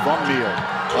takes it from Neal.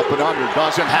 Up and under,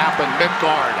 doesn't happen.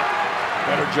 Midgard.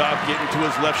 Better job getting to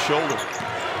his left shoulder.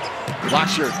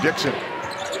 Lasher, Dixon.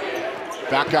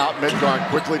 Back out, Midgard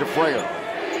quickly to Frayer.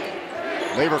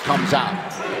 Laver comes out.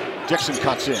 Dixon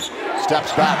cuts in,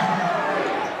 steps back.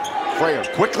 Frayer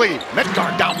quickly,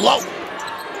 Midgard down low.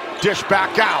 Dish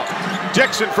back out.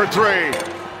 Dixon for three.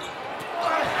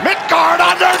 Midgard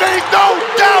underneath, no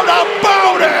doubt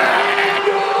about it!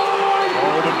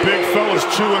 Oh, the big fella's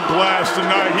chewing glass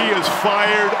tonight. He is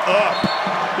fired up.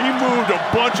 He moved a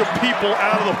bunch of people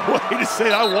out of the way to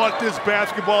say, I want this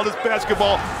basketball. This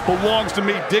basketball belongs to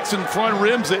me. Dixon front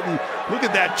rims it, and look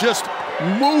at that, just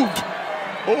moved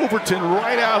Overton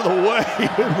right out of the way.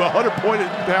 100-point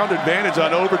advantage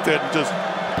on Overton, just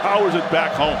powers it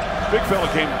back home. Big fella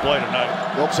came to play tonight.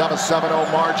 Lopes have a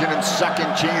 7-0 margin and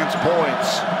second chance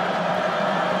points.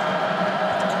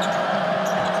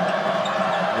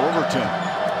 Overton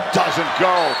doesn't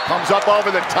go, comes up over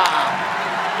the top.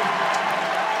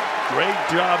 Great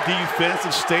job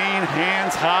defensive, staying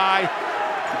hands high.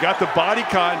 Got the body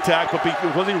contact, but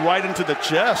was he right into the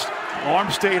chest? Arm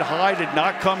stayed high, did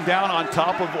not come down on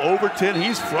top of Overton.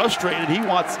 He's frustrated. He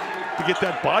wants to get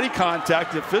that body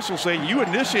contact. The official saying you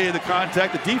initiated the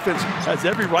contact. The defense has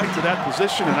every right to that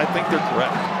position, and I think they're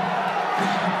correct.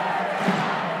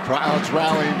 Crowds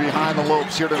rallying behind the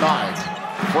Lopes here tonight.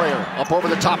 Frayer up over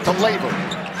the top to Laver.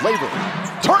 Laver,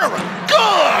 turnaround,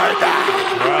 good!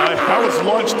 That was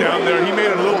lunch down there. He made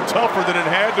it a little tougher than it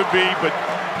had to be, but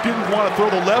didn't want to throw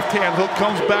the left-hand hook.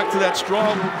 Comes back to that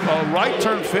strong right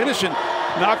turn finish and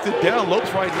knocked it down.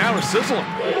 Lopes right now are sizzling.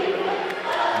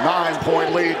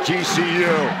 9-point lead,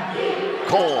 GCU.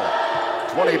 Cole,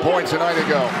 20 points a night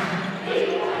ago.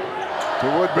 To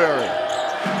Woodbury.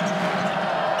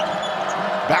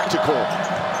 Back to Cole.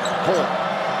 Cole,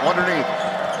 underneath.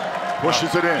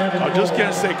 Pushes it in. I'm just going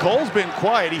to say, Cole's been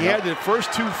quiet. He had the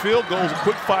first 2 field goals, a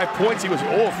quick 5 points. He was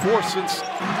 0-4 since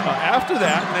after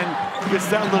that, and then gets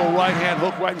that little right-hand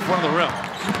hook right in front of the rim.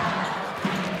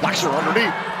 Lasher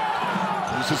underneath.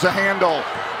 Uses a handle.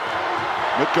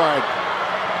 Midgard.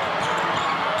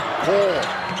 Cole,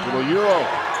 little Euro.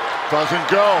 Doesn't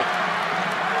go.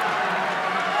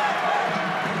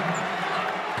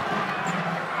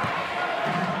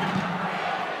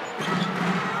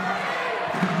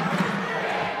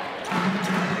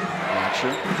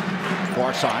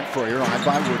 Far side, Frayer on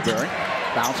by Woodbury.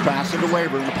 Bounce pass into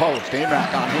Laver in the post.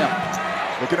 Amac on him.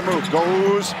 Looking to move.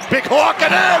 Goes. Big hook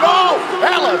and in. Oh!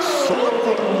 Ellis!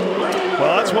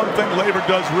 Well, that's one thing Laver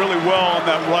does really well on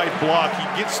that right block. He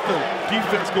gets the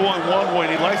defense going one way,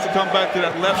 and he likes to come back to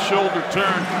that left shoulder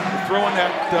turn, throwing that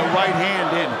right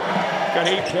hand in. Got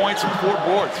 8 points and 4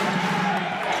 boards.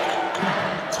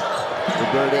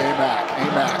 Woodbury to Amac.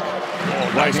 Amac.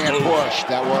 Oh, Right nice hand move. push,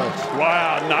 that was.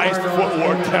 Wow, nice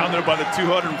footwork down there by the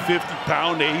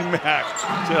 250-pound Amac.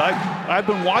 Said, I've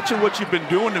been watching what you've been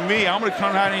doing to me. I'm going to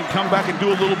come out and come back and do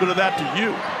a little bit of that to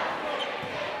you.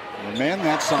 A man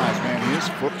that size, man, his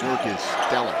footwork is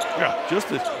stellar. Yeah, he's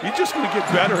just going to get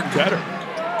better and better.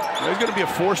 He's going to be a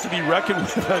force to be reckoned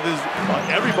with.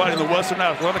 Everybody in the Western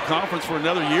Athletic Conference for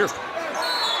another year.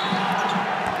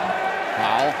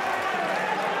 Foul.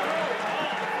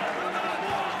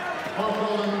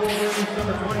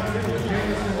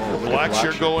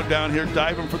 Blackshear going down here,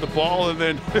 diving for the ball, and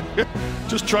then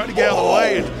just trying to get out of the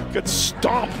way and gets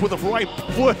stomped with the right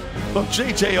foot of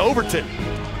J.J. Overton.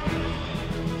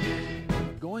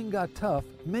 Going got tough,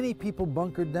 many people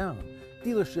bunkered down.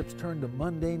 Dealerships turn to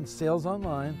mundane sales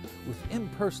online with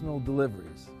impersonal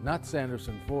deliveries. Not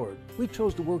Sanderson Ford. We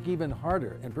chose to work even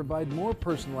harder and provide more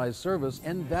personalized service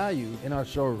and value in our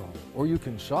showroom. Or you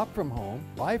can shop from home,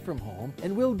 buy from home,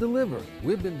 and we'll deliver.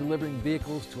 We've been delivering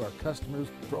vehicles to our customers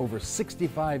for over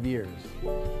 65 years.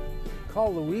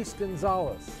 Call Luis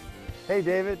Gonzalez. Hey,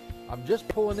 David. I'm just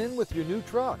pulling in with your new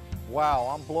truck. Wow,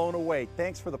 I'm blown away.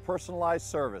 Thanks for the personalized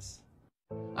service.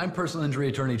 I'm personal injury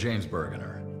attorney James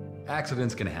Bergener.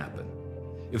 Accidents can happen.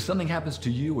 If something happens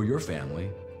to you or your family,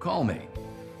 call me.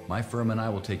 My firm and I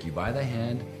will take you by the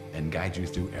hand and guide you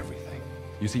through everything.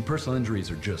 You see, personal injuries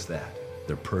are just that.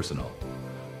 They're personal.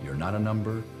 You're not a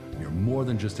number. You're more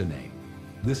than just a name.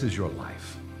 This is your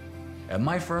life. At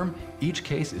my firm, each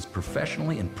case is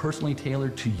professionally and personally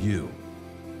tailored to you.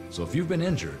 So if you've been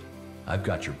injured, I've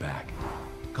got your back.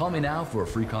 Call me now for a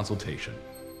free consultation.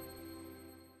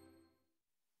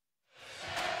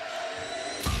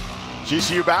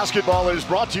 GCU basketball is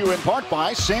brought to you in part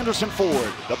by Sanderson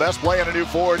Ford. The best play in a new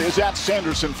Ford is at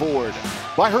Sanderson Ford.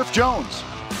 By Herff Jones,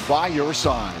 by your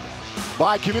side.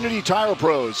 By Community Tire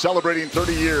Pros, celebrating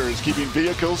 30 years, keeping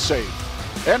vehicles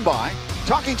safe. And by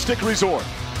Talking Stick Resort,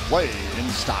 play in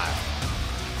style.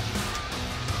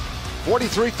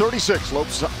 43-36,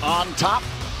 Lopes on top.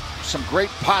 Some great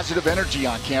positive energy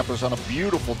on campus on a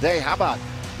beautiful day. How about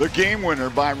the game winner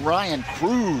by Ryan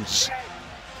Cruz?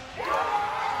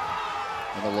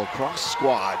 And the lacrosse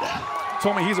squad.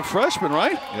 Told me he's a freshman,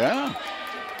 right? Yeah.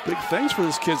 Big things for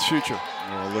this kid's future.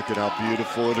 Oh, look at how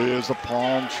beautiful it is. The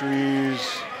palm trees.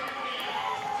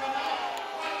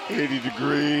 80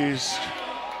 degrees.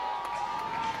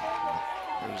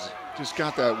 There's just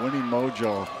got that winning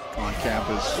mojo on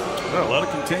campus. Well, let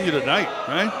it continue tonight,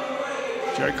 right?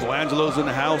 Jerry Colangelo's in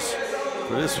the house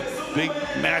for this big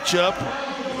matchup.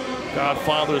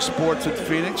 Godfather of sports at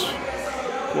Phoenix.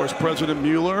 Of course, President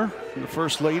Mueller and the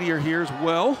First Lady are here as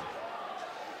well.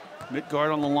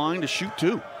 Midgard on the line to shoot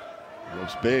two.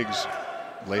 Those bigs,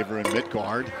 Laver and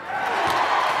Midgard.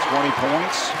 20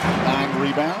 points, 9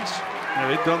 rebounds. Yeah,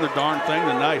 they've done their darn thing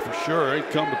tonight for sure. They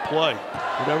come to play.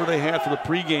 Whatever they had for the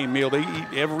pregame meal, they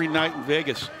eat every night in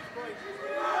Vegas.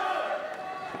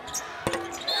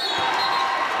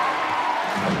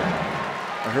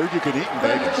 I heard you could eat in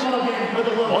Vegas.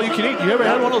 All you can eat? You ever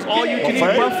had one of those all you can eat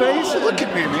buffets? Look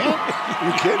at me, man.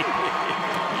 You kidding?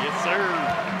 Yes, sir.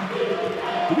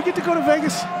 Did we get to go to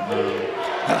Vegas?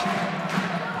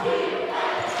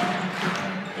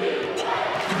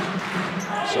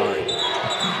 Sorry.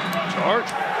 Charge.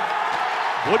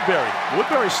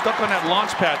 Woodbury stuck on that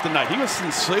launch pad tonight. He was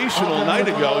sensational a night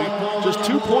ago. Just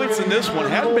 2 points in this one.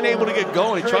 Hadn't been able to get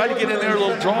going. He tried to get in there a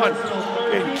little drawn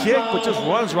and kick, but just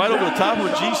runs right over the top of a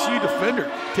GCU defender,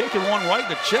 taking one right in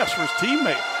the chest for his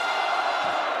teammate.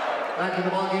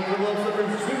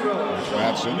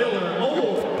 Swanson.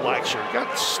 Blackshirt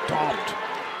got stomped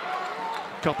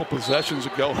a couple possessions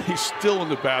ago. He's still in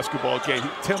the basketball game.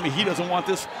 Tell me he doesn't want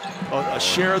this a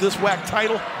share of this WAC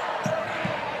title.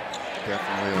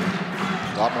 Definitely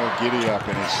a lot more giddy up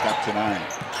in his step tonight.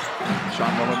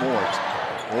 Sean Miller-Moore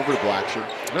over to Blackshirt.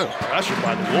 Yeah, pressure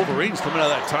by the Wolverines coming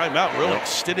out of that timeout. Really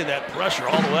extended that pressure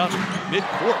all the way out to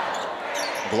midcourt.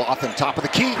 Glothen top of the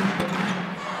key.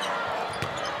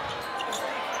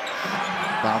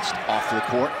 Bounced off the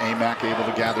court. Amack able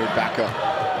to gather it back up.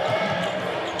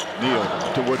 Neal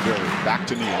to Woodbury. Back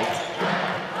to Neal.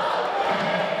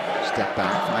 Step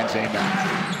back. Finds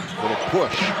Amack. Little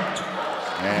push.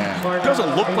 And it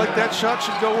doesn't look like that shot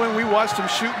should go in. We watched him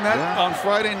shooting that on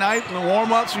Friday night in the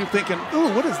warm-ups. You're thinking,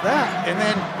 ooh, what is that? And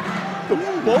then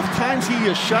both times he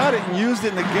has shot it and used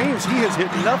it in the games, he has hit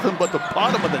nothing but the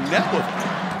bottom of the net with it.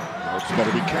 Lopes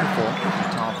better be careful.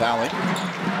 Tom Valley.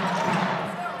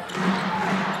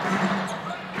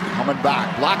 Coming back.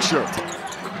 Blackshirt.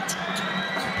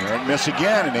 And miss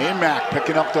again. And Amack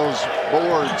picking up those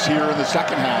boards here in the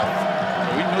second half.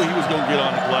 We knew he was going to get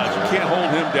on the glass. You can't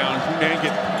hold him down. He man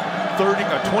get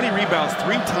 20 rebounds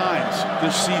 3 times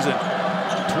this season.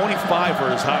 25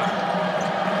 for his high.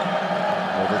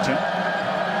 Overton.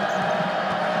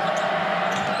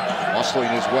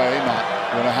 Muscling his way, not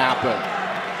going to happen.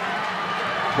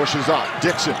 Pushes up.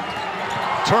 Dixon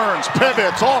turns,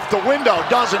 pivots off the window,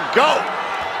 doesn't go.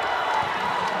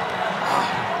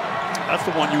 That's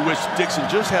the one you wish Dixon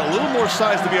just had a little more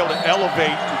size to be able to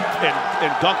elevate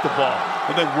and dunk the ball.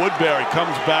 And then Woodbury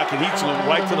comes back and heats him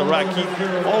right to the rack. He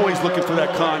always looking for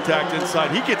that contact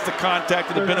inside. He gets the contact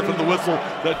and the benefit of the whistle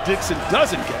that Dixon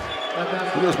doesn't get.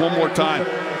 Here's one more time.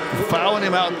 Fouling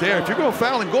him out there. If you're going to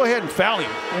foul him, go ahead and foul him.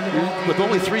 With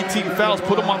only 3 team fouls,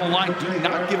 put him on the line. Do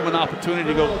not give him an opportunity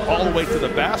to go all the way to the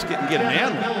basket and get an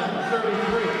and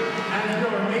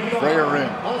Freyer in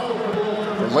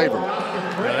for Labor.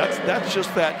 Yeah, that's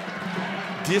just that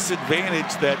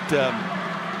disadvantage that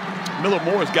Miller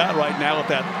Moore has got right now with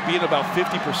that being about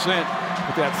 50%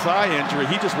 with that thigh injury.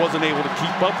 He just wasn't able to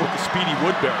keep up with the speedy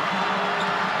Woodbury.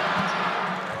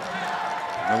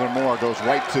 Miller Moore goes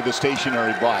right to the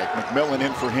stationary bike. McMillan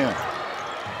in for him.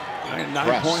 A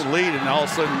 9-point lead, and all of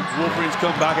a sudden Wolverines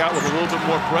come back out with a little bit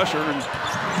more pressure and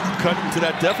cut into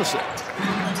that deficit.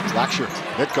 Blackshear,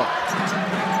 Midgard.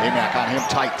 Amack on him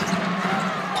tight.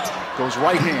 Goes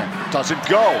right hand, doesn't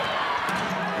go.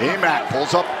 Amack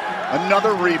pulls up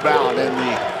another rebound, and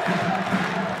the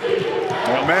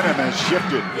momentum has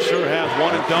shifted. Sure has.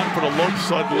 One and done for the Lopes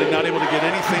suddenly. Not able to get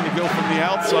anything to go from the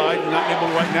outside. Not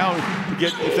able right now to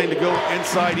get anything to go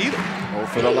inside either. Oh,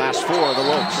 for the last four, the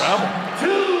Lopes. Travel.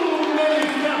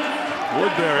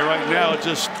 Woodbury right now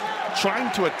just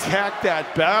trying to attack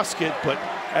that basket, but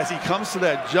as he comes to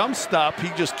that jump stop, he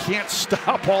just can't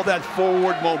stop all that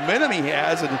forward momentum he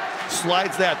has and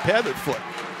slides that pivot foot.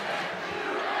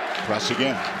 Press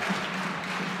again.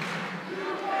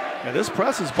 And this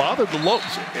press has bothered the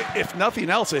Lopes. If nothing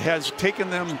else, it has taken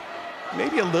them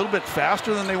maybe a little bit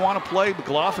faster than they want to play.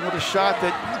 McLaughlin with a shot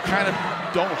that you kind of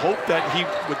don't hope that he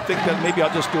would think that maybe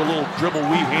I'll just do a little dribble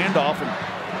weave handoff. And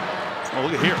oh,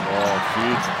 look at here. Oh,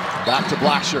 feeds back to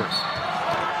Blackshear.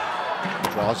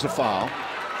 Draws the foul.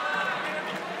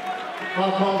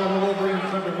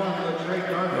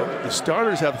 The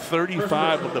starters have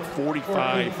 35 of the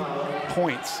 45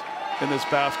 points in this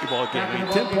basketball game. I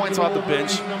mean, 10 points off the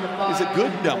bench is a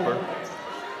good number,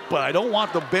 but I don't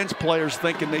want the bench players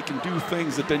thinking they can do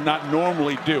things that they not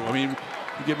normally do. I mean,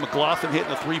 you get McLaughlin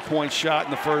hitting a three-point shot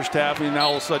in the first half, and now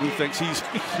all of a sudden he thinks he's,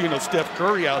 you know, Steph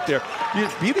Curry out there. You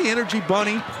be the energy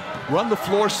bunny, run the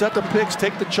floor, set the picks,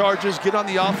 take the charges, get on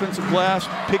the offensive glass,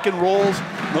 pick and rolls.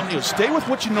 You know, stay with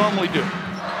what you normally do.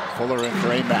 Fuller in for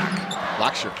Amack.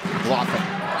 Blackshear, McLaughlin.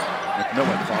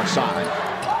 McMillan far side.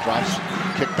 Drives,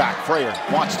 kick back. Freyer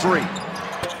wants three.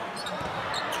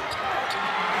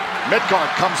 Midgard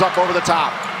comes up over the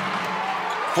top.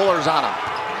 Fuller's on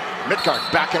him. Midgard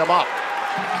backing him up.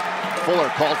 Fuller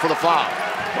called for the foul.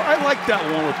 Well, I like that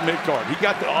one with Midgard. He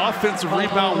got the offensive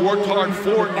rebound, worked hard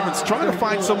for it, and was trying to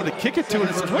find someone to kick it to, and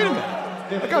he says, wait a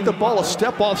minute. I got the ball a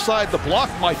step offside the block,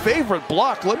 my favorite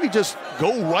block. Let me just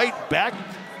go right back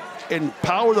and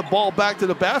power the ball back to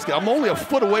the basket. I'm only a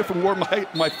foot away from where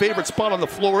my favorite spot on the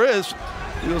floor is.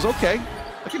 He goes, okay,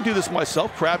 I can do this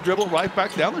myself. Crab dribble right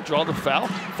back down there, draw the foul.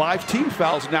 5 team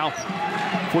fouls now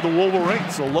for the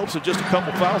Wolverines. So Lopes are just a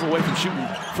couple fouls away from shooting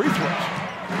free throws.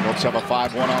 Lopes have a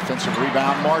 5-1 offensive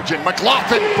rebound margin.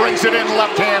 McLaughlin brings it in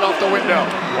left hand off the window.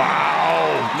 Wow,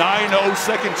 9-0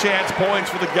 second chance points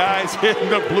for the guys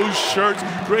hitting the blue shirts.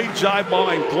 Great jive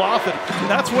by McLaughlin. And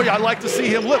that's where I like to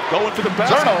see him lift, going to the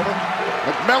basket. Turnover.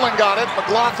 McMillan got it.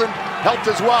 McLaughlin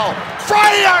helped as well.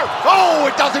 Freyer!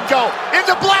 Oh, it doesn't go.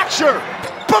 Into Blackshear.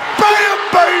 Ba-bam,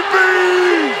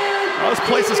 baby! This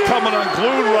place is coming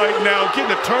unglued right now.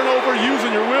 Getting a turnover,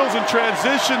 using your wheels in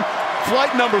transition.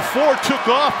 Flight number 4 took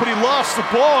off, but he lost the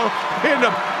ball. And a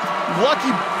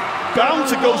lucky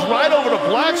bounce, it goes right over to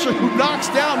Blackshear, who knocks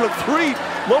down with 3.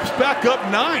 Lopes back up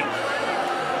 9.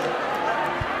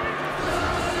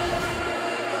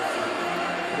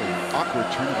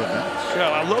 Awkward turn of events.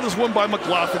 Yeah, I love this one by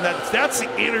McLaughlin. That's the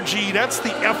energy, that's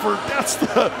the effort, that's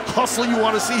the hustle you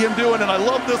want to see him doing, and I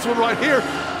love this one right here.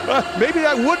 Maybe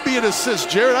that would be an assist,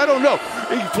 Jared, I don't know.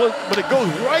 But it goes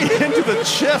right into the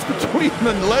chest between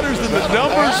the letters and the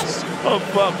numbers of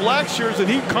Blackshear's, and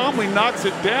he calmly knocks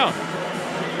it down.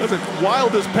 That's the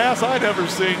wildest pass I'd ever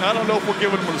seen. I don't know if we're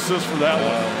giving him an assist for that one.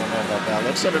 I don't know about that.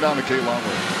 Let's send it down to Kate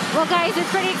Longwood. Well, guys, it's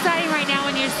pretty exciting right now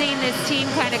when you're seeing this team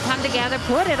kind of come together,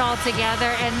 put it all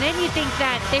together, and then you think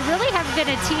that they really haven't been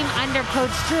a team under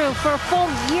Coach Drew for a full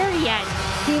year yet.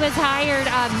 He was hired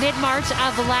mid-March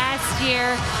of last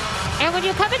year. And when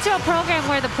you come into a program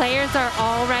where the players are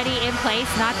already in place,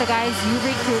 not the guys you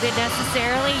recruited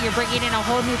necessarily, you're bringing in a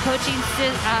whole new coaching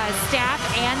staff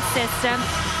and system,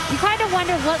 you kind of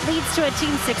wonder what leads to a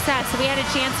team's success. So we had a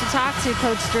chance to talk to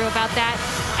Coach Drew about that.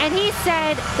 And he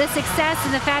said the success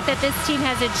and the fact that this team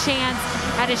has a chance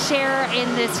at a share in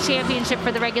this championship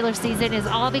for the regular season is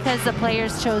all because the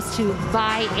players chose to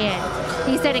buy in.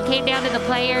 He said it came down to the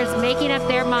players making up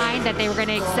their mind that they were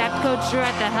going to accept Coach Drew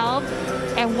at the helm,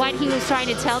 and what he was trying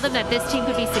to tell them, that this team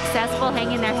could be successful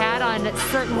hanging their hat on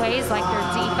certain ways like their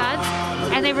defense.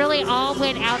 And they really all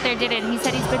went out there, did it. And he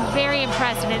said he's been very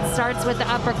impressed, and it starts with the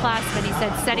upperclassmen. He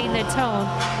said setting the tone.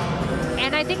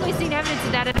 And I think we've seen evidence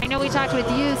of that. And I know we talked with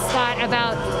you, Scott,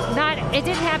 about it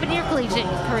didn't happen in your collegiate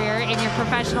career, in your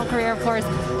professional career, of course.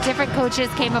 Different coaches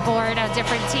came aboard on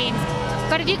different teams.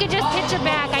 But if you could just picture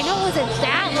back, I know it wasn't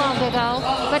that long ago,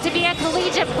 but to be a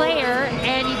collegiate player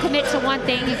and you commit to one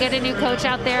thing, you get a new coach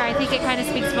out there, I think it kind of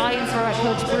speaks volumes for what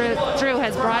Coach Drew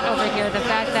has brought over here. The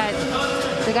fact that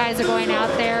the guys are going out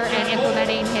there and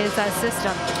implementing his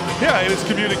system. Yeah, his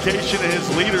communication and his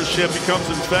leadership becomes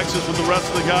infectious with the rest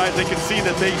of the guys. They can see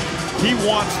that he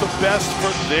wants the best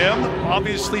for them.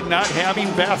 Obviously not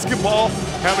having basketball,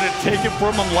 having it taken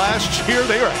from them last year,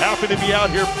 they are happy to be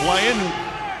out here playing.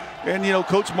 And you know,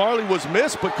 Coach Marley was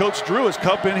missed, but Coach Drew has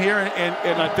come in here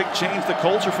and I think changed the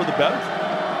culture for the better.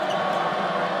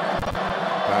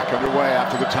 Back underway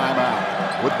after the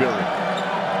timeout. Woodbury.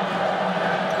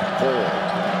 Cole.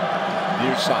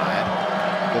 Near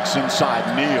side. Looks inside.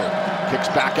 Neal. Kicks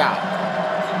back out.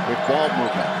 With ball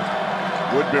movement.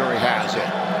 Woodbury has it.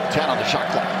 10 on the shot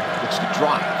clock. Looks to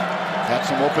drive. Had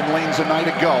some open lanes a night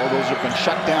ago. Those have been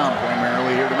shut down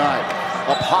primarily here tonight.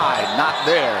 Up high. Not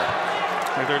there.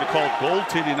 They're going to call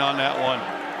goaltending on that one.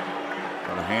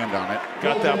 Got a hand on it.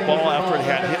 Got that ball after it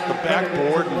had hit the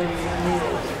backboard.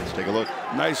 Let's take a look.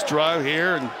 Nice drive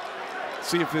here and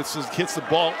see if this hits the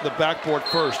ball, the backboard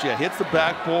first. Yeah, hits the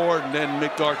backboard and then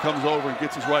Midgard comes over and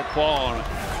gets his right paw on it.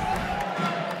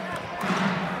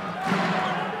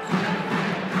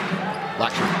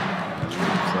 Blackshear.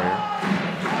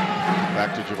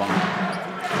 Back to Javon.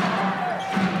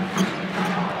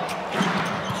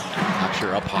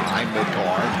 Up high,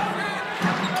 Midgard.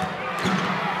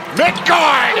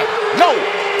 Midgard! No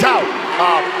doubt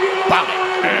about it.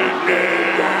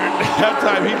 That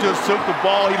time he just took the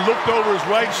ball. He looked over his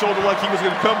right shoulder like he was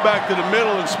going to come back to the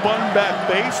middle and spun back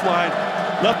baseline.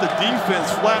 Left the defense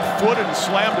flat-footed and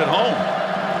slammed it home.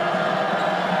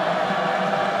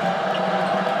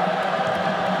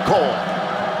 Cole.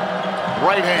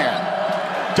 Right hand.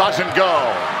 Doesn't go.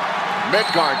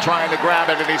 Midgard trying to grab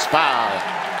it and he's fouled.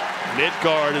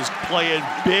 Midgard is playing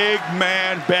big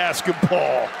man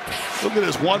basketball. Look at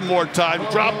this one more time.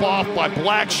 Drop off by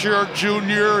Blackshear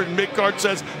Jr. and Midgard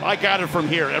says, I got it from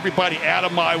here. Everybody out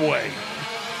of my way.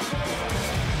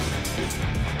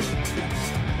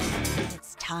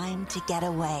 It's time to get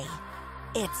away.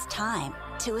 It's time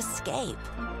to escape.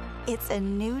 It's a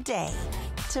new day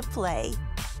to play.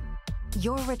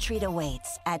 Your retreat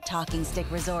awaits at Talking Stick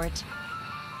Resort.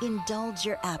 Indulge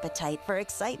your appetite for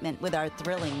excitement with our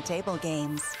thrilling table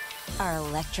games, our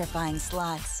electrifying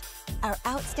slots, our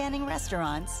outstanding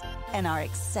restaurants, and our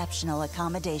exceptional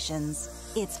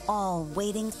accommodations. It's all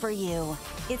waiting for you.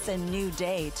 It's a new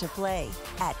day to play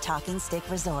at Talking Stick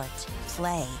Resort.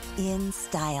 Play in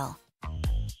style.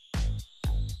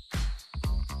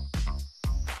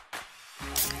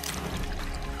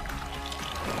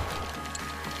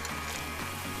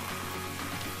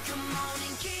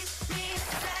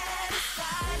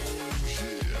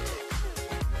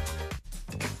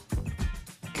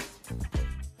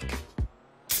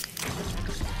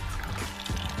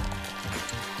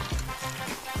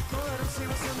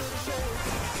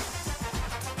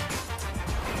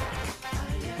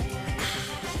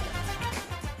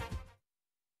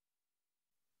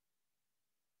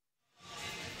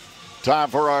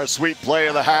 Time for our sweet play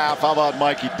of the half. How about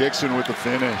Mikey Dixon with the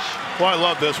finish? Well, I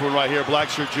love this one right here.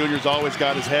 Blackshear Jr.'s always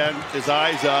got his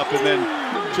eyes up and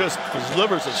then just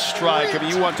delivers a strike. I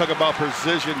mean, you want to talk about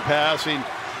precision passing.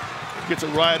 Gets it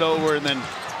right over and then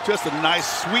just a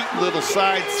nice, sweet little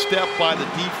side step by the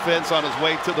defense on his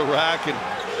way to the rack. And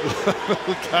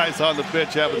the guys on the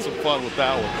bench having some fun with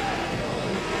that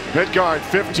one. Midgard,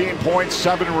 15 points,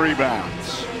 7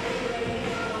 rebounds.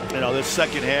 You know, this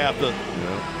second half, the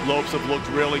Lopes have looked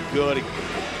really good.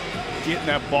 Getting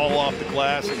that ball off the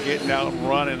glass and getting out and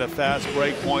running at fast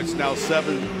break points. Now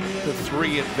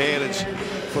 7-3 advantage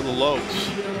for the Lopes.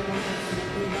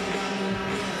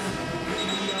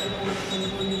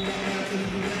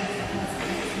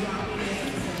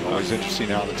 Always interesting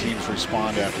how the teams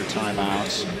respond after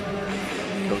timeouts.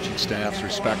 Coaching staffs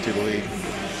respectively.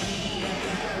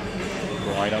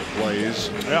 Right up plays.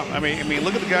 Yeah, I mean,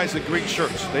 look at the guys in green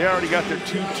shirts. They already got their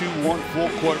 2-2-1 full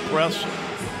court press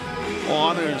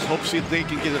on, and just hope see if they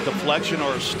can get a deflection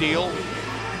or a steal.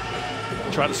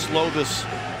 Try to slow this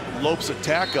Lopes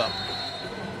attack up.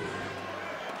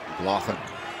 Laughlin.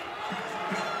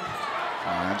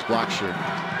 Finds Blackshear.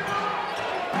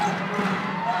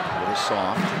 A little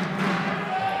soft.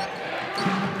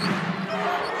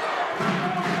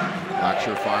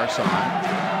 Blackshear far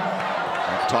side.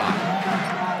 Up top.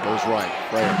 Goes right.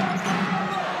 Flair.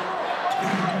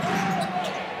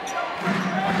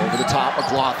 Up over the top.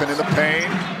 McLaughlin in the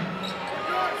paint.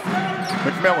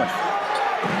 McMillan.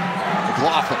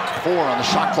 McLaughlin. 4 on the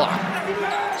shot clock.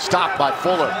 Stopped by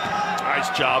Fuller. Nice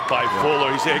job by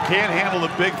Fuller. He said, I can't handle the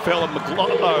big fella,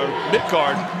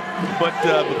 Midgard, but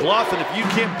McLaughlin, if you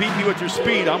can't beat me with your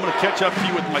speed, I'm going to catch up to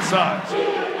you with my size.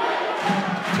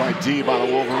 Tight D by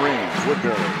the Wolverines.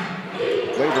 Woodbury.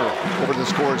 Laver over to the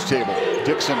scorers table.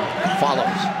 Dixon follows.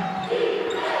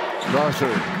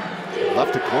 Arthur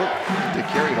left the court. They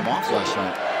carried him off last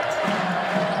night.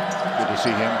 Good to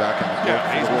see him back on the court. Yeah,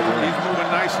 he's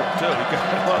moving nicely, too. He got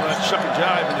a lot of that shuck and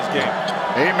jive in his game.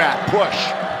 Amac push.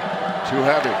 Too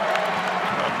heavy.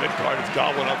 Midgard is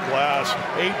gobbling up glass.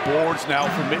 8 boards now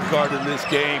for Midgard in this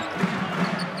game.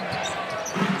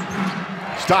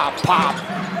 Stop, pop.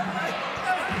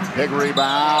 Big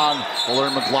rebound. Fuller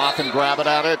and McLaughlin grabbing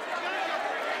at it.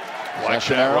 Like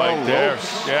that right there.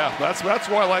 Yeah, that's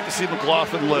why I like to see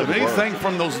McLaughlin live. Anything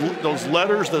from those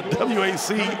letters, the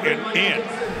WAC and in.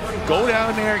 Go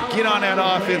down there and get on that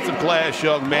offensive glass,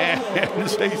 young man.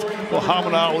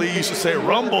 Muhammad Ali used to say,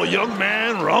 rumble, young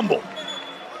man, rumble.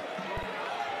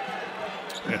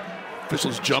 Yeah.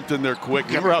 Officials jumped in there quick.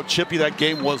 Remember how chippy that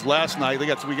game was last night? We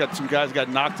got some guys got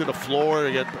knocked to the floor.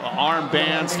 They got arm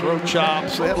bands, throat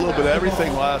chops. They had a little bit of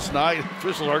everything last night.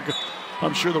 Officials are,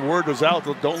 I'm sure the word was out.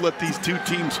 Don't let these two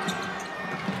teams,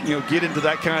 get into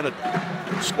that kind of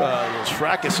those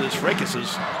fracases.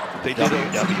 They did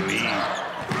WWE.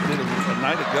 Did a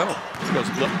night ago. He goes,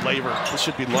 look, Laver. This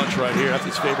should be lunch right here. That's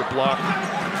his favorite block.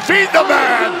 Feed the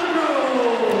man.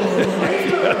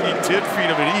 He did feed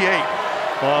him, and he ate.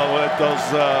 Those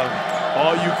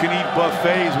all-you-can-eat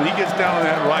buffets, when he gets down on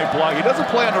that right block, he doesn't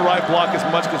play on the right block as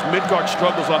much because Midgard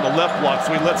struggles on the left block,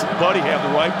 so he lets his buddy have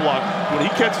the right block. When he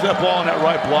catches that ball on that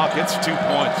right block, it's 2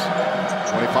 points.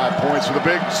 25 points for the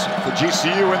Bigs for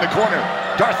GCU in the corner.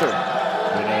 Darther.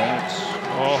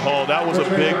 Oh, that was a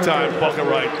big-time bucket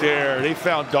right there. They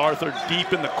found Darther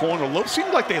deep in the corner. It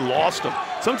seemed like they lost him.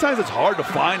 Sometimes it's hard to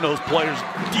find those players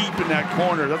deep in that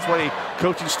corner. That's why the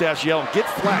coaching staff's yelling, get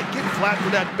flat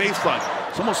for that baseline.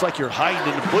 It's almost like you're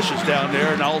hiding in the bushes down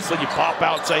there, and all of a sudden you pop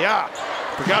out and say,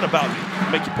 forgot about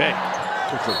me. Make you pay.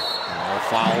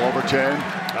 Foul over 10.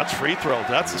 That's free throw.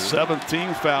 That's the 7th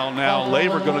team foul now.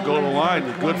 Laver going to go to the line.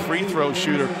 A good free throw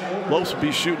shooter. Lopes will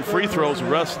be shooting free throws the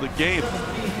rest of the game.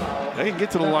 They didn't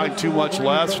get to the line too much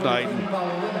last night.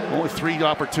 Only 3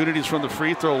 opportunities from the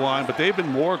free throw line, but they've been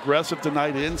more aggressive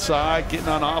tonight inside, getting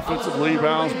on offensive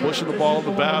rebounds, pushing the ball to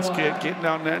the basket, getting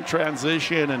down that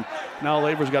transition, and now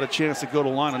Laver's got a chance to go to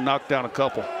the line and knock down a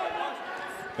couple.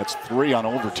 That's 3 on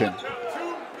Overton.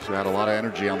 So had a lot of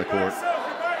energy on the court.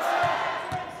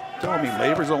 I mean,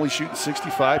 Laver's only shooting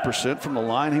 65% from the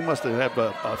line. He must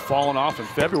have fallen off in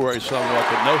February somewhat,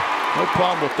 but no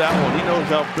problem with that one. He knows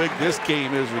how big this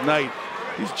game is tonight.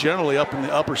 He's generally up in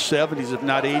the upper 70s, if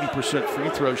not 80% free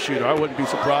throw shooter. I wouldn't be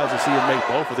surprised to see him make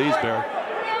both of these, Barry.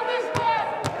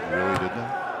 You really did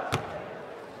that?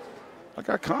 I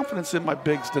got confidence in my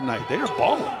bigs tonight. They are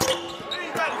balling.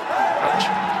 Ouch.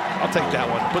 I'll take that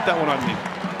one. Put that one on me.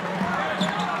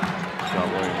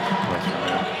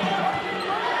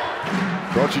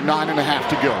 Approaching 9.5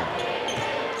 to go.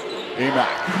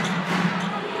 Amac.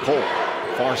 Cole,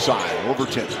 far side,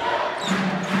 Overton.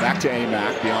 Back to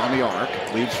Amac, beyond the arc.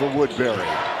 Leads for Woodbury.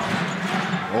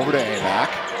 Over to Amac.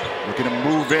 Looking to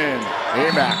move in.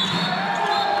 Amac.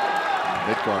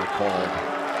 Midgard called.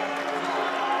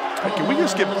 Can we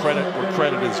just give credit where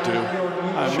credit is due?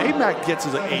 Amac gets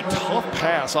a tough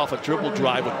pass off a dribble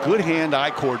drive with good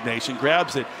hand-eye coordination,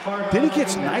 grabs it. Then he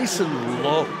gets nice and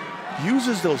low.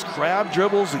 Uses those crab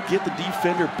dribbles to get the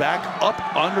defender back up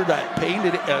under that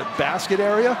painted basket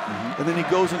area, and then he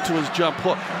goes into his jump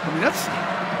hook. I mean, that's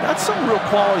some real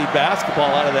quality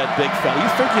basketball out of that big fella. You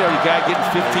think, the guy getting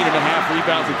 15.5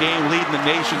 rebounds a game, leading the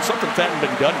nation, something that hadn't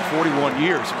been done in 41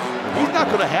 years. He's not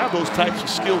going to have those types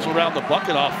of skills around the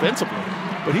bucket offensively,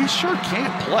 but he sure can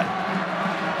play.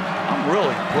 I'm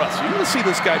really impressed. You're going to see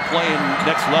this guy playing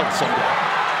next level someday.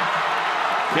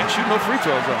 Can't shoot no free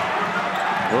throws though.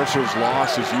 Mercer's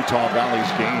loss is Utah Valley's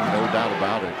gain, no doubt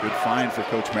about it. Good find for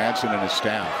Coach Madsen and his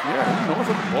staff. Yeah, north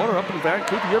of the border, up in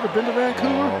Vancouver. You ever been to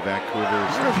Vancouver? Oh,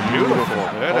 Vancouver's beautiful.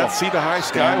 Yeah, that See the High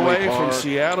Skyway from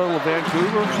Seattle to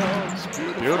Vancouver. It's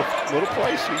beautiful. A little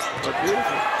pricey, but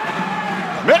beautiful.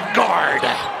 Midgard!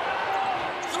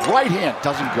 Right hand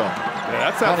doesn't go. Yeah,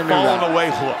 that's that falling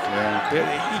away hook.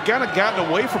 Yeah. He kind of gotten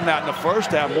away from that in the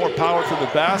first half, more power to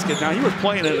the basket. Now, he was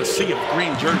playing in a sea of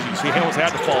green jerseys. He almost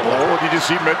had to fall away. Oh, did you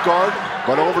see Midgard?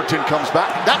 But Overton comes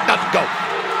back. That doesn't go.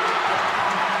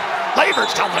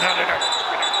 Laver's coming under there.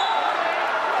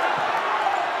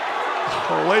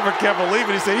 Oh, Laver can't believe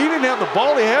it. He said, he didn't have the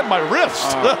ball. He had my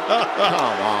wrist. Come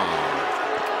on.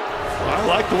 I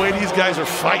like the way these guys are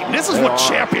fighting. This is what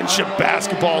championship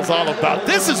basketball is all about.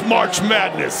 This is March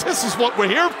Madness. This is what we're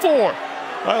here for.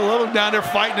 I love them down there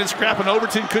fighting and scrapping.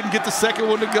 Overton couldn't get the second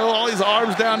one to go. All these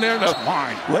arms down there.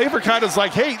 Labor kind of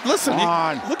like, hey, listen,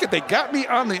 look they got me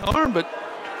on the arm, but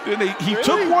he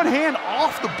took one hand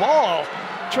off the ball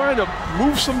trying to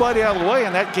move somebody out of the way,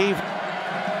 and that gave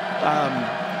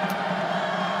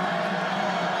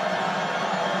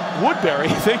Woodbury,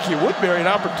 thank you, Woodbury, an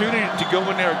opportunity to go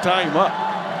in there and tie him up.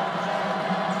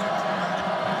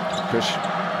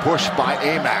 Push by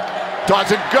Amac.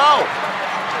 Doesn't go.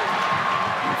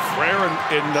 Frere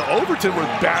and Overton were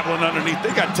battling underneath.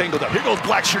 They got tangled up. Here goes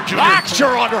Blackshear Jr.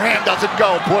 Blackshear underhand doesn't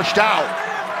go. Pushed out.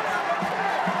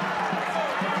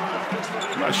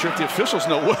 I'm not sure if the officials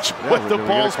know which way the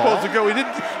ball's supposed to go. We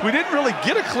didn't really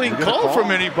get a clean call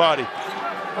from anybody.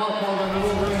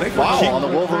 Foul on the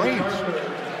Wolverines.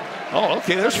 Oh,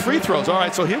 okay, there's free throws. All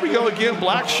right, so here we go again.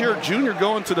 Blackshear Jr.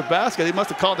 going to the basket. He must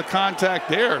have called the contact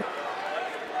there.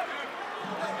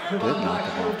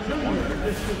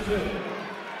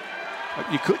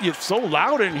 You're so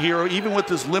loud in here, even with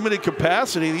this limited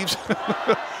capacity. These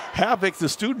Havoc, the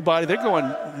student body, they're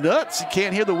going nuts. You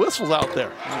can't hear the whistles out there.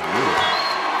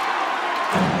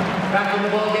 Back in the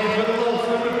ball game for the Wolves,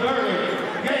 number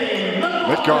 30.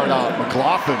 Midgard out.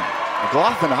 McLaughlin.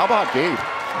 McLaughlin, how about Gabe?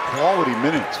 Quality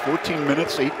minutes. 14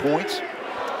 minutes, 8 points.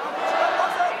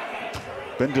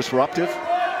 Been disruptive.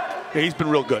 Yeah, he's been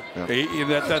real good. Yeah.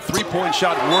 That three-point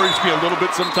shot worries me a little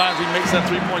bit sometimes. He makes that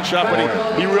three-point shot, but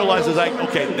he realizes,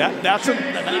 okay, that's an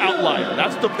outlier.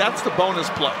 That's the bonus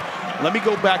play. Let me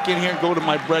go back in here and go to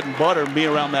my bread and butter, and be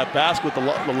around that basket with the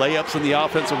layups and the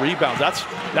offensive rebounds.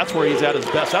 That's where he's at his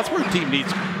best. That's where the team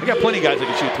needs him. They got plenty of guys that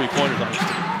can shoot three-pointers on this team.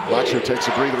 Blackshear takes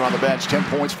a breather on the bench. 10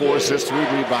 points, 4 assists, 3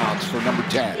 rebounds for number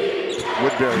 10.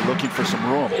 Woodbury looking for some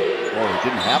room. Oh, he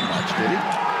didn't have much, did he?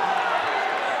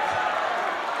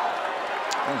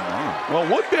 Well,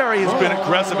 Woodbury has been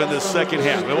aggressive in this second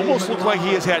half. It almost looked like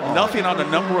he has had nothing on a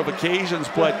number of occasions,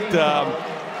 but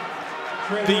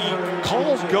the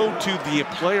calls go to the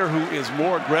player who is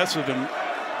more aggressive, and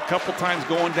a couple times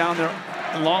going down there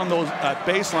along those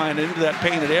baseline into that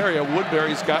painted area,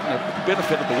 Woodbury's gotten a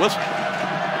benefit of the whistle.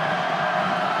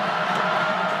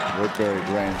 Woodbury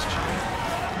drains.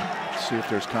 See if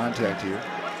there's contact here.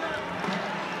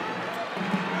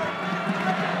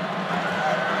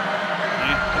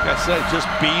 Like I said, just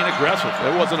being aggressive.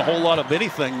 There wasn't a whole lot of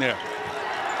anything there.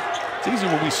 It's easy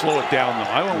when we slow it down, though.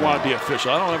 I don't want to be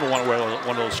official. I don't ever want to wear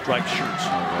one of those striped shirts.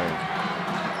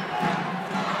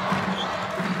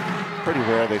 Pretty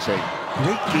rare they say,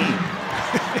 great game.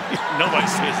 Nobody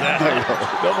says that.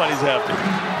 Nobody's happy.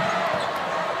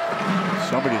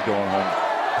 Somebody's going home.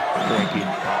 Frankie.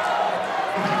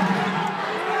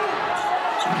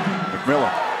 McMillan,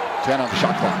 10 on the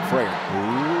shot clock. Frere.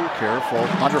 Ooh, careful.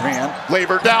 Underhand.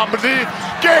 Labor down beneath.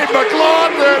 Gabe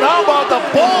McLaughlin. How about the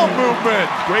ball movement?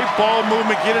 Great ball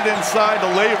movement. Get it inside.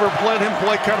 The Labor let him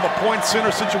play kind of a point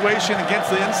center situation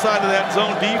against the inside of that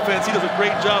zone defense. He does a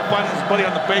great job finding his buddy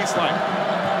on the baseline.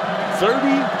 30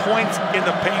 points in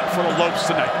the paint for the Lopes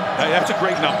tonight. That's a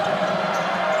great number.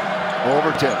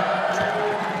 Overton.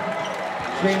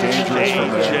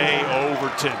 A.J.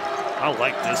 Overton. I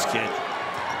like this kid.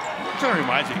 Kind of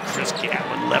reminds me of Chris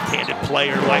Gatlin, left-handed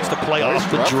player, likes to play off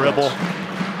the dribble.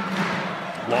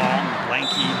 Long,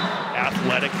 lanky,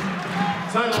 athletic.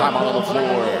 Time out on the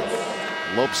floor.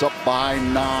 Lopes up by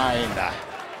 9.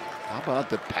 How about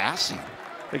the passing?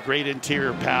 The great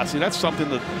interior passing. That's something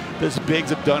that these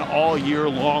bigs have done all year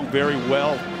long very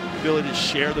well. Ability to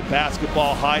share the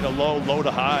basketball high to low, low to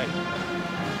high.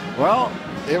 Well,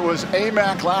 it was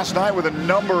Amac last night with a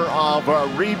number of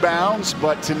rebounds,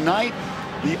 but tonight,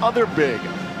 the other big,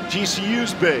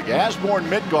 GCU's big, Asborn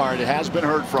Midgard, has been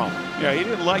heard from. Yeah, he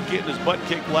didn't like getting his butt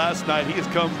kicked last night. He has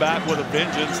come back with a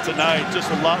vengeance tonight. Just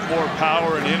a lot more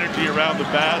power and energy around the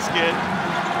basket.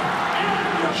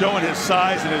 Showing his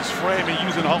size and his frame and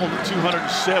using all the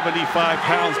 275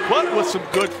 pounds, but with some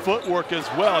good footwork as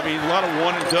well. I mean, a lot of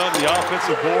one and done. The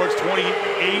offensive boards,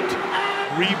 28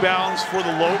 rebounds for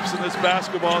the Lopes in this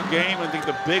basketball game. I think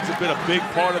the bigs have been a big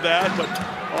part of that, but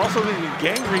also the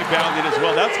gang rebounding as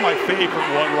well. That's my favorite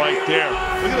one right there.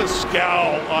 Look at the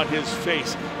scowl on his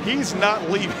face. He's not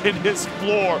leaving his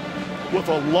floor with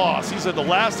a loss. He said, the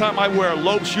last time I wear a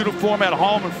Lopes uniform at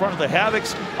home in front of the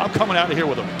Havocs, I'm coming out of here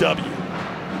with a W.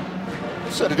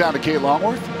 Set it down to Kate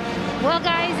Longworth. Well,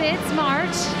 guys, it's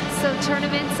March. so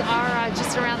tournaments are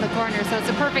just around the corner, so it's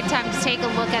a perfect time to take a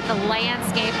look at the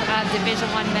landscape of Division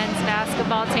I men's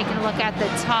basketball, taking a look at the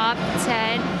top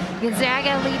 10.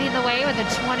 Gonzaga leading the way with a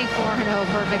 24-0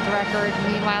 perfect record.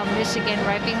 Meanwhile, Michigan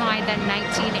right behind them,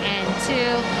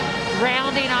 19-2.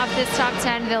 Rounding off this top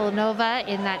 10, Villanova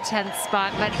in that 10th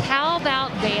spot. But how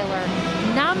about Baylor?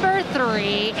 Number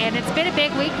 3, and it's been a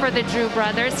big week for the Drew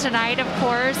brothers. Tonight, of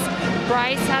course,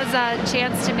 Bryce has a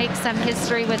chance to make some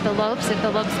history with the Lopes if the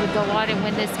Lopes would go on and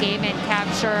win this game and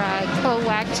capture a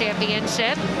COAC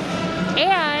championship.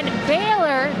 And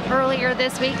Baylor, earlier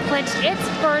this week, clinched its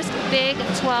first Big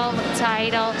 12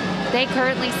 title. They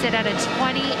currently sit at a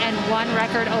 20-1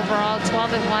 record overall,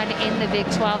 12-1 in the Big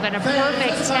 12, and a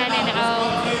perfect 10-0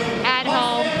 at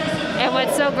home. And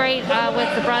what's so great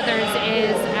with the brothers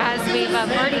is, as we've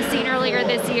already seen earlier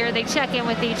this year, they check in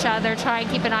with each other, try and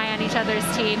keep an eye on each other's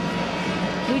team.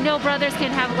 We know brothers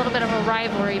can have a little bit of a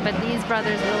rivalry, but these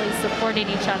brothers really supporting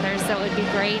each other. So it would be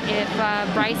great if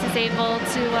Bryce is able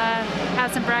to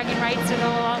have some bragging rights to go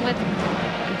along with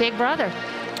Big Brother.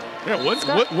 Yeah,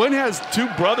 when has two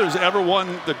brothers ever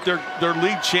won their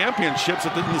league championships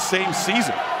in the same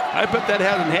season? I bet that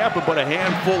hasn't happened but a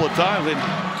handful of times. And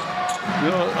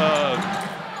you know,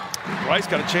 Bryce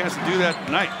got a chance to do that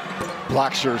tonight.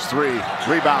 Blackshear's 3,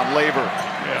 rebound Labor.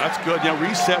 Yeah, that's good. Now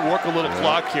reset, work a little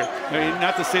clock here. I mean,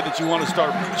 not to say that you want to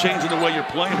start changing the way you're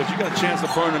playing, but you got a chance to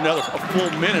burn a full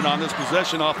minute on this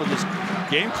possession off of this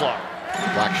game clock.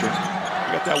 Blackshear.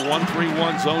 You got that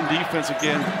 1-3-1 zone defense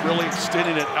again, really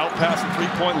extending it out past the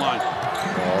three-point line.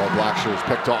 Oh, Blackshear's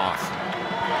picked off.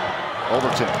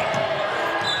 Overton.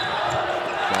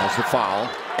 Draws the foul.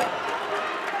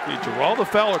 He draw the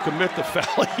foul or commit the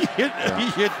foul. He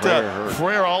hit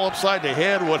Frere all upside the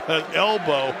head with an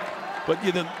elbow. But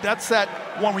you know, that's that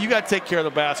one where you got to take care of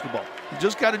the basketball. You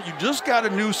just got a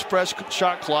new fresh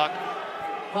shot clock.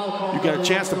 You got a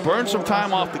chance to burn some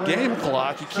time off the game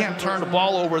clock. You can't turn the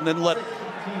ball over and then let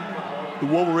the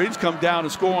Wolverines come down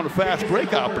and score on a fast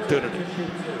break opportunity.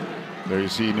 There you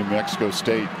see New Mexico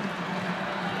State.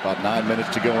 About 9 minutes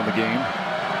to go in the game.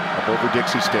 Up over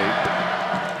Dixie State.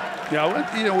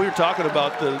 Yeah, you know, we were talking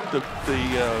about the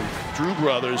Drew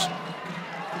brothers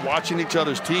watching each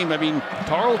other's team. I mean,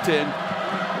 Tarleton,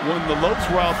 when the Lopes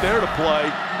were out there to play,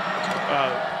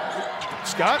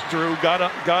 Scott Drew got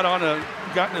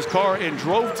in his car and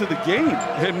drove to the game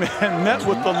and met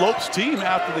with the Lopes team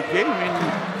after the game.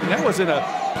 And that was in a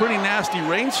pretty nasty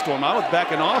rainstorm. I was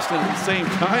back in Austin at the same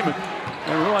time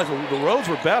and realized the roads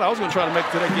were bad. I was going to try to make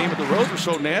it to that game, but the roads were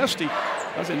so nasty.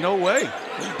 I said, no way.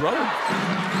 His brother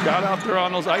got out there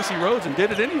on those icy roads and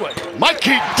did it anyway.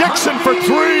 Mikey Dixon for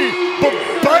 3, but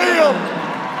bam!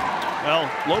 Well,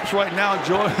 Lopes right now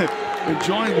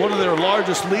enjoying one of their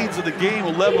largest leads of the game,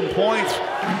 11 points,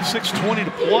 6:20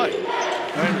 to play.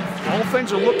 And all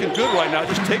things are looking good right now.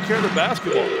 Just take care of the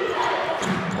basketball.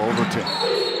 Overton.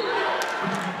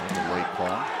 The late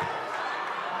call.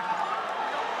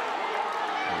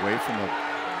 Away from the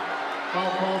Foul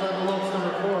called on the Lopes,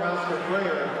 number 4, Oscar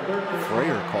Frere.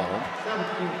 Frere called.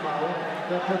 17th foul.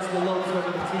 That puts the Lopes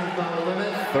over the team foul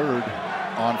limit. 3rd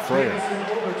on Frere.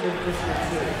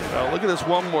 Look at this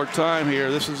one more time here.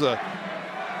 This is a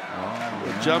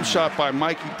jump shot by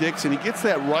Mikey Dixon. He gets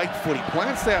that right foot. He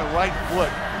plants that right foot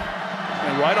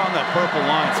and right on that purple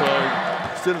line. So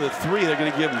instead of the 3, they're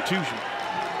going to give him 2.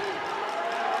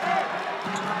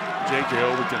 J.J.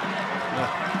 Overton.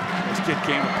 This kid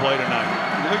came to play tonight.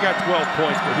 He only got 12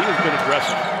 points, but he has been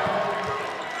aggressive.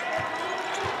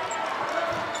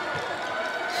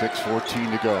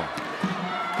 6:14 to go.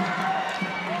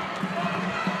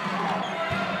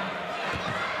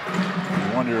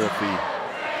 I wonder if the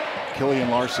Killian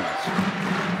Larsons,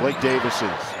 Blake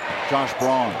Davises, Josh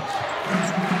Brauns.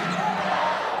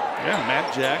 Yeah,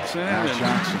 Matt Jackson.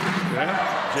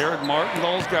 Yeah, Jared Martin,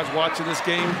 all those guys watching this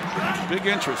game, big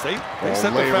interest. They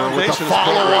set the foundation.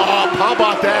 Follow-up. How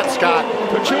about that, Scott?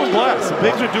 They're chewing glass. The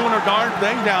bigs are doing their darn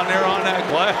thing down there on that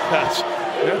glass.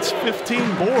 That's 15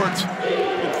 boards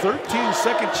and 13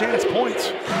 second chance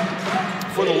points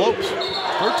for the Lopes.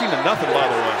 13-0, by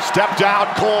the way. Stepped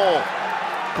out, Cole.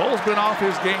 Cole's been off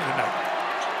his game tonight.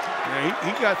 Yeah,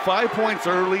 he got 5 points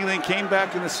early, and then came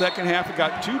back in the second half and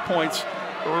got 2 points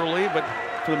early, but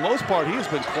for the most part, he has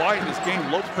been quiet in this game.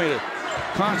 Lopes made a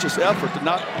conscious effort to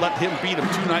not let him beat him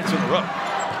 2 nights in a row.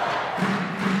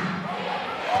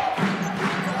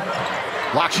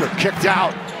 Blackshear kicked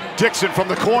out. Dixon from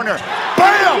the corner.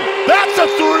 Bam! That's a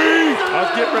 3! I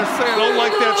was getting ready to say, I don't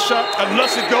like that shot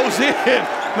unless it goes in.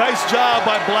 Nice job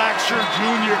by Blackshear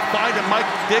Jr. finding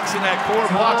Mikey Dixon that corner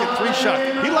pocket 3 shot.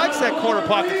 He likes that corner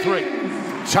pocket 3.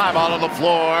 Timeout on the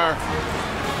floor.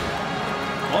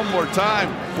 One more time.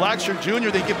 Blackshirt Jr.,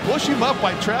 they can push him up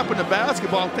by trapping the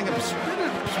basketball. I'm thinking,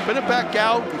 spin it back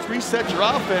out, reset your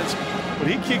offense. But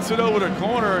he kicks it over the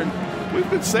corner, and we've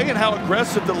been saying how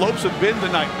aggressive the Lopes have been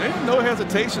tonight. They have no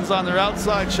hesitations on their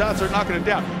outside shots. They're knocking it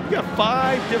down. You got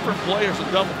 5 different players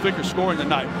in double-figure scoring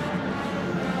tonight.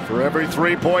 For every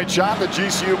 3-point shot that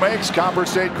GCU makes, Copper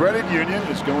State Credit Union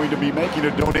is going to be making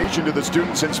a donation to the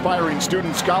Students Inspiring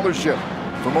Student Scholarship.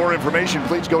 For more information,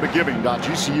 please go to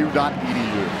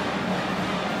giving.gcu.edu.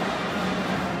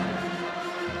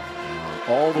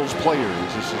 All those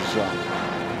players, this is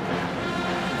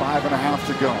 5.5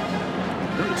 to go.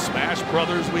 The Smash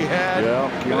Brothers we had. Yeah,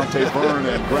 Keontae Byrne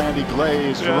and Brandy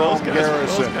Glaze, Jerome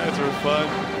Garrison. Those guys are fun.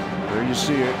 There you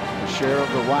see it, the share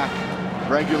of the WAC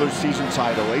regular season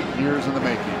title, 8 years in the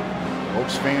making.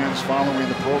 Lopes fans following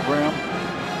the program,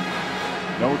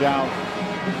 no doubt,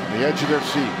 on the edge of their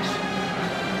seats.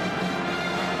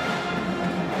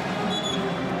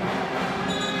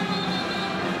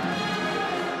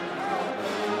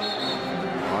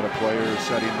 A lot of players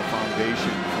setting the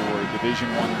foundation for Division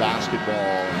I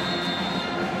basketball.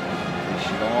 They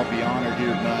should all be honored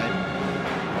here tonight.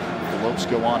 The Lopes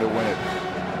go on to win it.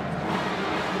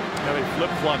 Yeah, they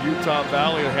flip-flop Utah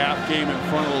Valley a half game in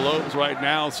front of the Lopes right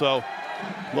now, so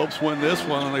Lopes win this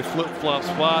one and they flip-flop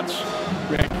spots.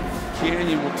 Grand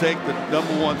Canyon will take the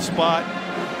 #1 spot,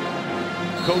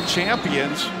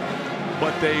 co-champions,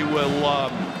 but they will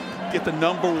get the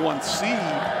 #1 seed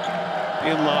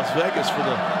in Las Vegas for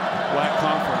the WAC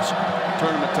Conference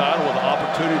tournament title with an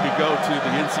opportunity to go to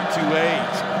the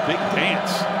NC2A's. Big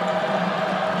dance.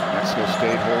 Mexico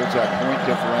State holds that point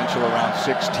differential around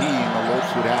 16. The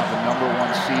Lopes would have the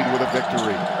 #1 seed with a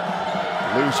victory.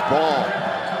 Loose ball.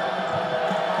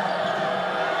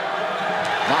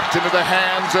 Knocked into the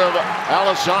hands of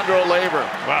Alessandro Laver.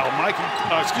 Wow,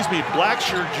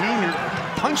 Blackshirt Jr.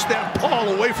 punched that ball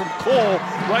away from Cole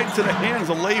right into the hands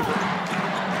of Laver.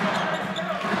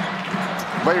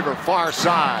 Laver far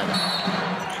side.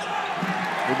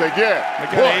 What did they get?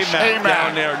 They got Amac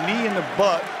down there, knee in the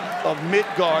butt of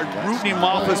Midgard, rooting him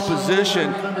off his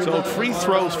position. So free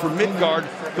throws for Midgard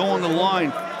going the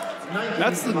line.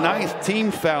 That's the 9th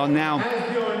team foul now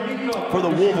for the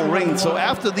Wolverines. So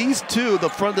after these two, the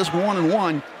front of this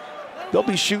 1-and-1, they'll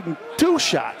be shooting 2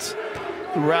 shots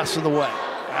the rest of the way.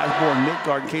 Asborn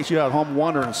Midgard, in case you had home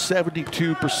wondering, a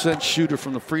 72% shooter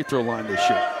from the free throw line this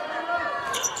year.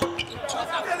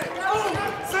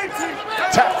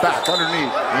 Tap back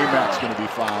underneath. Amac's going to be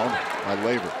fouled by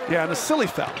Laver. Yeah, and a silly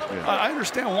foul. Yeah. I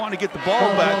understand wanting to get the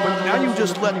ball back, but now you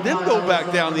just let them go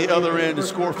back down the other end and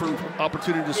score from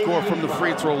opportunity to score from the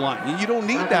free throw line. You don't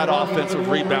need that offensive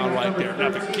rebound right there. Now,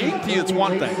 if it came to you, it's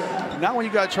one thing. Now when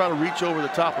you got to try to reach over the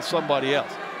top of somebody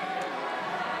else.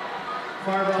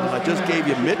 And I just gave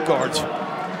you Midgard's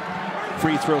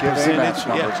free throw percentage.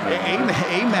 Yeah,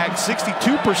 Amac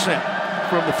 62%.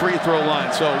 From the free throw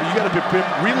line. So you got to be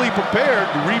really prepared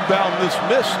to rebound this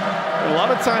miss. And a lot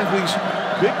of times these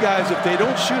big guys, if they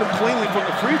don't shoot them cleanly from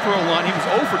the free throw line, he was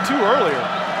 0 for 2 earlier.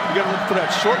 You got to look for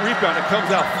that short rebound that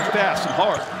comes out fast and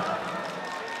hard.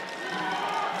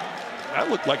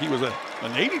 That looked like he was an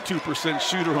 82%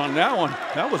 shooter on that one.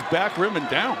 That was back rim and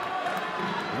down.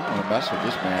 You don't want to mess with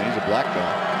this man. He's a black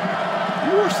belt.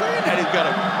 You were saying that he's got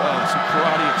some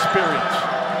karate experience.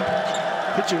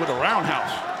 Hit you with a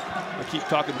roundhouse. I keep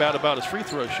talking bad about his free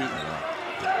throw shooting.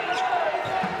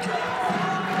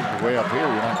 Way up here,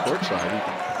 you're not courtside. You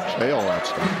can say all that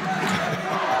stuff.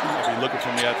 He'll be looking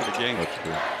for me after the game. That's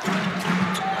good.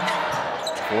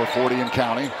 4:40 and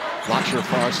counting. Blackshirt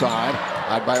far side.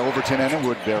 Tied by Overton and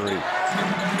Woodbury.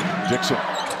 Dixon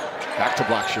back to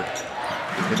Blackshirt.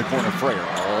 In the corner, Frayer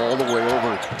all the way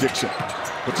over. Dixon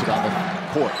puts it on the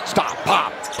court. Stop,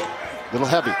 pop. Little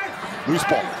heavy. Loose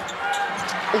ball.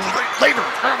 Later.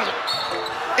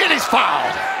 It is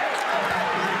fouled.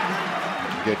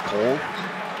 Get Cole.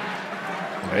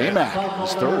 Amac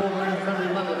is third.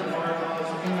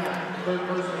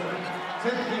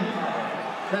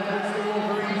 That puts the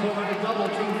Wolverines over the double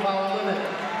team foul limit.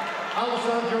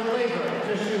 Alessandro Laver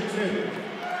to shoot 2.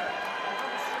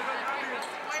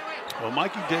 Well,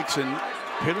 Mikey Dixon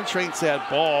penetrates that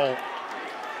ball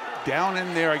down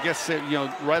in there, I guess,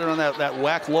 right around that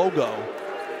WAC logo.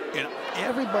 And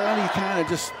everybody kind of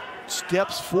just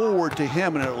steps forward to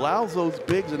him, and it allows those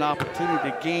bigs an opportunity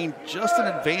to gain just an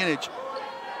advantage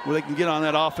where they can get on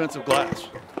that offensive glass.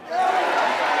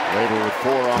 Laver with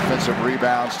 4 offensive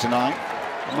rebounds tonight.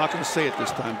 I'm not going to say it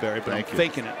this time, Barry, but I'm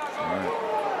faking it. All right,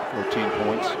 14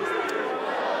 points.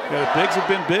 Yeah, the bigs have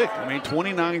been big. I mean,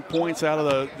 29 points out of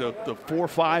the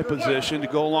 4-5 position to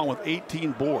go along with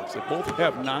 18 boards. They both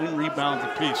have 9 rebounds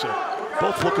apiece. So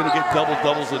Both looking to get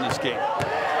double-doubles in this game.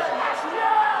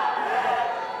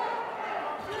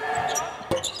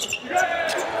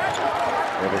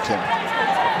 Overton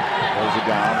throws it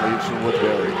down, leaves for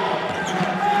Woodbury.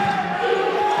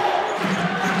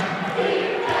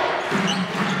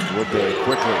 Woodbury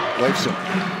quickly, Leifson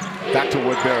back to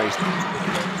Woodbury.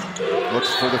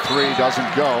 Looks for the three,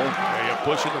 doesn't go. There you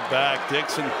pushing the back,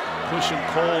 Dixon pushing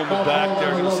Cole in the back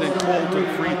there. Going to send Cole to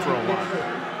the free throw line.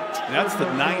 And that's the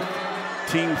 9th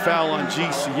team foul on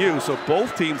GCU. So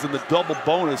both teams in the double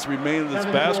bonus remain in this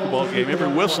basketball game. Every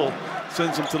whistle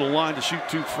sends them to the line to shoot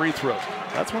 2 free throws.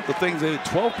 That's one of the things they had.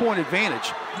 12-point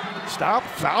advantage. Stop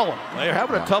fouling them. They're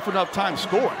having a tough enough time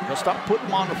scoring. They'll stop putting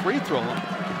them on the free throw line.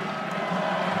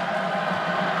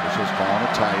 This is calling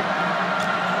it tight.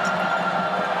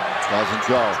 Doesn't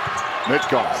go.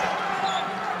 Midgard.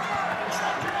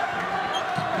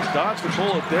 Dodged the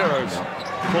bullet there as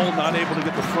Cole not able to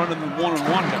get the front of the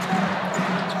one-on-one hit.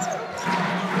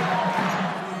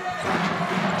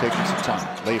 Taking some time.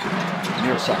 Laver,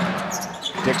 near side.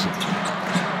 Dixon.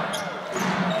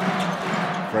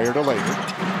 Frayer to Laver.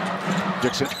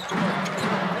 Dixon.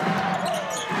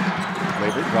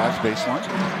 Laver drives baseline.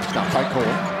 Stopped by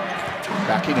Cole.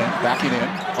 Backing in.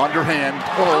 Underhand.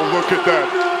 Oh, look at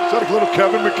that. Is that a little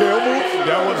Kevin McHale move?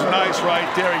 That was nice right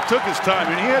there. He took his time,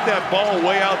 and he had that ball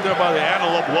way out there by the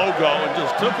Antelope logo and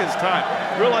just took his time.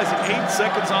 Realizing 8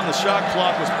 seconds on the shot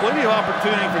clock was plenty of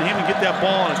opportunity for him to get that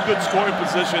ball in a good scoring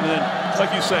position. And then,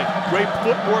 like you say, great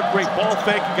footwork, great ball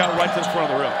fake, and got right to the front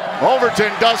of the rim.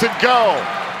 Overton doesn't go.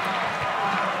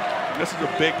 This is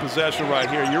a big possession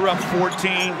right here. You're up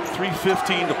 14,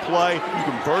 3:15 to play. You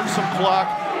can burn some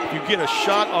clock. You get a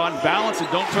shot on balance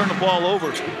and don't turn the ball over.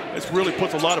 This really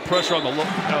puts a lot of pressure on the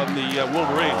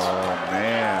Wolverines. Oh,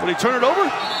 man. But he turn it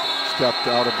over? Stepped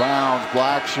out of bounds.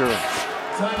 Blackshear.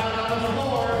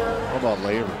 How about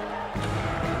Laver?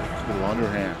 Little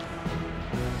underhand.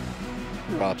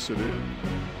 Drops it in.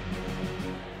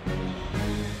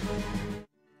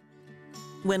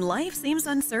 When life seems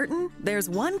uncertain, there's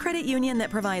one credit union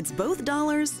that provides both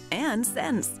dollars and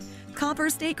cents. Copper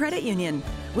State Credit Union.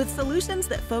 With solutions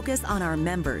that focus on our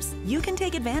members, you can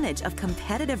take advantage of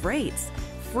competitive rates,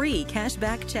 free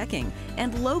cashback checking,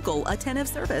 and local attentive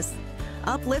service.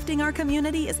 Uplifting our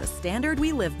community is a standard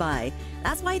we live by.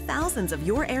 That's why thousands of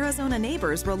your Arizona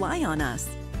neighbors rely on us.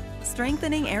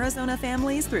 Strengthening Arizona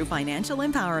families through financial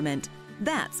empowerment.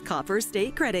 That's Copper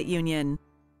State Credit Union.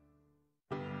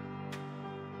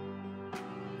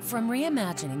 From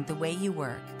reimagining the way you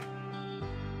work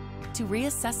to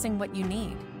reassessing what you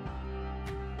need,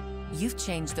 you've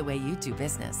changed the way you do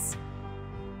business.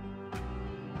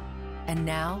 And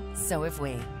now, so have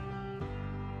we.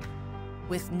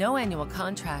 With no annual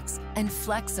contracts and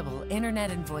flexible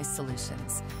internet and voice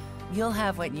solutions, you'll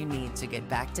have what you need to get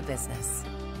back to business.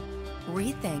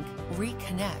 Rethink,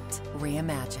 reconnect,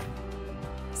 reimagine.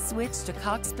 Switch to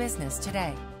Cox Business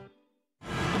today.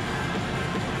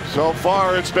 So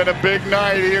far, it's been a big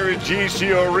night here at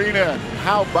GCU Arena.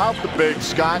 How about the Bigs,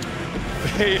 Scott?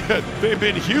 They've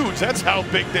been huge. That's how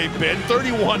big they've been.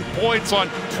 31 points on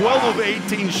 12 of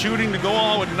 18 shooting to go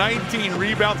on with 19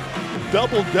 rebounds.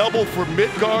 Double-double for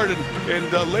Midgard,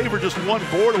 and Laver just 1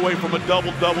 board away from a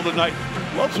double-double tonight.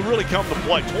 Loves to really come to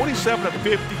play. 27 of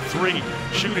 53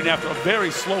 shooting after a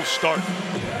very slow start.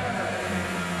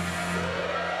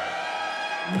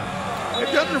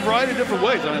 They've done it a variety of different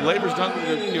ways. I mean, Laver's done,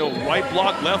 right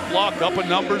block, left block, up in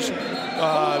numbers,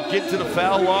 get to the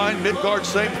foul line. Midgard,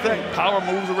 same thing. Power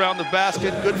moves around the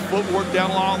basket, good footwork down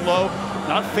long low,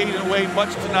 not fading away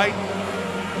much tonight.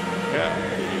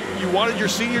 Yeah. You wanted your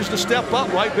seniors to step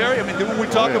up, right, Barry? I mean, when we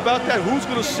talk about that, who's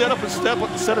going to set up and step up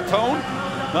and set a tone?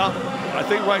 Well, I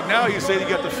think right now you say you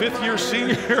got the 5th-year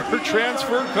senior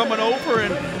transfer coming over,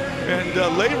 and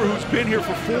Laver, who's been here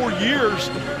for 4 years,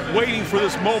 waiting for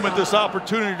this moment, this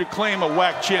opportunity to claim a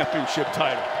WAC championship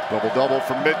title. Double-double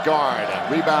from Midgard.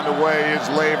 Rebound away is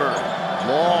Laver.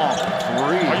 Long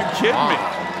 3. Are you kidding me?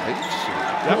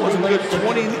 That was a good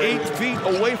 28 feet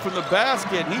away from the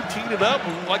basket, and he teed it up.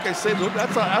 And like I said,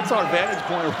 that's our vantage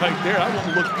point right there. That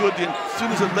one looked good as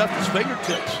soon as it left his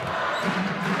fingertips.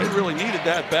 They really needed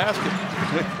that basket.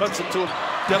 It cuts it to a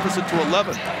deficit to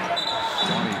 11.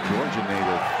 Johnny, Georgia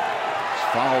native,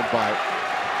 fouled by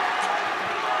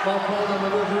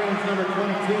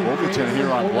Overton here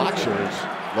on Blackshear is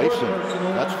Leifson.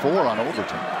 That's 4 on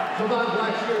Overton.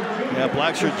 Yeah,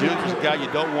 Blackshear Jr. is a guy you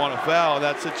don't want to foul in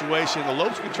that situation. The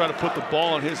Lopes can try to put the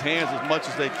ball in his hands as much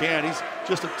as they can. He's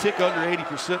just a tick under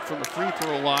 80% from the free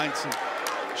throw line. So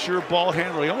sure ball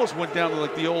handler. He almost went down to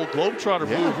like the old Globetrotter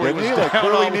Yeah, move where he was didn't he? Like down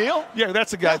Curly on- Neal? Yeah,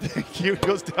 that's the guy. He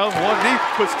goes down one knee,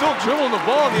 but still dribbling the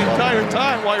ball the entire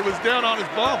time while he was down on his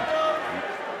bum.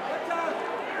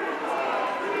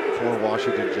 For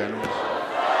Washington Generals.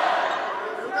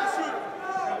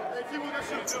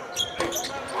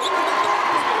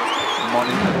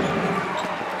 Money.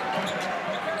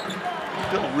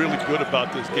 Feeling really good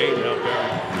about this game now,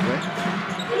 Barry. Okay.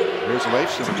 Here's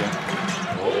Leifson again.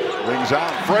 Rings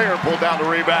out. Frayer pulled down the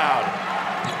rebound.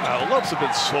 The Lopes have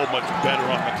been so much better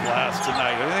on the glass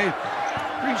tonight. I mean,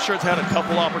 Green Shirts had a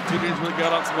couple opportunities where they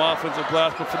got on some offensive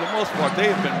glass, but for the most part,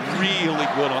 they have been really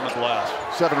good on the glass.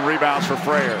 7 rebounds for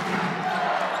Frayer.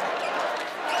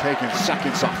 Taking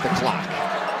seconds off the clock.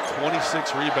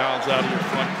 26 rebounds out of your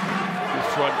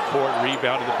front court,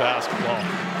 rebounded the basketball.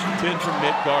 10 for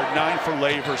Midgard, 9 for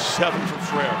Laver, 7 for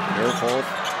Frayer. Careful.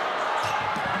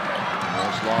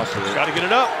 Almost lost it. Got to get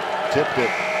it up. Tipped it.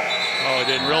 Oh, I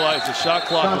didn't realize the shot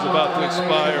clock was about to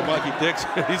expire. Mikey Dixon,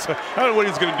 I don't know what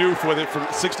he's going to do with it from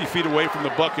 60 feet away from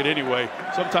the bucket anyway.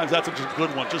 Sometimes that's a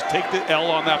good one. Just take the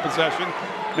L on that possession.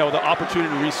 No, the opportunity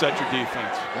to reset your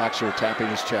defense. Blackshear tapping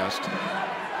his chest.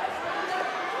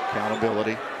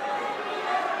 Accountability.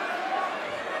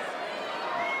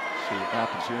 See what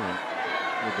happens here. A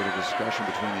little bit of discussion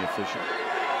between the officials.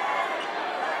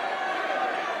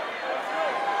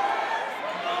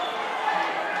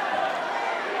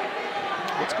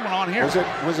 What's going on here? Was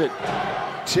it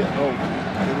tip? Oh,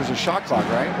 it was a shot clock,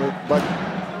 right? But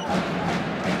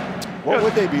what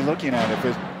would they be looking at if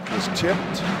it was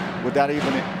tipped? Would that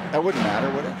wouldn't matter,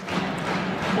 would it?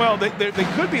 Well, they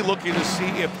could be looking to see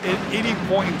if at any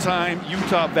point in time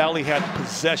Utah Valley had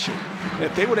possession.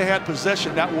 If they would have had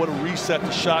possession, that would have reset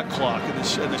the shot clock, and the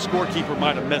scorekeeper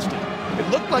might have missed it. It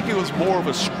looked like it was more of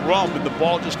a scrum, and the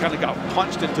ball just kind of got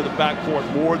punched into the backcourt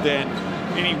more than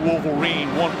any one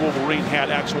Wolverine had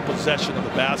actual possession of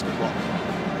the basketball.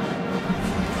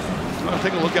 I'm going to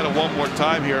take a look at it one more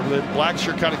time here. The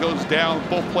Blackshear kind of goes down,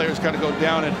 both players kind of go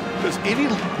down, and does any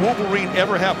Wolverine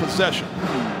ever have possession?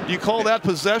 Do you call that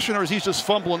possession, or is he just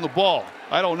fumbling the ball?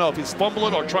 I don't know if he's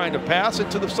fumbling or trying to pass it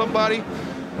to somebody.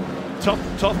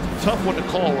 Tough one to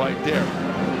call right there.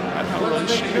 I'm not really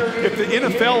sure. If the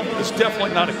NFL is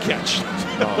definitely not a catch,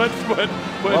 but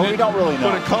we don't really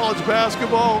know. But in college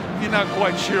basketball, you're not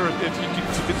quite sure if you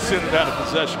can consider that a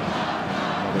possession.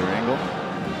 Another angle.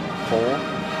 Hole.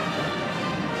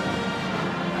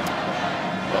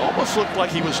 It almost looked like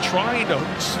he was trying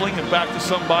to sling it back to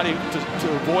somebody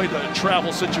to avoid a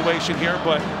travel situation here,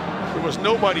 but there was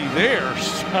nobody there.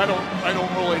 So I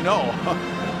don't really know.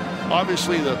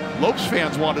 Obviously, the Lopes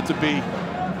fans wanted to be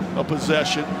a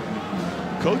possession.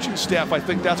 Coaching staff, I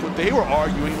think that's what they were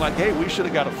arguing, like, hey, we should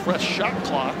have got a fresh shot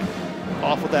clock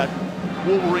off of that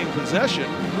Wolverine possession.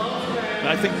 And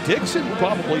I think Dixon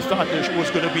probably thought there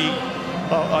was going to be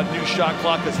a new shot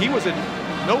clock because he was in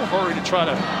no hurry to try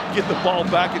to get the ball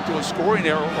back into a scoring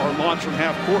area or launch from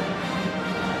half court.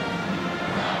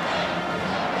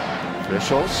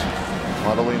 Officials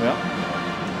huddling up.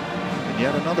 And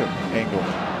yet another angle.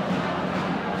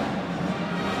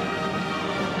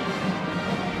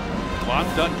 Well,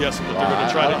 I'm done guessing what they're going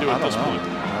to try to do at this point.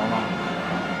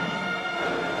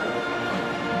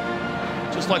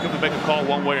 Just like them to make a call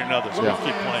one way or another, so we'll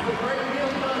keep playing.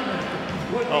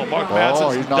 Oh, Mark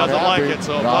Madsen doesn't like it,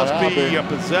 so it must be a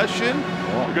possession.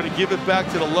 We're going to give it back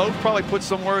to the Lopes. Probably put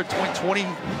somewhere between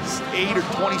 28 or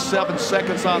 27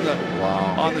 seconds on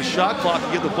the shot clock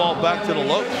to give the ball back to the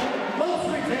Lopes.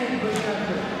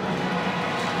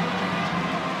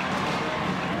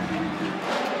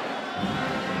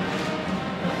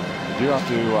 You have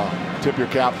to tip your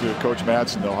cap to Coach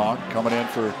Madsen, though, huh? Coming in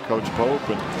for Coach Pope.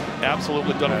 And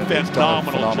absolutely done a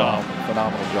phenomenal job.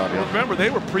 Phenomenal job, yeah. Remember,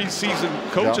 they were preseason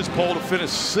coaches poll to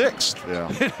finish 6th. Yeah.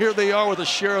 And here they are with a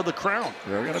share of the crown.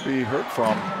 They're going to be heard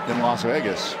from in Las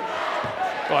Vegas.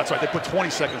 Oh, that's right. They put 20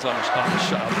 seconds on the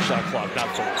shot clock, not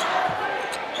 4.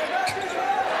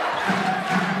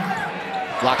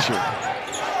 Blackshear.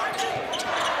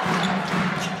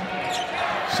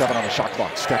 7 on the shot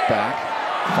clock. Step back.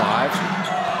 5.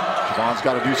 Javon's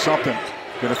got to do something.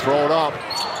 Going to throw it up.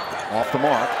 Off the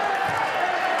mark.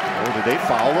 Oh, did they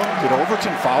foul him? Did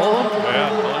Overton foul him?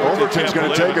 Yeah. Overton's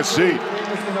going to take a seat.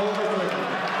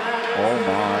 Oh,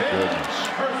 my goodness.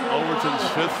 Overton's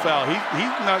 5th foul.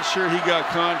 He's not sure he got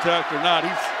contact or not.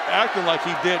 He's acting like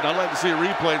he did. And I'd like to see a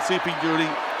replay and see if he can do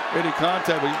any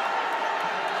contact. But he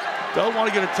don't want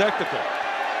to get a technical.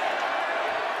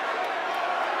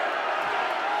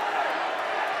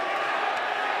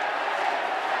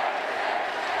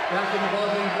 Passing the ball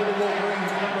in for the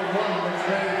Wolverines, number 1,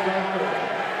 McShay Franco.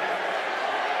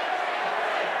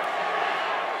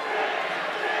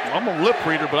 I'm a lip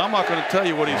reader, but I'm not going to tell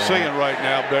you what he's saying right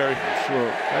now, Barry.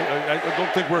 Sure. I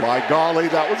don't think we're... By golly,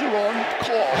 that was a wrong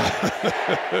call.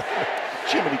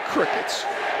 Jiminy crickets.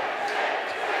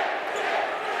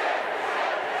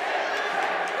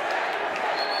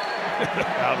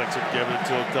 Alex would give it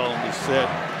to him, tell him to sit.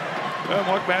 Well,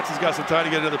 Mark Matson's got some time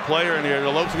to get another player in here. The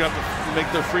Lopes are going to have to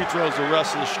make their free throws the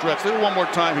rest of the stretch. Do it one more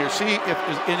time here. See if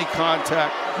there's any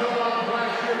contact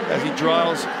as he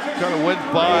draws. Kind of went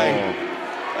by.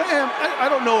 And I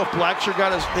don't know if Blackshear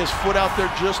got his foot out there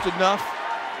just enough.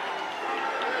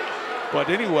 But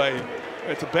anyway,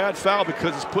 it's a bad foul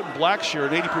because it's putting Blackshear,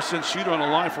 an 80% shooter, on the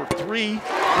line for 3 free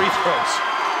throws.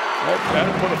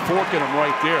 That'll put a fork in him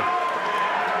right there.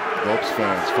 Lopes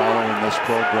fans following this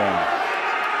program.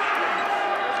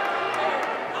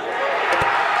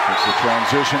 It's the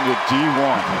transition to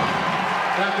D1.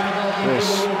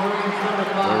 This,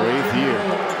 their 8th year.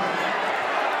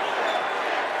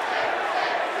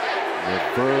 The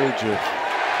verge of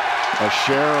a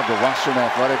share of the Western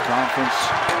Athletic Conference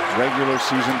regular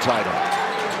season title.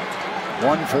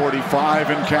 145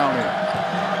 and counting.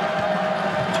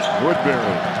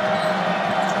 Woodbury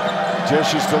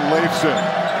dishes to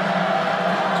Leifson.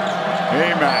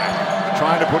 Amack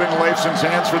trying to put in Leifson's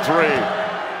hands for 3.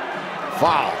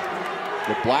 Foul.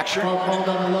 With Blackshear.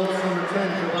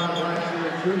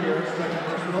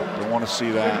 Don't want to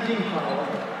see that.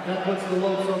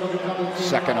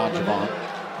 Second on Javon.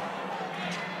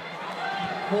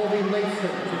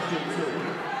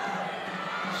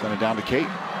 Send it down to Kate. 9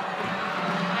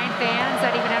 fans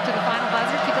that even after the final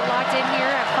buzzer, keep it locked in here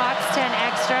at Fox 10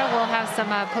 Extra. We'll have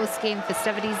some post-game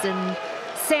festivities and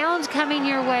sound coming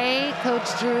your way. Coach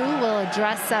Drew will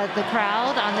address the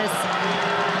crowd on this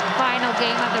final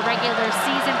game of the regular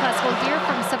season. Plus, we'll hear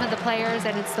from some of the players,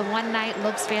 and it's the one night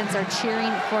Lopes fans are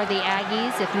cheering for the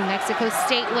Aggies. If New Mexico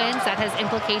State wins, that has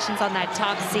implications on that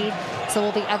top seed. So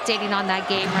we'll be updating on that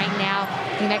game right now.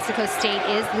 New Mexico State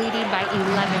is leading by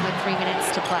 11 with 3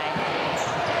 minutes to play.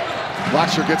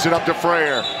 Blackshear gets it up to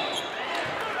Freyer.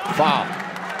 Foul.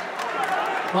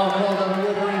 Well,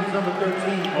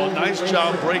 nice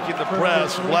job breaking the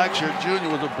press. Blackshear Jr.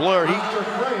 was a blur. He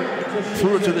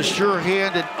threw it to the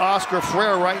sure-handed Oscar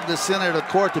Freyer right in the center of the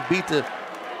court to beat the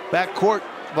backcourt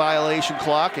violation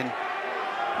clock. And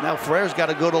now Freyer's got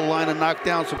to go to the line and knock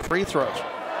down some free throws.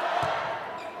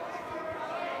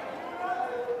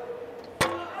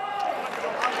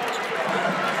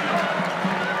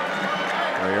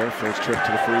 Freyer, first trip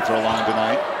to the free throw line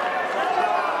tonight.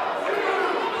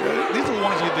 These are the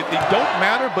ones that they don't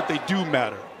matter, but they do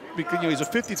matter. Because he's a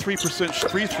 53%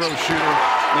 free throw shooter.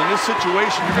 In this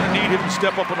situation, you're going to need him to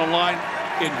step up on the line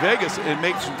in Vegas and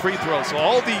make some free throws. So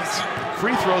all these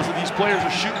free throws that these players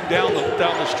are shooting down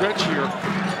the stretch here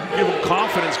give them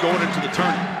confidence going into the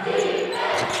tournament.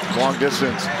 Long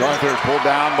distance. Darther pulled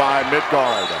down by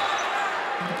Midgard.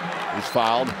 He's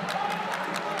fouled.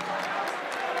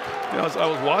 You know, as I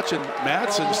was watching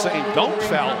Madsen saying, don't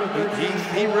foul.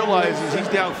 He realizes he's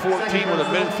down 14 with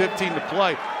 1:15 to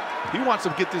play. He wants to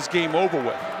get this game over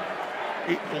with.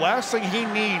 The last thing he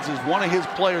needs is one of his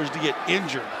players to get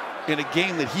injured in a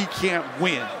game that he can't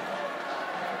win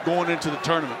going into the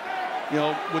tournament. You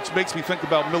know, which makes me think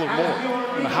about Miller Moore.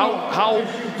 You know, how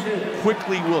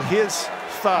quickly will his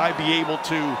thigh be able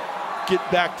to get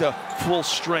back to full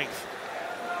strength?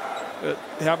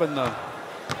 Having the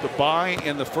bye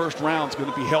in the first round is going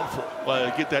to be helpful.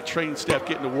 Get that training staff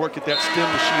getting to work, get that stim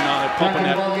machine on it, pumping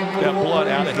that blood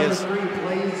out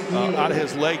of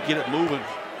his leg, get it moving.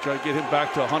 Try to get him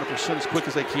back to 100% as quick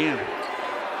as they can.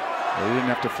 Well, they didn't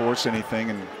have to force anything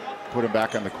and put him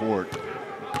back on the court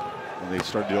when they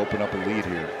started to open up a lead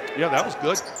here. Yeah, that was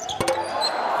good. Oops.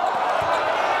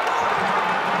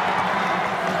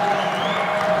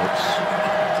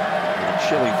 A little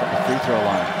chilly from the free throw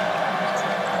line.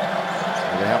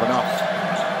 They have enough.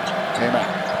 Amack.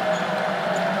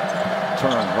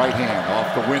 Turn, right hand,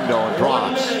 off the window and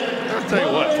drops. I'll tell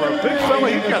you what, for a big fella,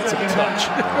 he's got some touch.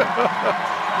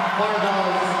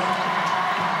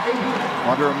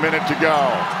 Under a minute to go.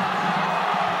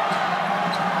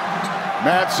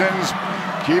 Madsen's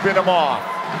keeping him off.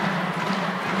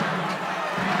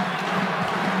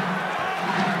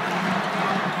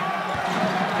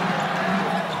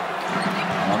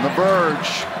 On the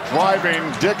verge. Driving,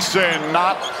 Dixon,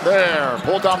 not there.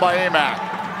 Pulled down by Amack.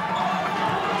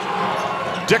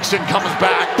 Dixon comes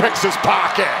back, picks his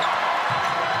pocket.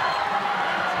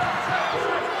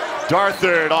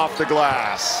 Darthard off the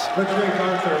glass.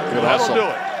 That'll do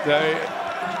it.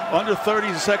 Under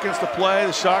 30 seconds to play.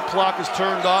 The shot clock is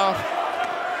turned off.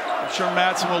 I'm sure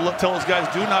Madsen will tell his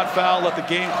guys, do not foul. Let the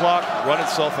game clock run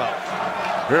itself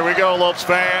out. Here we go, Lopes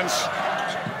fans.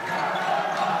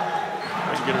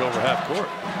 to get it over half court.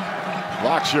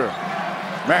 Lockshire.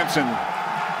 Manson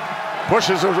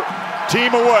pushes the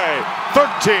team away.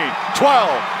 13,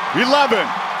 12, 11,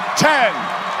 10.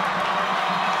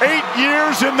 8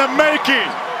 years in the making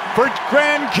for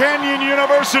Grand Canyon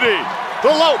University. The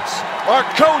Lopes are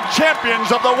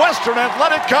co-champions of the Western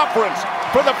Athletic Conference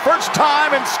for the first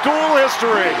time in school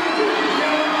history.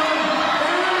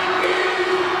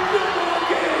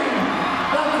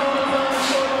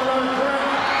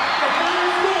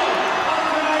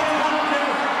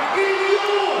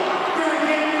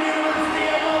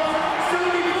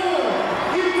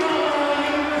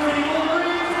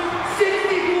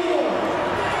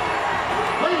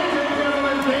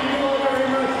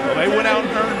 They went out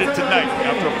and earned it tonight.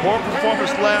 After a poor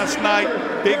performance last night,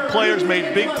 big players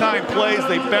made big-time plays.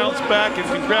 They bounced back, and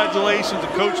congratulations to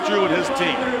Coach Drew and his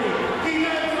team.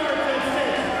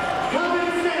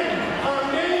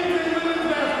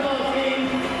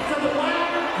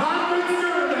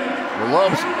 The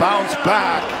Lopes bounce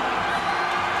back.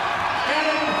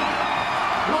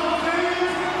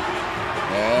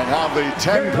 And have the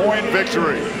 10-point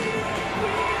victory.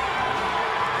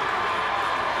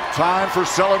 Time for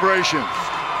celebrations.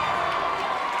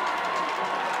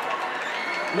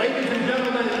 Ladies and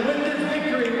gentlemen, with this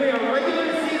victory, we are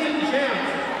regular season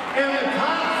champs and the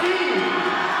top seed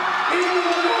in the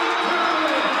World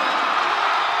Tournament.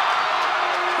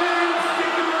 Fans,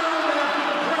 stick around after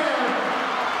the prayer.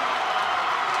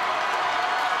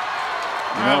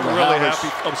 I'm really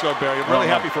happy. I'm sorry, Barry. I'm really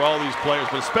happy for all these players,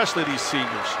 but especially these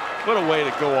seniors. What a way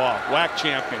to go off. WAC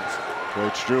champions.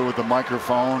 Coach Drew with the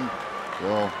microphone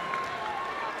will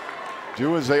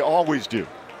do as they always do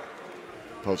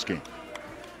post-game.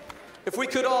 If we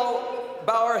could all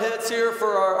bow our heads here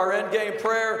for our end game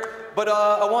prayer, but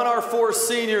I want our four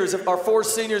seniors,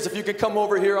 if you could come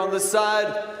over here on this side.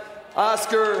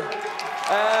 Oscar,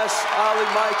 Ash, Ali,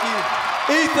 Mikey,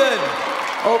 Ethan,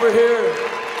 over here.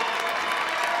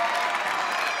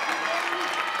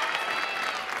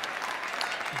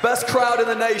 Best crowd in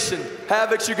the nation.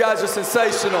 Havocs, you guys are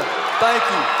sensational. Thank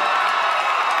you.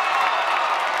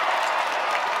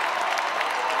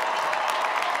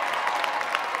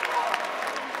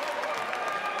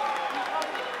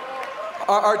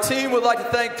 Our team would like to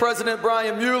thank President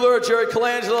Brian Mueller, Jerry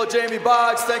Colangelo, Jamie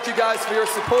Boggs. Thank you guys for your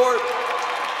support.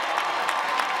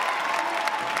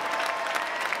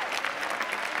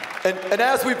 And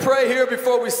as we pray here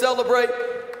before we celebrate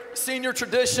senior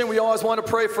tradition, we always want to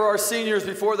pray for our seniors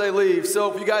before they leave. So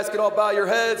if you guys could all bow your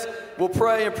heads, we'll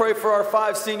pray and pray for our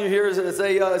 5 senior years as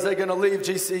they're going to leave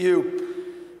GCU.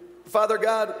 Father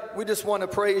God, we just want to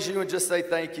praise you and just say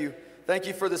thank you. Thank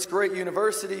you for this great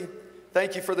university.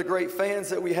 Thank you for the great fans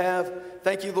that we have.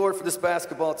 Thank you, Lord, for this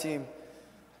basketball team.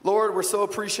 Lord, we're so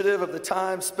appreciative of the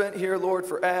time spent here, Lord,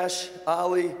 for Ash,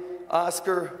 Ali,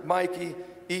 Oscar, Mikey,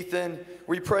 Ethan.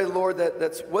 We pray, Lord,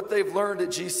 that's what they've learned at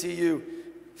GCU.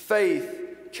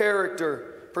 Faith,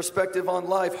 character, perspective on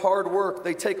life, hard work.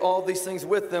 They take all these things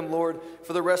with them, Lord,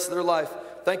 for the rest of their life.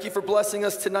 Thank you for blessing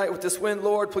us tonight with this win,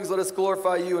 Lord. Please let us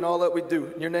glorify you in all that we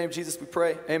do. In your name, Jesus, we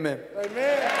pray. Amen.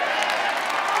 Amen.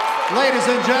 Ladies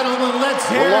and gentlemen, let's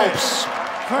hear the Lopes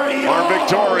are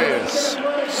victorious,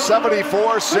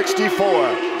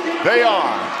 74-64. They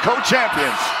are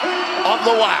co-champions of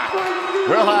the WAC.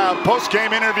 We'll have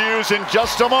post-game interviews in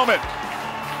just a moment.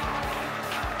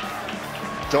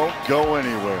 Don't go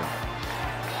anywhere.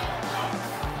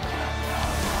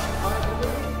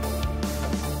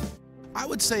 I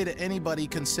would say to anybody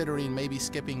considering maybe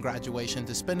skipping graduation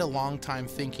to spend a long time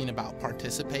thinking about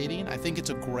participating. I think it's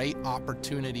a great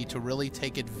opportunity to really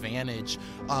take advantage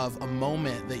of a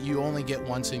moment that you only get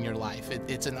once in your life.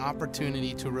 It's an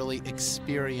opportunity to really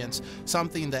experience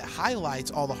something that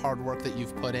highlights all the hard work that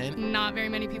you've put in. Not very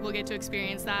many people get to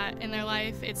experience that in their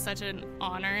life. It's such an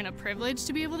honor and a privilege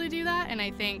to be able to do that, and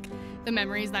I think the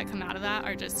memories that come out of that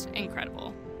are just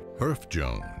incredible. Herff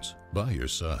Jones, by your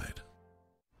side.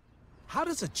 How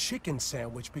does a chicken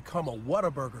sandwich become a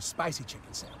Whataburger spicy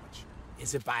chicken sandwich?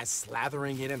 Is it by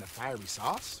slathering it in a fiery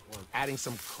sauce or adding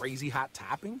some crazy hot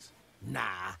toppings?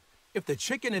 Nah. If the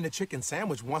chicken in a chicken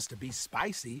sandwich wants to be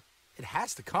spicy, it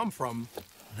has to come from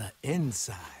the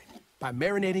inside. By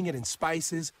marinating it in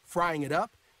spices, frying it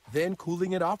up, then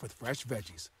cooling it off with fresh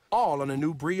veggies, all on a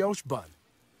new brioche bun.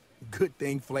 Good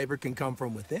thing flavor can come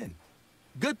from within.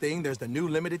 Good thing there's the new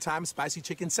limited-time spicy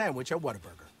chicken sandwich at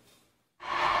Whataburger.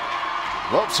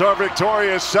 Lopes are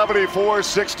victorious,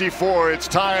 74-64. It's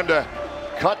time to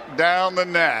cut down the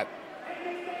net.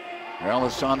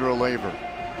 Alessandro Laver.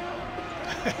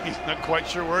 He's not quite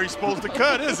sure where he's supposed to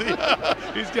cut, is he?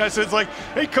 These guys says like,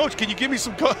 "Hey, coach, can you give me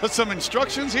some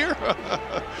instructions here?"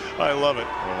 I love it.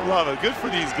 Love it. Good for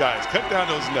these guys. Cut down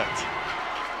those nets.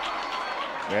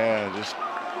 Yeah, just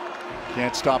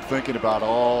can't stop thinking about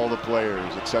all the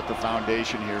players that set the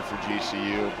foundation here for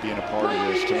GCU being a part of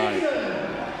this tonight.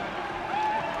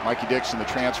 Mikey Dixon, the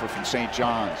transfer from St.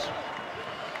 John's.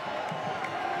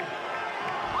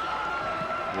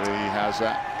 He has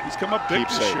that. He's come up big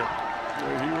this year.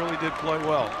 He really did play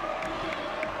well.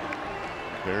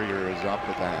 Barrier is up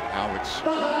with that. Alex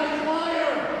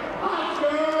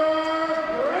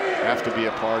have to be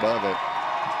a part of it.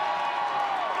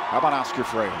 How about Oscar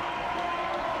Freire?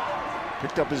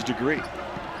 Picked up his degree.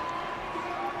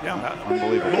 Yeah,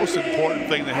 unbelievable. Most important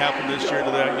thing that happened this year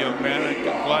to that young man. I'm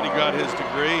glad he got his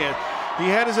degree. And he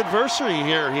had his adversity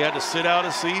here. He had to sit out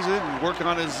a season and work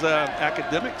on his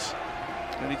academics.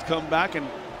 And he's come back, and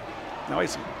now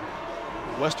he's a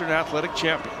Western Athletic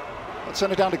champion. Let's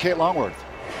send it down to Kate Longworth.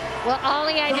 Well,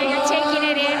 Ollie, I know you're taking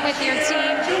it in with your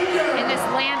team in this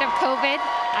land of COVID.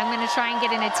 I'm going to try and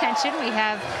get an attention. We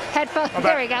have headphones.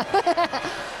 There we go.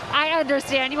 I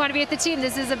understand. You want to be with the team.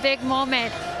 This is a big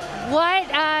moment. What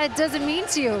does it mean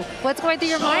to you? What's going through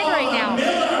your mind right now?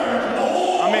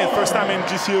 I mean, first time in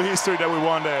GCU history that we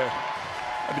won a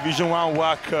Division I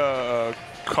WAC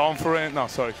conference. No,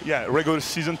 sorry. Yeah, regular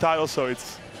season title. So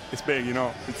it's big, you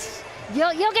know.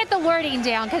 You'll get the wording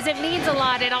down because it means a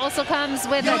lot. It also comes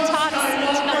with a top seed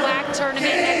to the WAC tournament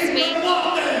next week.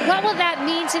 What will that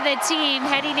mean to the team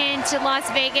heading into Las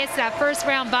Vegas, that first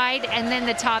round bye, and then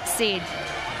the top seed?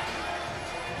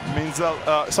 Means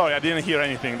sorry, I didn't hear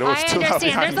anything. There was I too loud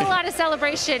understand. behind There's me. a lot of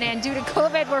celebration, and due to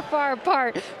COVID, we're far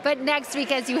apart. But next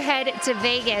week, as you head to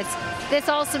Vegas, this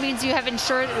also means you have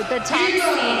ensured the top seed.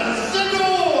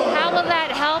 How will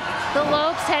that help the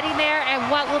Lopes heading there, and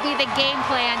what will be the game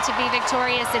plan to be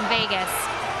victorious in Vegas?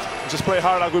 Just play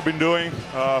hard like we've been doing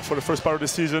for the first part of the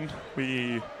season.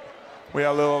 We had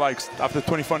a little, like, after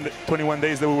 21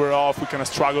 days that we were off, we kind of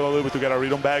struggled a little bit to get our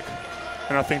rhythm back.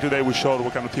 And I think today we showed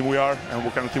what kind of team we are and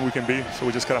what kind of team we can be. So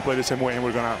we just gotta play the same way, and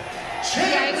we're gonna.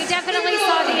 Yeah, we definitely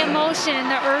saw the emotion and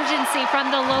the urgency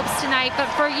from the Lopes tonight. But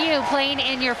for you, playing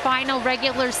in your final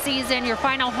regular season, your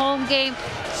final home game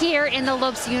here in the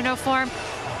Lopes uniform,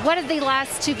 what have the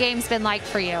last two games been like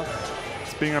for you?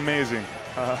 It's been amazing.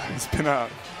 It's been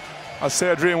I'll say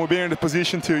a dream. We've been in the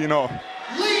position to, you know,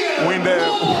 win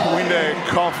the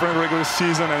conference regular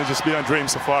season, and it's just been a dream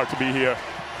so far to be here.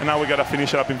 And now we gotta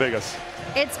finish it up in Vegas.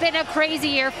 It's been a crazy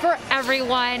year for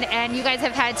everyone, and you guys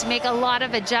have had to make a lot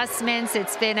of adjustments.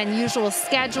 It's been an unusual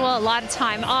schedule, a lot of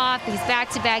time off, these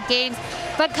back-to-back games.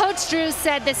 But Coach Drew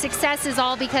said the success is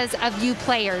all because of you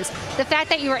players. The fact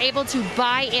that you were able to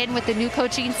buy in with the new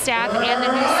coaching staff and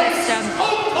the new system.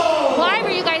 Why were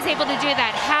you guys able to do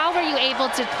that? How were you able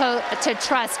to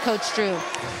trust Coach Drew?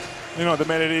 You know, they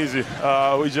made it easy.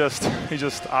 He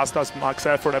just asked us max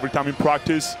effort every time in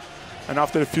practice. And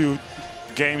after a few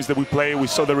games that we played, we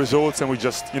saw the results, and we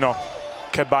just, you know,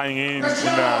 kept buying in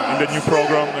the new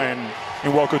program and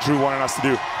in what Coach Drew wanted us to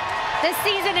do. The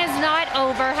season is not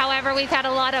over. However, we've had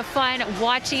a lot of fun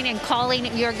watching and calling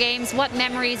your games. What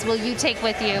memories will you take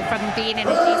with you from being in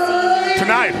GCU?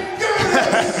 Tonight.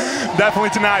 Definitely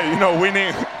tonight. You know,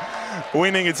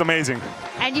 winning, it's amazing.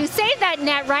 And you saved that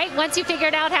net, right? Once you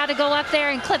figured out how to go up there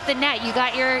and clip the net, you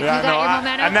got your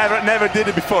momentum. I never did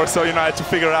it before, so, you know, I had to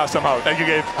figure it out somehow. Thank you,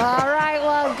 Gabe. All right,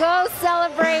 well, go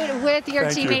celebrate with your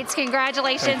Thank teammates. you.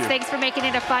 Congratulations. Thank you. Thanks for making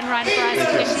it a fun run for us.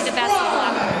 We wish you the best of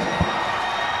luck.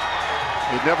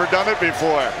 He'd never done it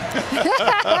before.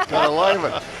 I love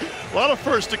it. A lot of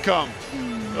firsts to come.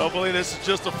 Hopefully this is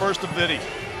just the first of many.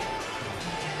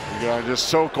 We gotta just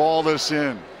soak all this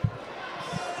in.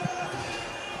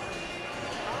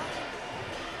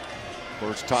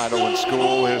 First title in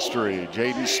school history.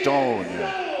 Jaden Stone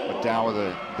went down with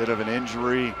a bit of an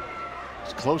injury.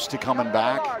 He's close to coming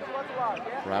back.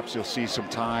 Perhaps you'll see some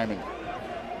time in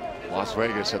Las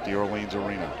Vegas at the Orleans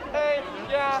Arena.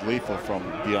 It's lethal from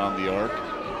beyond the arc.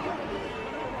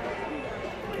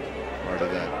 Part of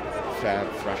that fab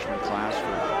freshman class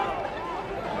for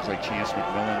guys like Chance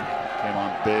McMillan came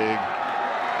on big.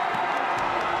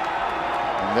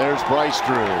 And there's Bryce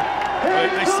Drew.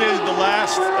 They say the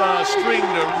last string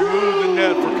to remove the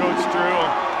net for Coach Drew.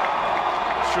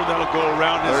 I'm sure that'll go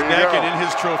around his neck and in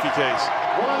his trophy case.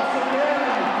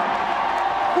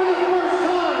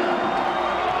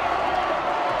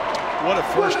 What a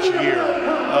first year.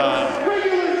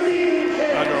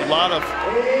 Under a lot of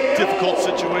difficult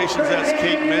situations, as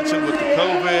Kate mentioned, with the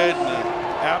COVID and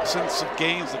the absence of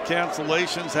games, the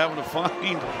cancellations, having to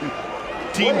find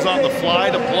teams on the fly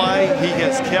to play. He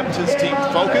has kept his team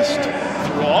focused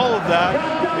through all of that,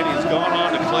 and he's gone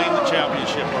on to claim the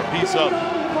championship, or a piece of it.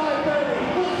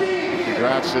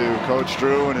 Congrats to Coach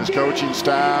Drew and his coaching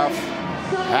staff,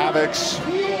 Havocs,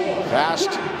 past,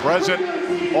 present,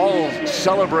 all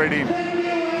celebrating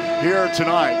here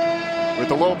tonight with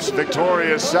the Lopes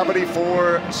victorious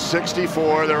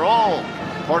 74-64. They're all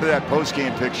part of that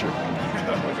post-game picture.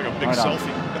 Looks like a big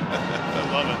selfie. I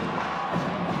love it.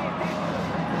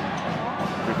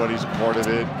 Everybody's a part of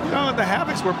it. You know, the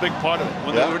Havocs were a big part of it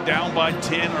when they were down by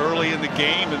 10 early in the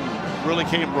game and really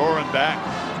came roaring back.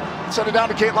 Send it down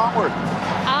to Kate Longworth.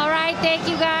 All right, thank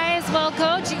you guys. Well,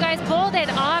 Coach, you guys pulled it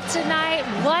off tonight.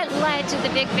 What led to the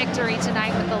big victory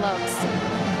tonight with the Lopes?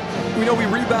 You know, we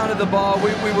rebounded the ball.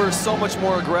 We were so much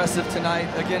more aggressive tonight.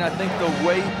 Again, I think the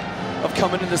weight of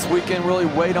coming in this weekend really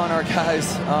weighed on our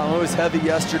guys. It was heavy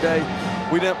yesterday.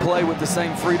 We didn't play with the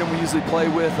same freedom we usually play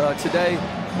with. Today,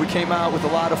 we came out with a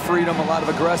lot of freedom, a lot of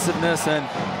aggressiveness,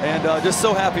 and just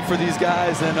so happy for these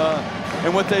guys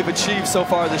and what they've achieved so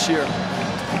far this year.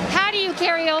 How do you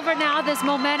carry over now this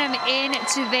momentum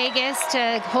into Vegas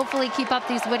to hopefully keep up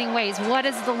these winning ways? What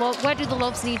do the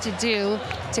Lopes need to do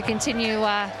to continue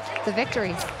the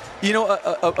victories? You know,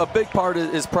 a big part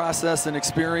is process and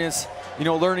experience, you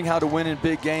know, learning how to win in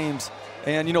big games.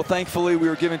 And, you know, thankfully we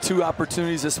were given 2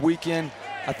 opportunities this weekend.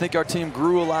 I think our team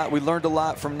grew a lot. We learned a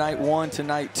lot from night 1 to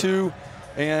night 2.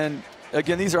 And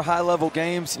again, these are high-level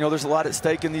games. You know, there's a lot at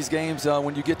stake in these games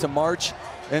when you get to March.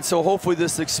 And so hopefully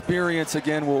this experience,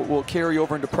 again, will carry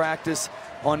over into practice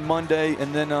on Monday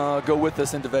and then go with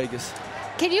us into Vegas.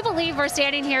 Can you believe we're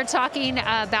standing here talking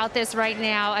about this right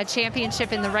now, a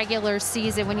championship in the regular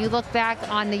season? When you look back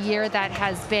on the year that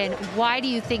has been, why do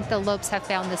you think the Lopes have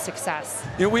found this success?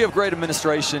 You know, we have great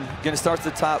administration. Again, it starts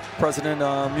at the top, President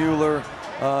Mueller,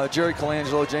 Jerry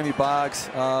Colangelo, Jamie Boggs.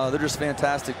 They're just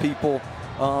fantastic people,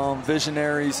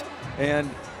 visionaries, and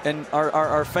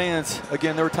our fans.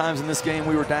 Again, there were times in this game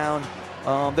we were down.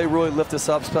 They really lift us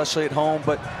up, especially at home.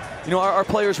 But you know, our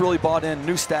players really bought in.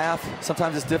 New staff,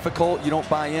 sometimes it's difficult. You don't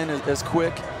buy in as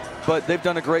quick, but they've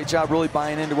done a great job really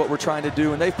buying into what we're trying to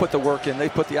do, and they've put the work in.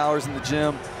 They've put the hours in the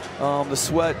gym, the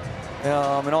sweat,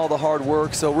 and all the hard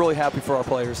work. So really happy for our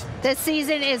players. The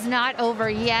season is not over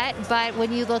yet, but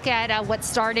when you look at what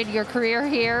started your career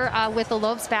here with the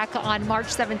Lopes back on March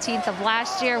 17th of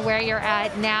last year, where you're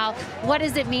at now, what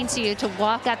does it mean to you to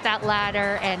walk up that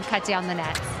ladder and cut down the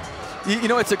nets? You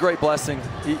know, it's a great blessing.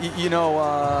 You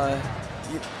know,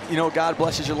 God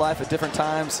blesses your life at different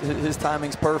times. His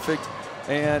timing's perfect.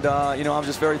 And, you know, I'm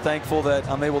just very thankful that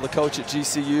I'm able to coach at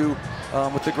GCU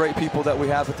with the great people that we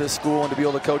have at this school, and to be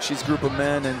able to coach these group of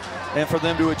men and for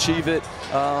them to achieve it.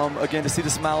 Again, to see the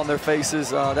smile on their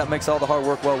faces, that makes all the hard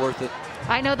work well worth it.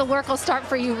 I know the work will start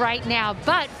for you right now,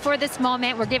 but for this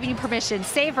moment, we're giving you permission.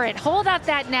 Savor it. Hold up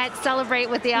that net. Celebrate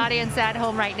with the audience at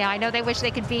home right now. I know they wish they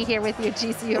could be here with you at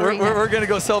GCU Arena. We're going to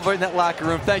go celebrate in that locker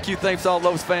room. Thank you. Thanks all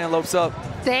Lopes fan. Lopes up.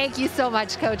 Thank you so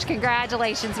much, Coach.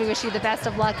 Congratulations. We wish you the best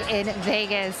of luck in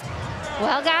Vegas.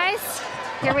 Well, guys,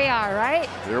 here we are, right?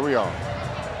 Here we are.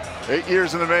 8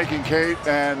 years in the making, Kate,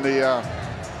 and the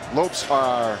Lopes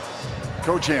are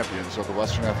co-champions of the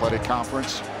Western Athletic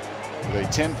Conference with a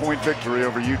 10-point victory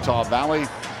over Utah Valley.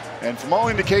 And from all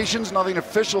indications, nothing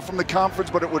official from the conference,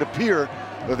 but it would appear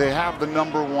that they have the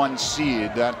 #1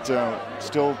 seed. That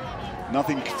still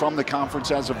nothing from the conference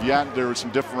as of yet. There were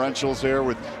some differentials there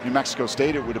with New Mexico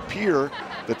State. It would appear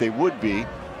that they would be,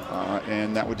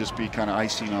 and that would just be kind of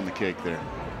icing on the cake there.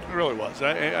 It really was.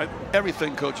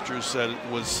 Everything Coach Drew said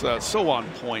was so on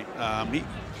point.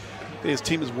 His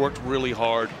team has worked really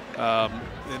hard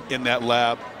in that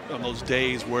lab on those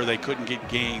days where they couldn't get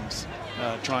games,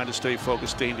 trying to stay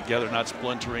focused, staying together, not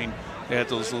splintering. They had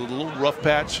those little rough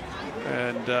patch,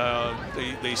 and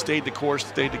they stayed the course,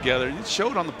 stayed together. It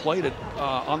showed on the plate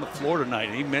on the floor tonight.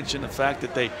 And he mentioned the fact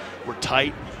that they were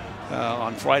tight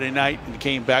on Friday night and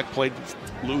came back, played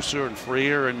looser and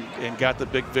freer, and got the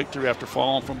big victory after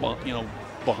falling from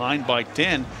behind by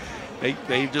 10.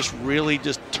 They just really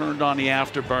just turned on the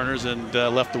afterburners and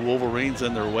left the Wolverines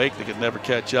in their wake. They could never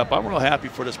catch up. I'm real happy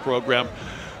for this program.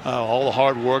 All the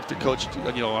hard work that Coach,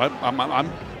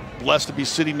 I'm blessed to be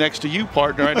sitting next to you,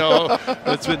 partner. I know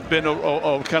it's been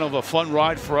a kind of a fun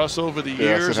ride for us over the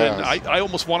years. Yes, and I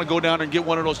almost want to go down and get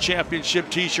one of those championship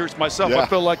T-shirts myself. Yeah. I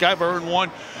feel like I've earned one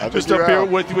just up here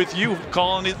with you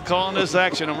calling this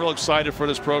action. I'm real excited for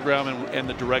this program and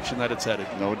the direction that it's headed.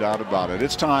 No doubt about it.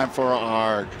 It's time for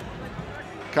our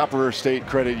Copper State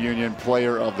Credit Union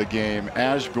Player of the Game,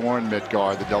 Ashbourne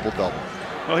Midgard, the double-double.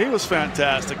 Well, he was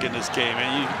fantastic in this game,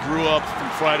 and he grew up from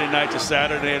Friday night to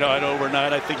Saturday night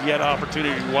overnight. I think he had an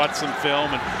opportunity to watch some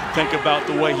film and think about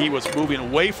the way he was moving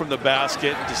away from the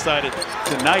basket and decided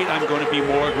tonight I'm going to be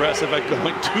more aggressive at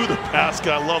going to the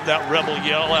basket. I love that rebel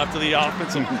yell after the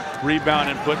offensive rebound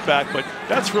and put back, but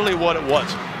that's really what it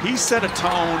was. He set a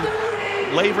tone.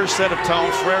 Laver set a tone,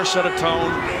 Frere set a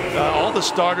tone. All the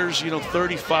starters,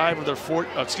 25 of their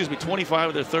 25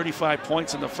 of their 35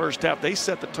 points in the first half. They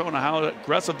set the tone of how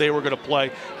aggressive they were going to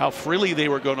play, how freely they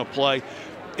were going to play,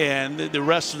 and the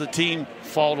rest of the team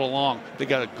followed along. They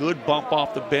got a good bump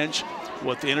off the bench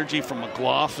with the energy from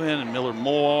McLaughlin and Miller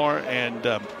Moore, and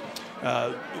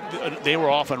they were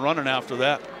off and running after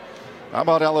that. How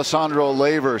about Alessandro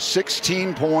Laver?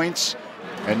 16 points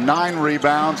and 9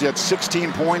 rebounds. He had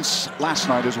 16 points last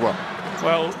night as well.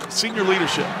 Well, senior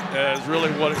leadership is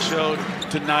really what it showed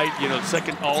tonight.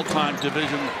 Second all-time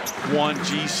Division I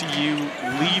GCU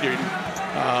leader.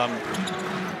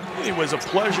 It was a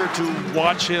pleasure to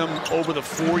watch him over the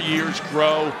 4 years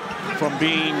grow from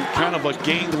being kind of a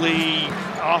gangly,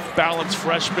 off-balance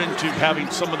freshman to having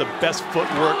some of the best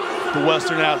footwork the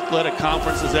Western Athletic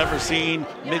Conference has ever seen,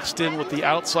 mixed in with the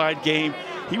outside game.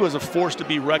 He was a force to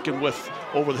be reckoned with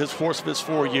over his course of his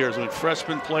 4 years. I mean,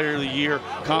 freshman player of the year,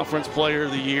 conference player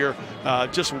of the year,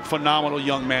 just a phenomenal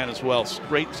young man as well.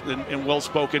 Great and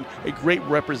well-spoken, a great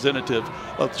representative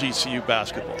of GCU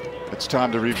basketball. It's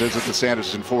time to revisit the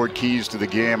Sanderson Ford keys to the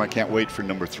game. I can't wait for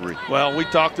number 3. Well, we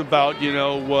talked about,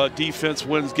 defense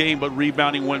wins game, but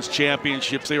rebounding wins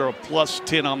championships. They are a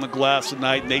 +10 on the glass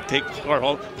tonight, and they take part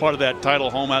of that title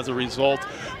home as a result.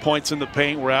 Points in the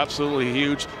paint were absolutely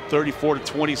huge,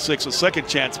 34-26. The second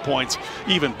chance points,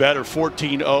 even better,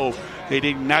 14-0. They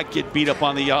did not get beat up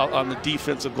on the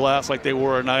defensive glass like they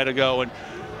were a night ago, and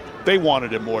they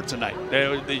wanted it more tonight.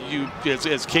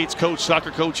 As Kate's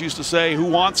soccer coach used to say, who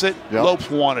wants it? Yep.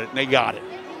 Lopes wanted it, and they got it.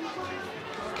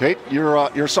 Kate,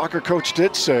 your soccer coach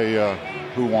did say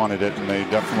who wanted it, and they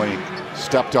definitely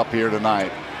stepped up here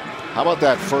tonight. How about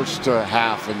that first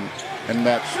half and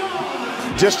that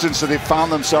distance that they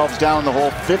found themselves down in the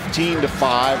hole,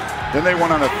 15-5. Then they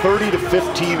went on a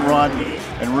 30-15 run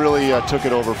and really took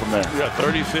it over from there. Yeah,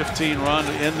 30-15 run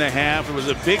in the half. It was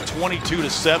a big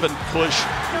 22-7 push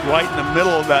right in the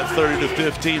middle of that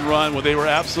 30-15 run where they were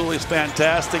absolutely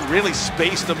fantastic, really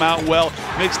spaced them out well,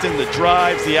 mixed in the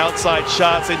drives, the outside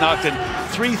shots. They knocked in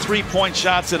 3 3-point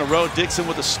shots in a row. Dixon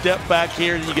with a step back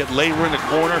here, and you get Laver in the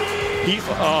corner. He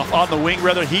on the wing,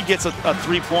 rather, he gets a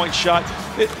 3-point shot.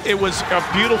 It was a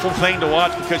beautiful thing to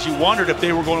watch because you wondered if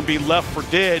they were going to be left for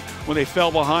dead when they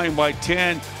fell behind by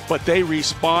 10, but they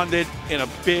responded in a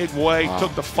big way,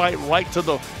 took the fight right to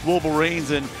the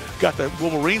Wolverines and got the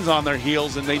Wolverines on their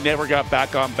heels, and they never got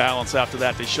back on balance after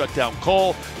that. They shut down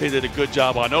Cole. They did a good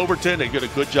job on Overton. They did a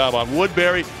good job on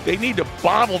Woodbury. They need to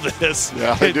bottle this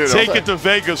and take it to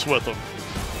Vegas with them.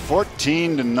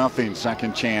 14-0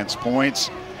 second chance points.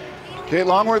 Kate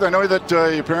Longworth, I know that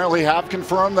you apparently have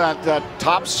confirmed that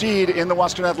top seed in the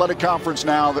Western Athletic Conference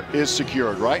now is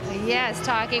secured, right? Yes,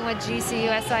 talking with GCU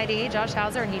SID, Josh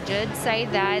Hauser, and he did say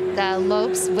that the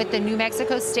Lopes, with the New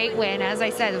Mexico State win, as I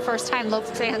said, the first time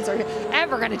Lopes fans are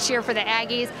ever going to cheer for the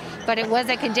Aggies, but it was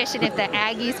a condition if the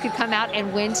Aggies could come out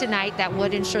and win tonight, that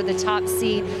would ensure the top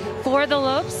seed for the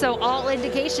Lopes. So all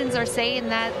indications are saying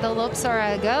that the Lopes are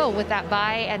a go with that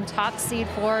bye and top seed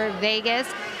for Vegas.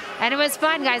 And it was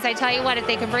fun, guys. I tell you what, if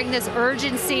they can bring this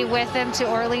urgency with them to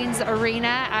Orleans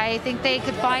Arena, I think they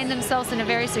could find themselves in a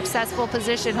very successful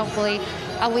position, hopefully,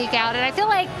 a week out. And I feel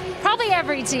like probably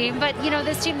every team, but,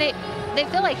 this team, they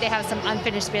feel like they have some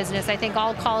unfinished business. I think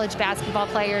all college basketball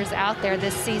players out there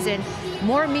this season,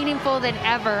 more meaningful than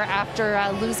ever after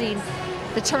losing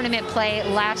the tournament play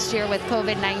last year with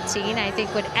COVID-19. I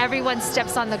think when everyone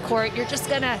steps on the court, you're just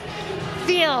going to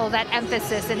feel that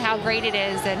emphasis and how great it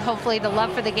is, and hopefully the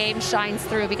love for the game shines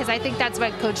through, because I think that's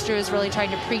what Coach Drew is really trying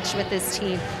to preach with this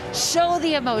team. Show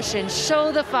the emotion,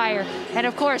 show the fire, and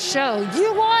of course show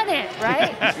you want it,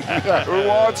 right? Yeah, who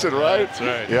wants it, right? That's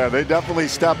right. Yeah, they definitely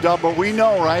stepped up, but we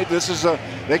know, right, this is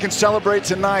they can celebrate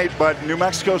tonight, but New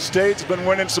Mexico State's been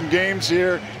winning some games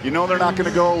here. They're not going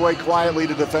to go away quietly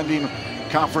to defending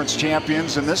conference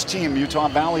champions, and this team, Utah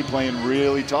Valley, playing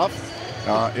really tough.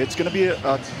 It's going to be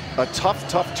a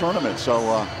tough tournament,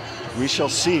 so we shall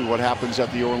see what happens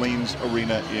at the Orleans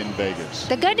Arena in Vegas.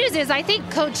 The good news is I think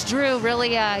Coach Drew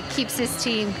really keeps his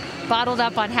team bottled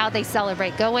up on how they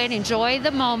celebrate. Go in, enjoy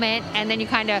the moment, and then you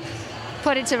kind of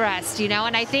put it to rest,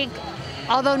 And I think,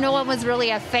 although no one was really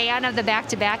a fan of the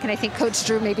back-to-back, and I think Coach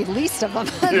Drew maybe least of them,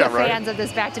 fans of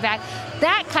this back-to-back,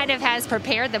 that kind of has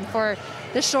prepared them for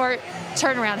the short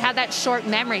turnaround, had that short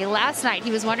memory. Last night,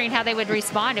 he was wondering how they would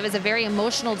respond. It was a very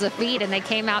emotional defeat, and they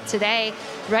came out today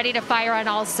ready to fire on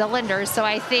all cylinders. So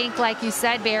I think, like you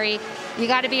said, Barry, you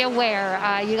got to be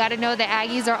aware. You got to know the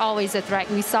Aggies are always a threat.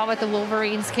 We saw what the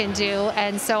Wolverines can do,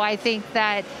 and so I think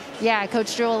that, yeah,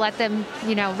 Coach Drew will let them,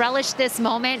 relish this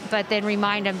moment, but then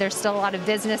remind them there's still a lot of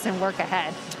business and work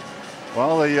ahead.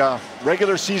 Well, the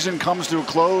regular season comes to a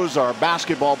close. Our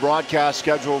basketball broadcast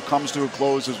schedule comes to a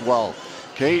close as well.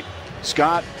 Kate,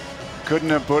 Scott, couldn't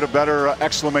have put a better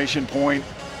exclamation point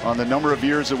on the number of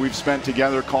years that we've spent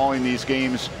together calling these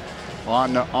games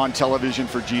on television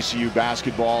for GCU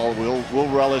basketball. We'll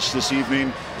relish this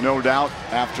evening, no doubt,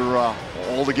 after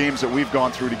all the games that we've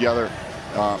gone through together.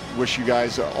 Wish you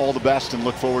guys all the best and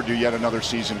look forward to yet another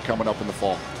season coming up in the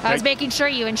fall. I was making sure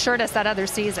you insured us that other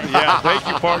season. Yeah, thank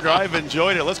you, partner. I've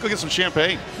enjoyed it. Let's go get some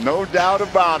champagne. No doubt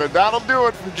about it. That'll do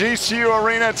it from GCU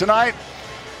Arena tonight,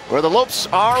 where the Lopes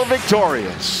are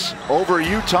victorious over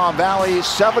Utah Valley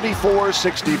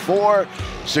 74-64,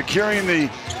 securing the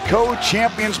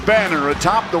co-champions banner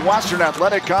atop the Western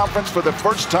Athletic Conference for the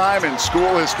first time in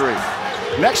school history.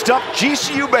 Next up,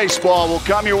 GCU baseball will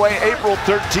come your way April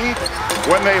 13th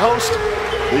when they host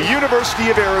the University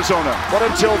of Arizona. But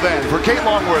until then, for Kate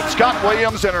Longworth, Scott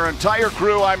Williams, and our entire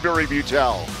crew, I'm Barry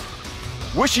Butel.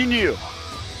 Wishing you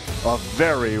a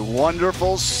very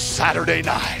wonderful Saturday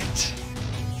night.